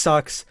cooking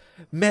sucks.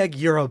 Meg,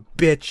 you're a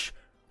bitch.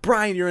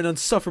 Brian, you're an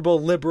insufferable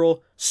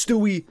liberal.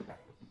 Stewie,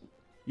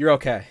 you're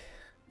okay.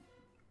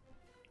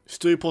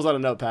 Stewie pulls out a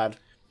notepad.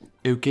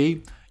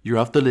 Okay, you're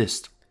off the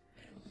list.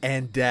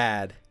 And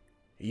Dad,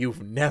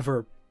 you've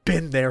never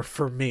been there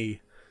for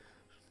me.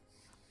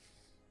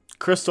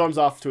 Chris storms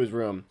off to his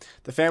room.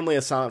 The family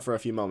is silent for a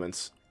few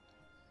moments.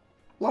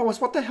 Lois,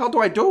 what the hell do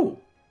I do?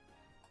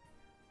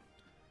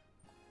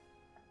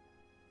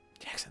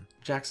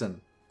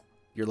 Jackson.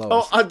 You're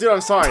Lois. Oh, dude,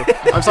 I'm sorry.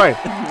 I'm sorry.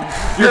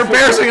 You're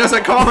embarrassing us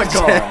at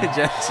Comic-Con.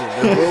 Jackson,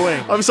 you're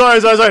booing. I'm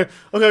sorry.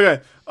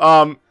 Okay.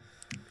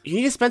 You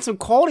need to spend some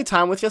quality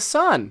time with your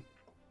son.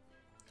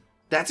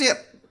 That's it.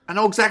 I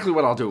know exactly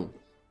what I'll do.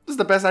 This is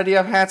the best idea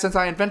I've had since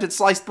I invented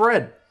sliced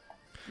bread.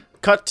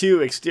 Cut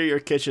to exterior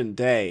kitchen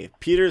day.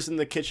 Peter's in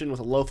the kitchen with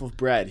a loaf of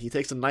bread. He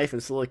takes a knife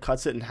and slowly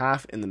cuts it in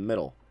half in the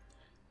middle.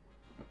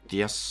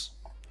 This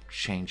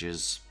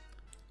changes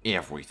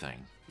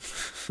everything.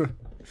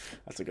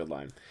 That's a good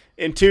line.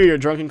 Interior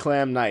Drunken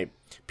Clam night.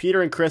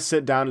 Peter and Chris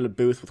sit down in a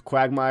booth with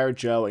Quagmire,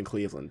 Joe, and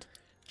Cleveland.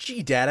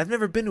 Gee, Dad, I've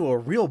never been to a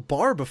real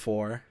bar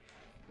before.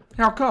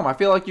 How come? I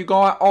feel like you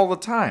go out all the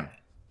time.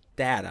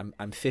 Dad,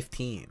 I'm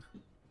 15.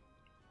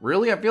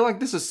 Really? I feel like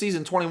this is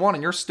season 21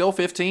 and you're still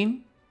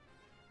 15?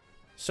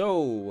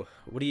 So,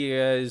 what do you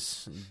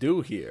guys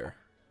do here?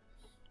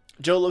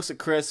 Joe looks at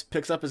Chris,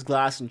 picks up his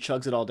glass, and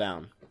chugs it all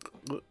down.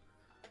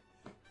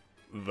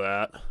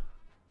 That.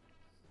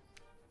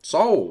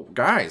 So,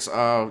 guys,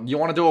 you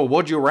want to do a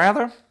Would You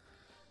Rather?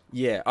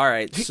 Yeah,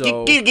 alright,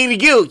 so...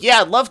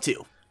 Yeah, I'd love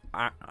to.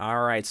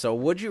 Alright, so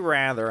would you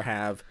rather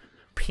have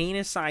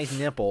penis-sized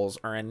nipples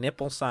or a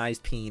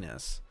nipple-sized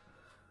penis?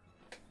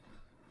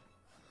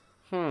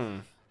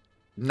 Now,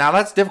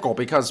 that's difficult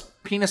because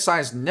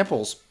penis-sized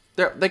nipples,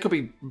 they could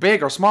be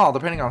big or small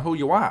depending on who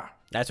you are.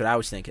 That's what I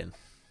was thinking.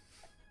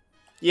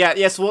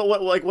 Yeah, so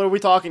what are we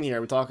talking here?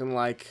 Are we talking,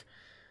 like...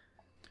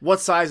 What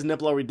size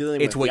nipple are we dealing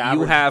with? It's what The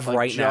you average, have like,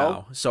 right Joe?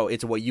 now. So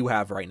it's what you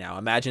have right now.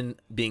 Imagine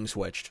being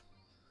switched.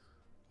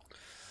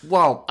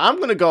 Well, I'm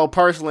going to go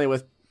personally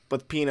with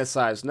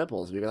penis-sized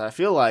nipples because I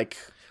feel like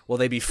Will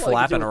they be you can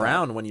flapping do with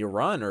around when you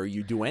run or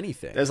you do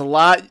anything? there's a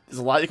lot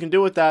you can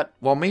do with that.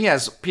 well, me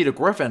as Peter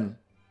Griffin,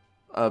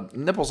 a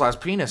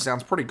nipple-sized penis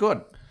sounds pretty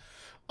good.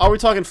 Are we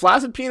talking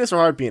flaccid penis or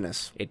hard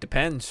penis? It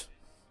depends.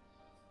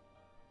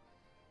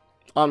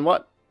 On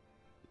what?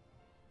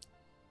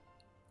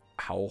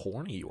 How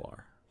horny you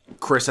are.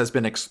 Chris has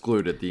been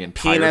excluded the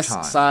entire time.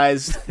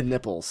 Penis-sized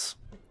nipples.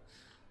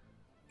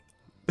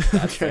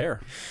 That's fair.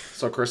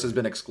 So Chris has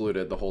been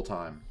excluded the whole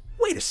time.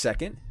 Wait a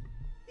second.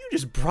 You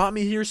just brought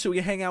me here so we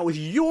hang out with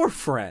your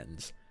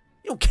friends.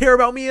 You don't care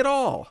about me at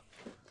all.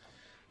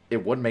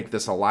 It would make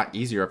this a lot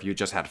easier if you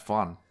just had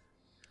fun.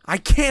 I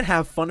can't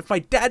have fun if my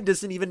dad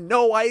doesn't even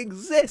know I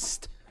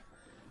exist.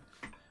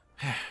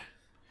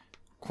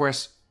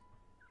 Chris,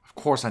 of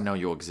course I know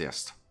you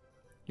exist.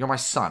 You're my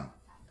son.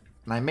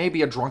 And I may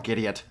be a drunk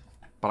idiot,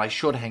 but I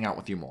should hang out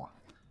with you more.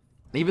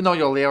 And even though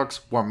your lyrics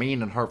were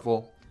mean and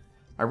hurtful,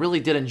 I really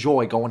did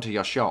enjoy going to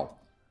your show.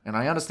 And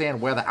I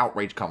understand where the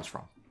outrage comes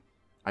from.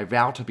 I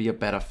vow to be a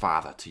better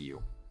father to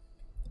you.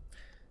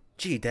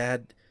 Gee,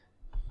 Dad,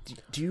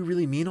 do you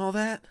really mean all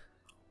that?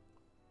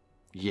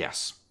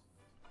 Yes.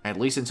 At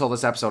least until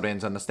this episode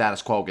ends and the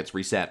status quo gets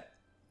reset.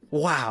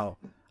 Wow.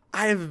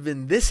 I haven't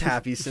been this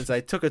happy since I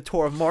took a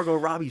tour of Margot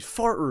Robbie's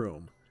fart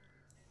room.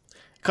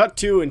 Cut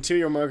to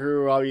interior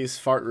Margot Robbie's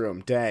fart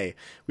room. Day.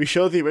 We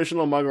show the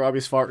original Margot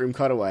Robbie's fart room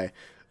cutaway.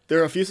 There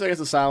are a few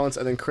seconds of silence,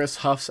 and then Chris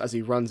huffs as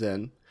he runs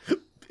in.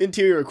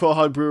 Interior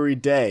Quahog Brewery.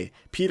 Day.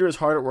 Peter is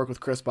hard at work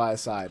with Chris by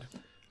his side.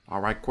 All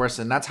right, Chris,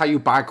 and that's how you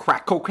buy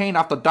crack cocaine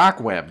off the dark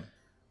web.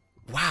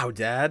 Wow,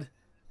 Dad.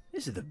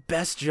 This is the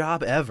best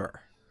job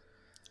ever.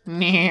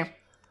 Nah,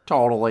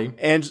 totally.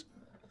 And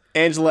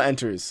Angela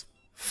enters.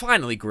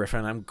 Finally,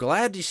 Griffin, I'm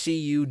glad to see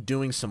you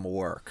doing some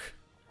work.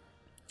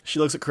 She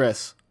looks at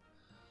Chris.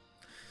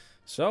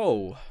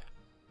 So,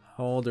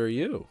 how old are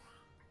you?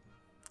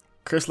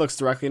 Chris looks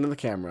directly into the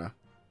camera.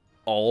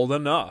 Old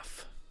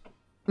enough.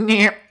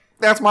 Nah,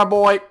 that's my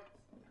boy.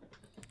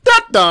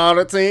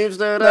 It seems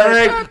That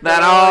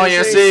all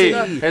you see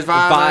is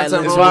violence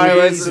and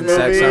violence and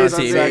movies movies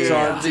and and sex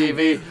on sex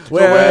TV.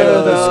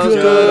 Where those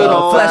good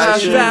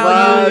old-fashioned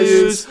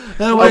values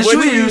on which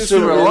we used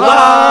to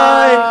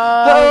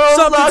rely.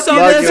 Something, Lucky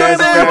something, as a something,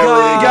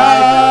 family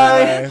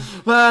guy.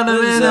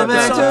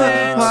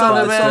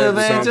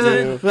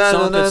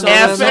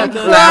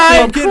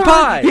 Pumpkin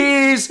pie.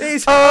 He's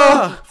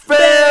a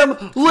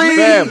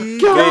family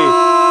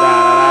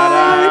guy.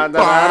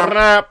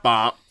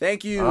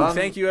 Thank you,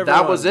 everyone.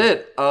 That was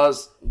it.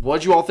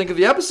 What'd you all think of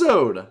the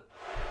episode?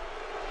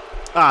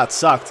 It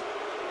sucked.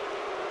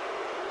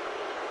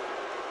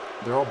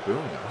 They're all booing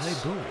Why are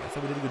us. they booing? I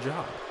thought we did a good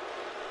job.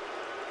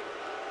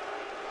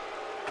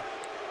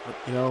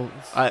 You know,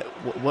 Hey,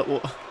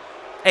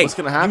 what's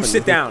gonna happen? You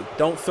sit down.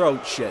 Don't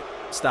throw shit.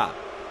 Stop.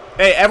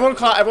 Hey, everyone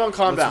calm Let's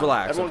down.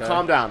 relax, Everyone okay?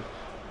 calm down.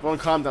 Everyone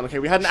calm down. Okay,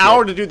 we had an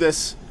hour to do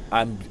this.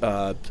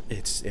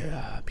 It's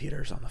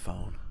Peter's on the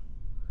phone.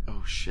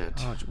 Oh shit!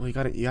 Oh, well,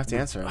 you have to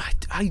answer. What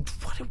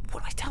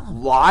I tell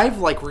him? Live,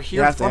 like we're here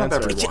You in have to front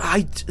of answer.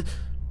 everyone. Just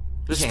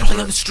Just probably answer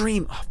on the it.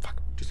 stream. Oh fuck.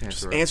 Just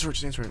answer it.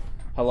 Just answer it.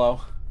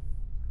 Hello.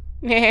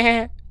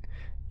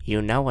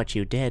 You know what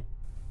you did.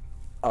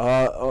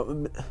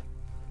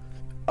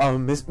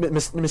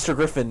 Mr.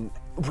 Griffin,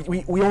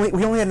 we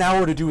only had an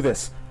hour to do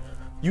this.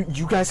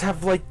 You guys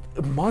have like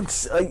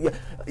months.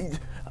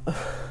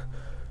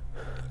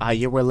 Are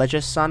you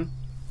religious, son?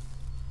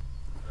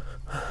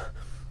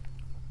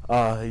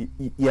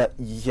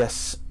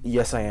 Yes,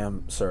 I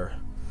am, sir.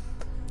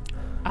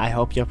 I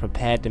hope you're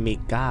prepared to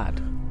meet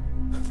God.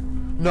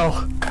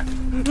 No.